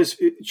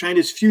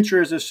China's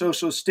future as a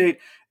socialist state,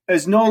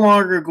 is no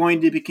longer going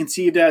to be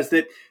conceived as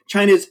that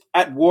China's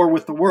at war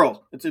with the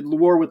world. It's at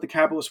war with the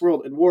capitalist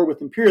world, at war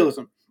with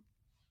imperialism.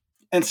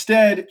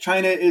 Instead,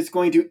 China is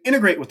going to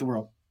integrate with the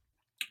world.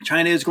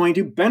 China is going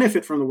to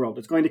benefit from the world.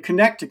 It's going to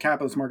connect to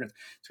capitalist markets.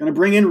 It's going to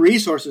bring in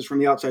resources from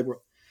the outside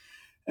world.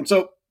 And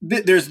so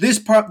there's this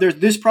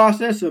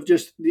process of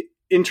just the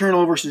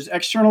internal versus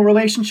external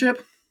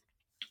relationship,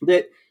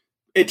 that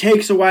it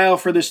takes a while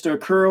for this to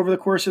occur over the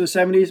course of the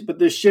 70s, but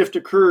this shift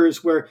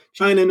occurs where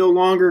China no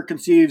longer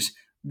conceives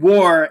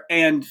war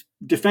and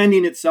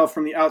defending itself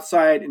from the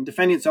outside and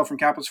defending itself from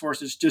capitalist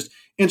forces just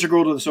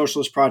integral to the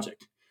socialist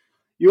project.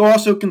 You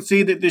also can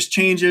see that this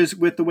changes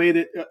with the way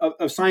that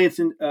of science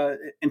and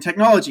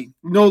technology.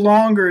 No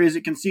longer is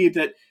it conceived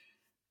that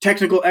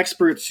technical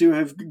experts who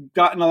have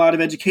gotten a lot of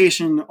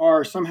education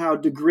are somehow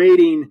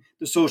degrading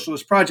the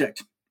socialist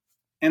project.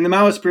 In the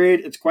Maoist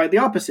period, it's quite the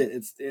opposite.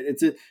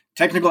 It's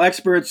technical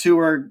experts who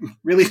are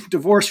really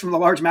divorced from the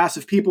large mass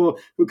of people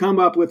who come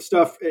up with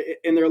stuff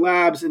in their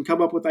labs and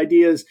come up with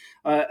ideas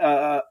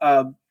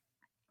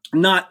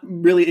not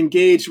really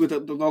engaged with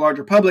the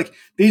larger public.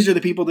 These are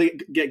the people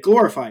that get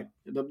glorified.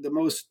 The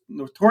most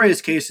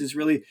notorious case is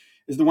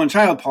the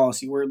one-child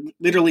policy, where it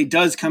literally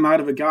does come out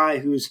of a guy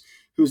who's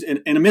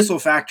in a missile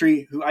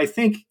factory, who I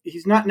think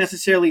he's not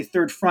necessarily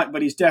Third Front,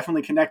 but he's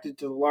definitely connected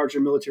to the larger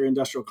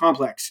military-industrial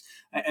complex.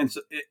 And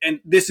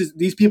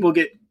these people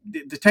the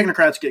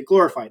technocrats get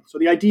glorified. So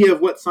the idea of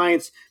what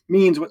science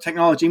means, what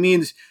technology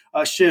means,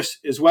 shifts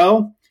as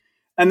well.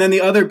 And then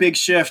the other big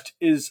shift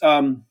is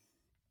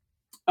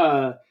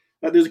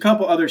there's a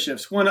couple other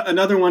shifts.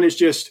 Another one is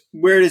just,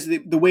 where is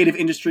the weight of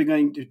industry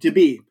going to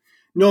be?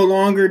 No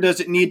longer does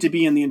it need to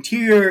be in the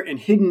interior and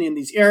hidden in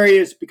these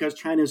areas, because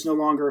China is no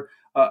longer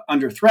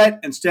under threat.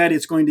 Instead,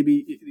 it's going to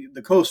be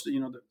the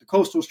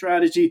coastal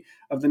strategy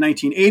of the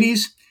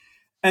 1980s.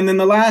 And then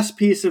the last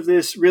piece of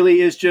this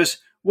really is just,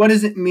 what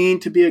does it mean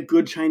to be a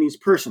good Chinese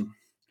person?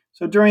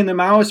 So during the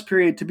Maoist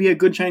period, to be a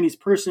good Chinese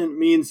person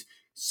means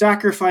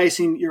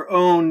sacrificing your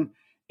own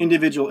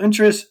individual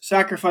interests,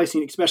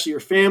 sacrificing especially your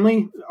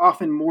family,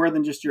 often more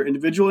than just your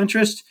individual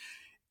interest,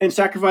 and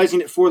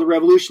sacrificing it for the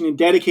revolution and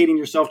dedicating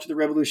yourself to the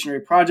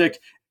revolutionary project.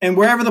 And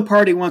wherever the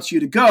party wants you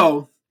to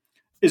go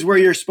is where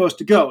you're supposed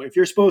to go. If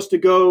you're supposed to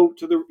go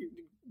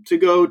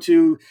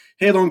to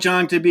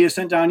Heilongjiang to be a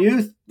sent down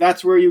youth,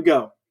 that's where you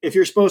go. If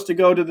you're supposed to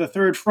go to the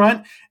Third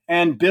Front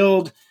and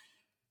build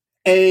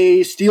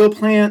a steel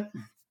plant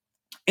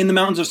in the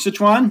mountains of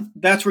Sichuan,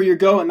 that's where you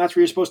go, and that's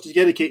where you're supposed to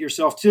dedicate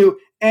yourself to.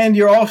 And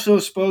you're also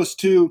supposed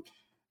to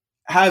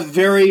have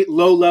very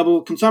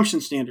low-level consumption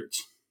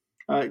standards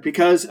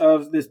because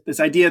of this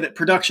idea that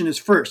production is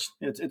first.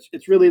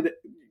 It's really the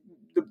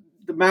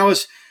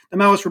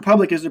Maoist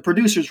republic is a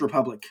producer's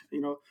republic.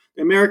 The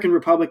American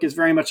republic is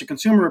very much a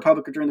consumer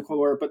republic during the Cold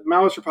War, but the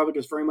Maoist republic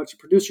is very much a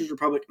producer's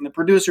republic, and the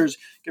producers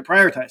get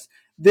prioritized.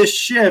 This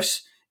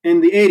shifts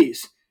in the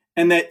 80s.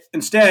 and that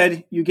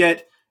instead you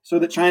get so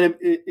that China,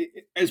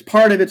 as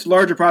part of its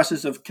larger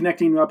process of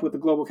connecting up with the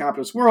global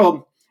capitalist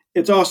world,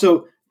 it's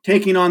also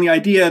taking on the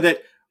idea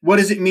that what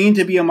does it mean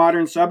to be a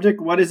modern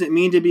subject? What does it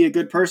mean to be a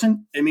good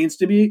person? It means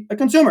to be a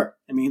consumer.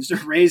 It means to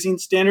raising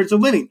standards of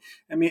living.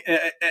 I mean,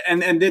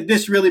 and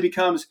this really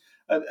becomes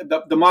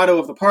the motto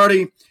of the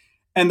party.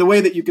 And the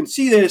way that you can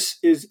see this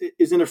is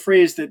in a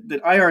phrase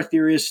that IR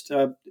theorists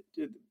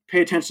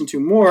pay attention to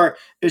more,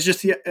 is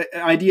just the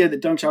idea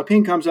that Deng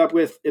Xiaoping comes up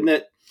with, in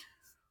that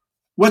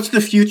what's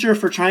the future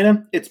for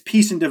China? It's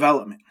peace and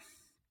development.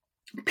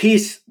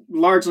 Peace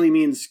largely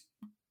means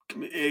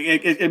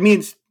it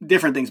means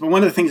different things, but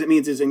one of the things it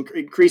means is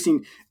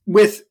increasing.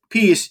 With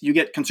peace, you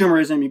get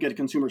consumerism, you get a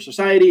consumer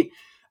society,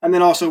 and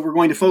then also we're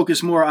going to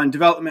focus more on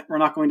development. We're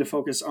not going to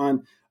focus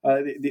on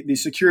the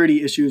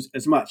security issues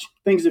as much.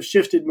 Things have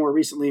shifted more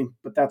recently,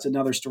 but that's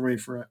another story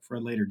for a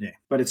later day.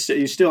 But it's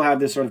you still have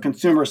this sort of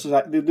consumer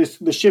society,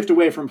 the shift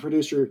away from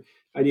producer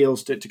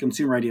ideals to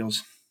consumer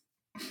ideals.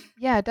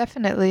 Yeah,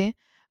 definitely.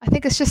 I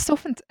think it's just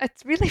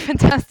it's really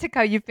fantastic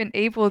how you've been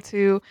able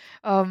to,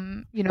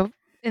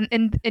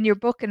 in your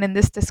book and in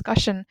this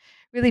discussion,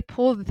 really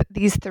pull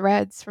these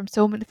threads from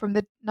from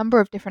the number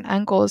of different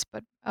angles,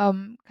 but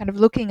kind of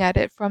looking at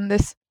it from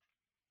this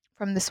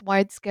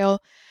wide scale,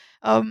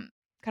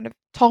 kind of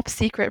top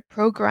secret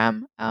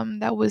program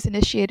that was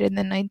initiated in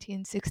the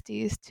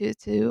 1960s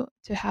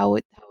to how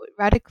it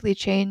radically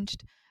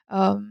changed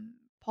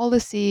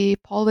policy,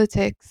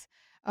 politics,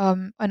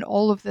 and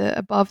all of the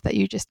above that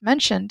you just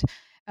mentioned,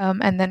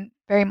 and then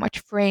very much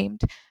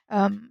framed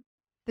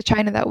the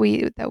China that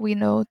we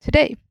know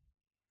today.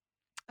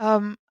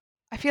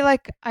 I feel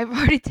like I've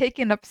already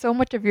taken up so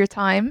much of your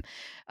time,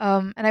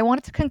 and I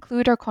wanted to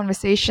conclude our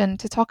conversation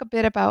to talk a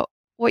bit about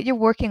what you're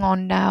working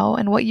on now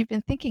and what you've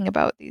been thinking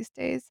about these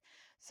days.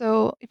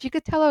 So, if you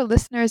could tell our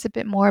listeners a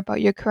bit more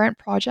about your current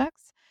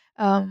projects,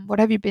 what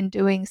have you been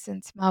doing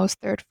since Mao's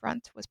Third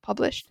Front was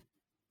published?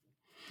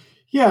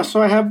 Yeah,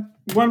 so I have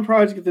one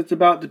project that's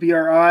about the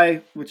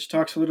BRI, which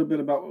talks a little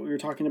bit about what we were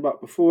talking about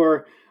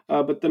before,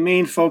 but the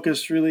main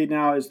focus really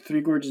now is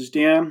Three Gorges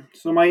Dam.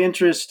 So my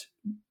interest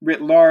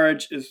writ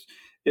large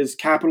is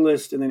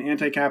capitalist and then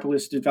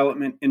anti-capitalist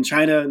development in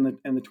China in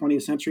the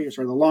 20th century, or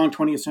sort of the long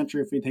 20th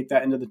century, if we take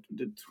that into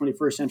the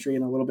 21st century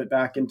and a little bit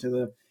back into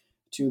the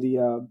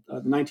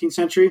 19th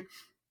century.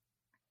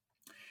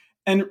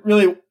 And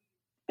really,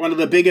 one of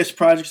the biggest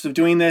projects of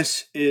doing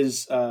this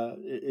is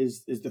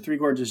the Three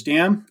Gorges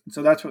Dam.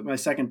 So that's what my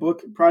second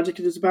book project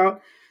is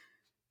about.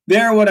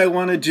 There, what I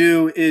want to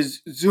do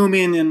is zoom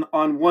in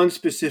on one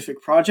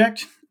specific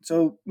project.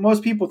 So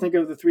most people think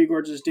of the Three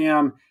Gorges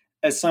Dam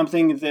as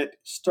something that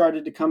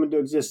started to come into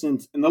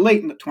existence in the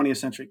late 20th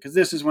century, because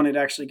this is when it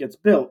actually gets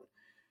built.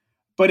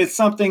 But it's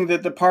something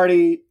that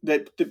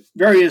the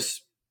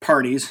various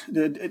parties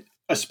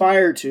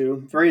aspire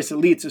to, various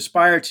elites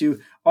aspire to,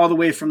 all the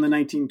way from the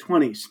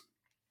 1920s.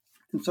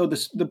 And so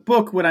the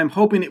book, what I'm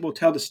hoping it will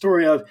tell the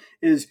story of,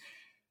 is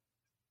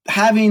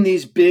having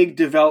these big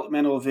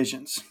developmental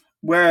visions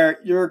where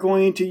you're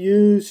going to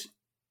use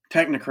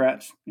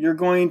technocrats, you're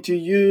going to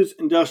use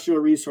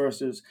industrial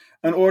resources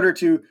in order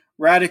to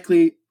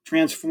radically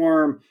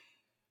transform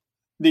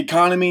the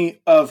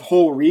economy of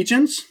whole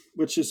regions,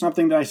 which is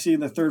something that I see in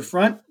the Third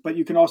Front, but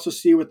you can also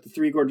see with the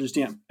Three Gorges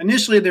Dam.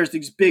 Initially, there's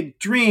these big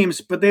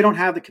dreams, but they don't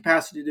have the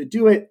capacity to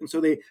do it. And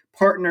so they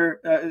partner,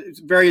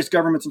 various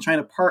governments in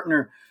China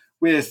partner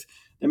with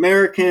the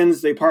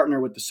Americans, they partner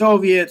with the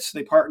Soviets,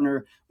 they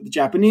partner with the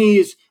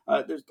Japanese.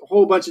 There's a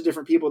whole bunch of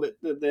different people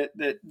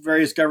that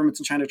various governments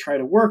in China try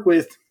to work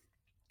with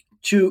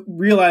to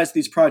realize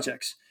these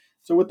projects.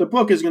 So what the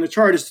book is going to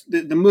chart is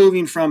the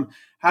moving from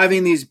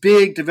having these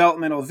big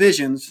developmental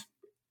visions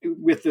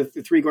with the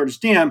Three Gorges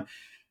Dam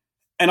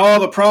and all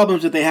the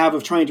problems that they have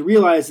of trying to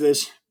realize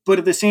this, but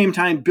at the same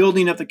time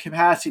building up the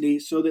capacity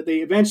so that they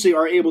eventually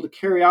are able to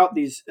carry out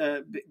these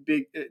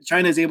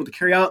China is able to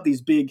carry out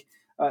these big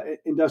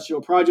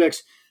industrial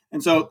projects.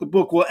 And so the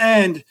book will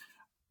end,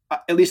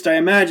 at least I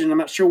imagine, I'm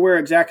not sure where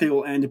exactly it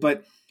will end,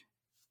 but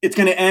it's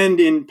going to end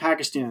in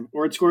Pakistan,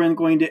 or it's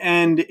going to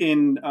end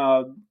in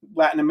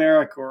Latin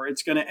America, or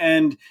it's going to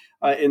end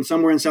in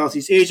somewhere in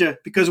Southeast Asia.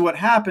 Because what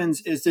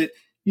happens is that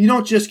you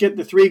don't just get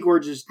the Three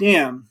Gorges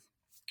Dam,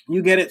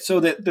 you get it so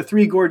that the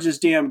Three Gorges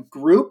Dam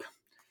group,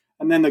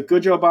 and then the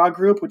Gujiaba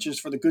group, which is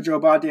for the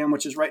Gujiaba Dam,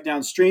 which is right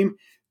downstream.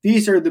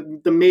 These are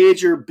the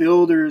major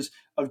builders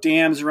of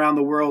dams around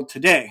the world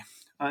today.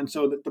 And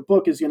so the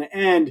book is going to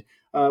end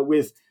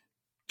with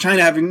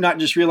China having not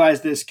just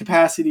realized this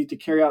capacity to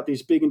carry out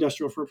these big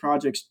industrial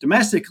projects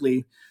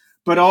domestically,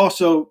 but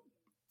also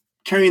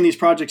carrying these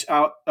projects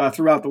out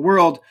throughout the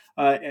world,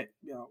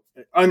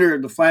 under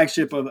the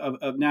flagship of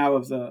the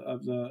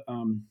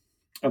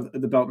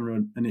Belt and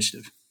Road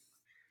Initiative.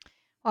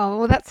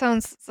 Well, that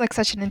sounds like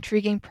such an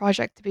intriguing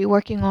project to be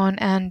working on,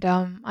 and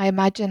I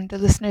imagine the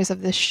listeners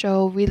of this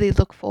show really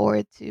look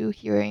forward to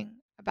hearing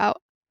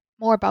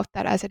more about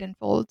that as it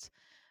unfolds.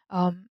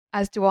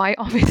 as do I,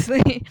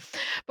 obviously.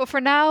 But for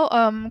now,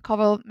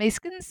 Cobhel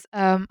Maskins,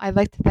 I'd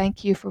like to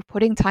thank you for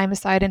putting time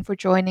aside and for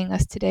joining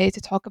us today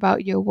to talk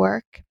about your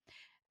work.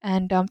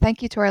 And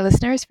thank you to our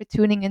listeners for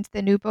tuning into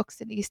the New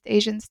Books in East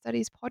Asian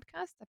Studies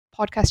podcast, a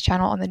podcast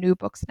channel on the New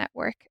Books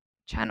Network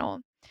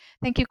channel.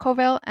 Thank you,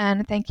 Cobhel,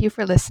 and thank you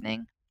for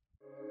listening.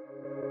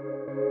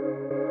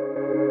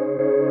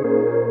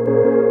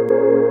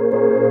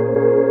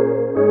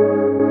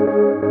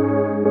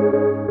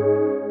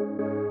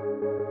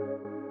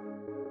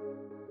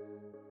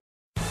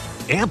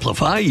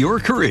 Amplify your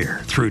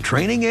career through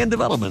training and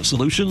development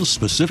solutions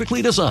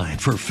specifically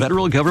designed for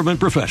federal government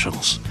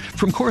professionals.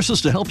 From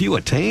courses to help you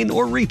attain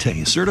or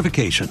retain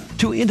certification,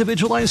 to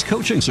individualized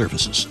coaching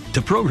services,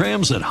 to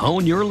programs that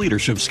hone your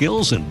leadership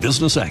skills and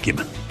business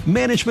acumen,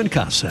 Management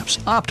Concepts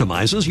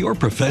optimizes your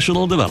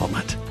professional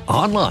development.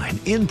 Online,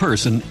 in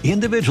person,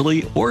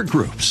 individually, or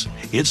groups,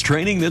 it's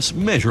training that's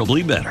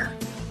measurably better.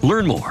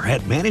 Learn more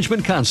at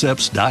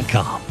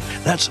managementconcepts.com.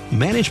 That's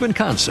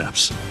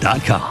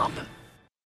managementconcepts.com.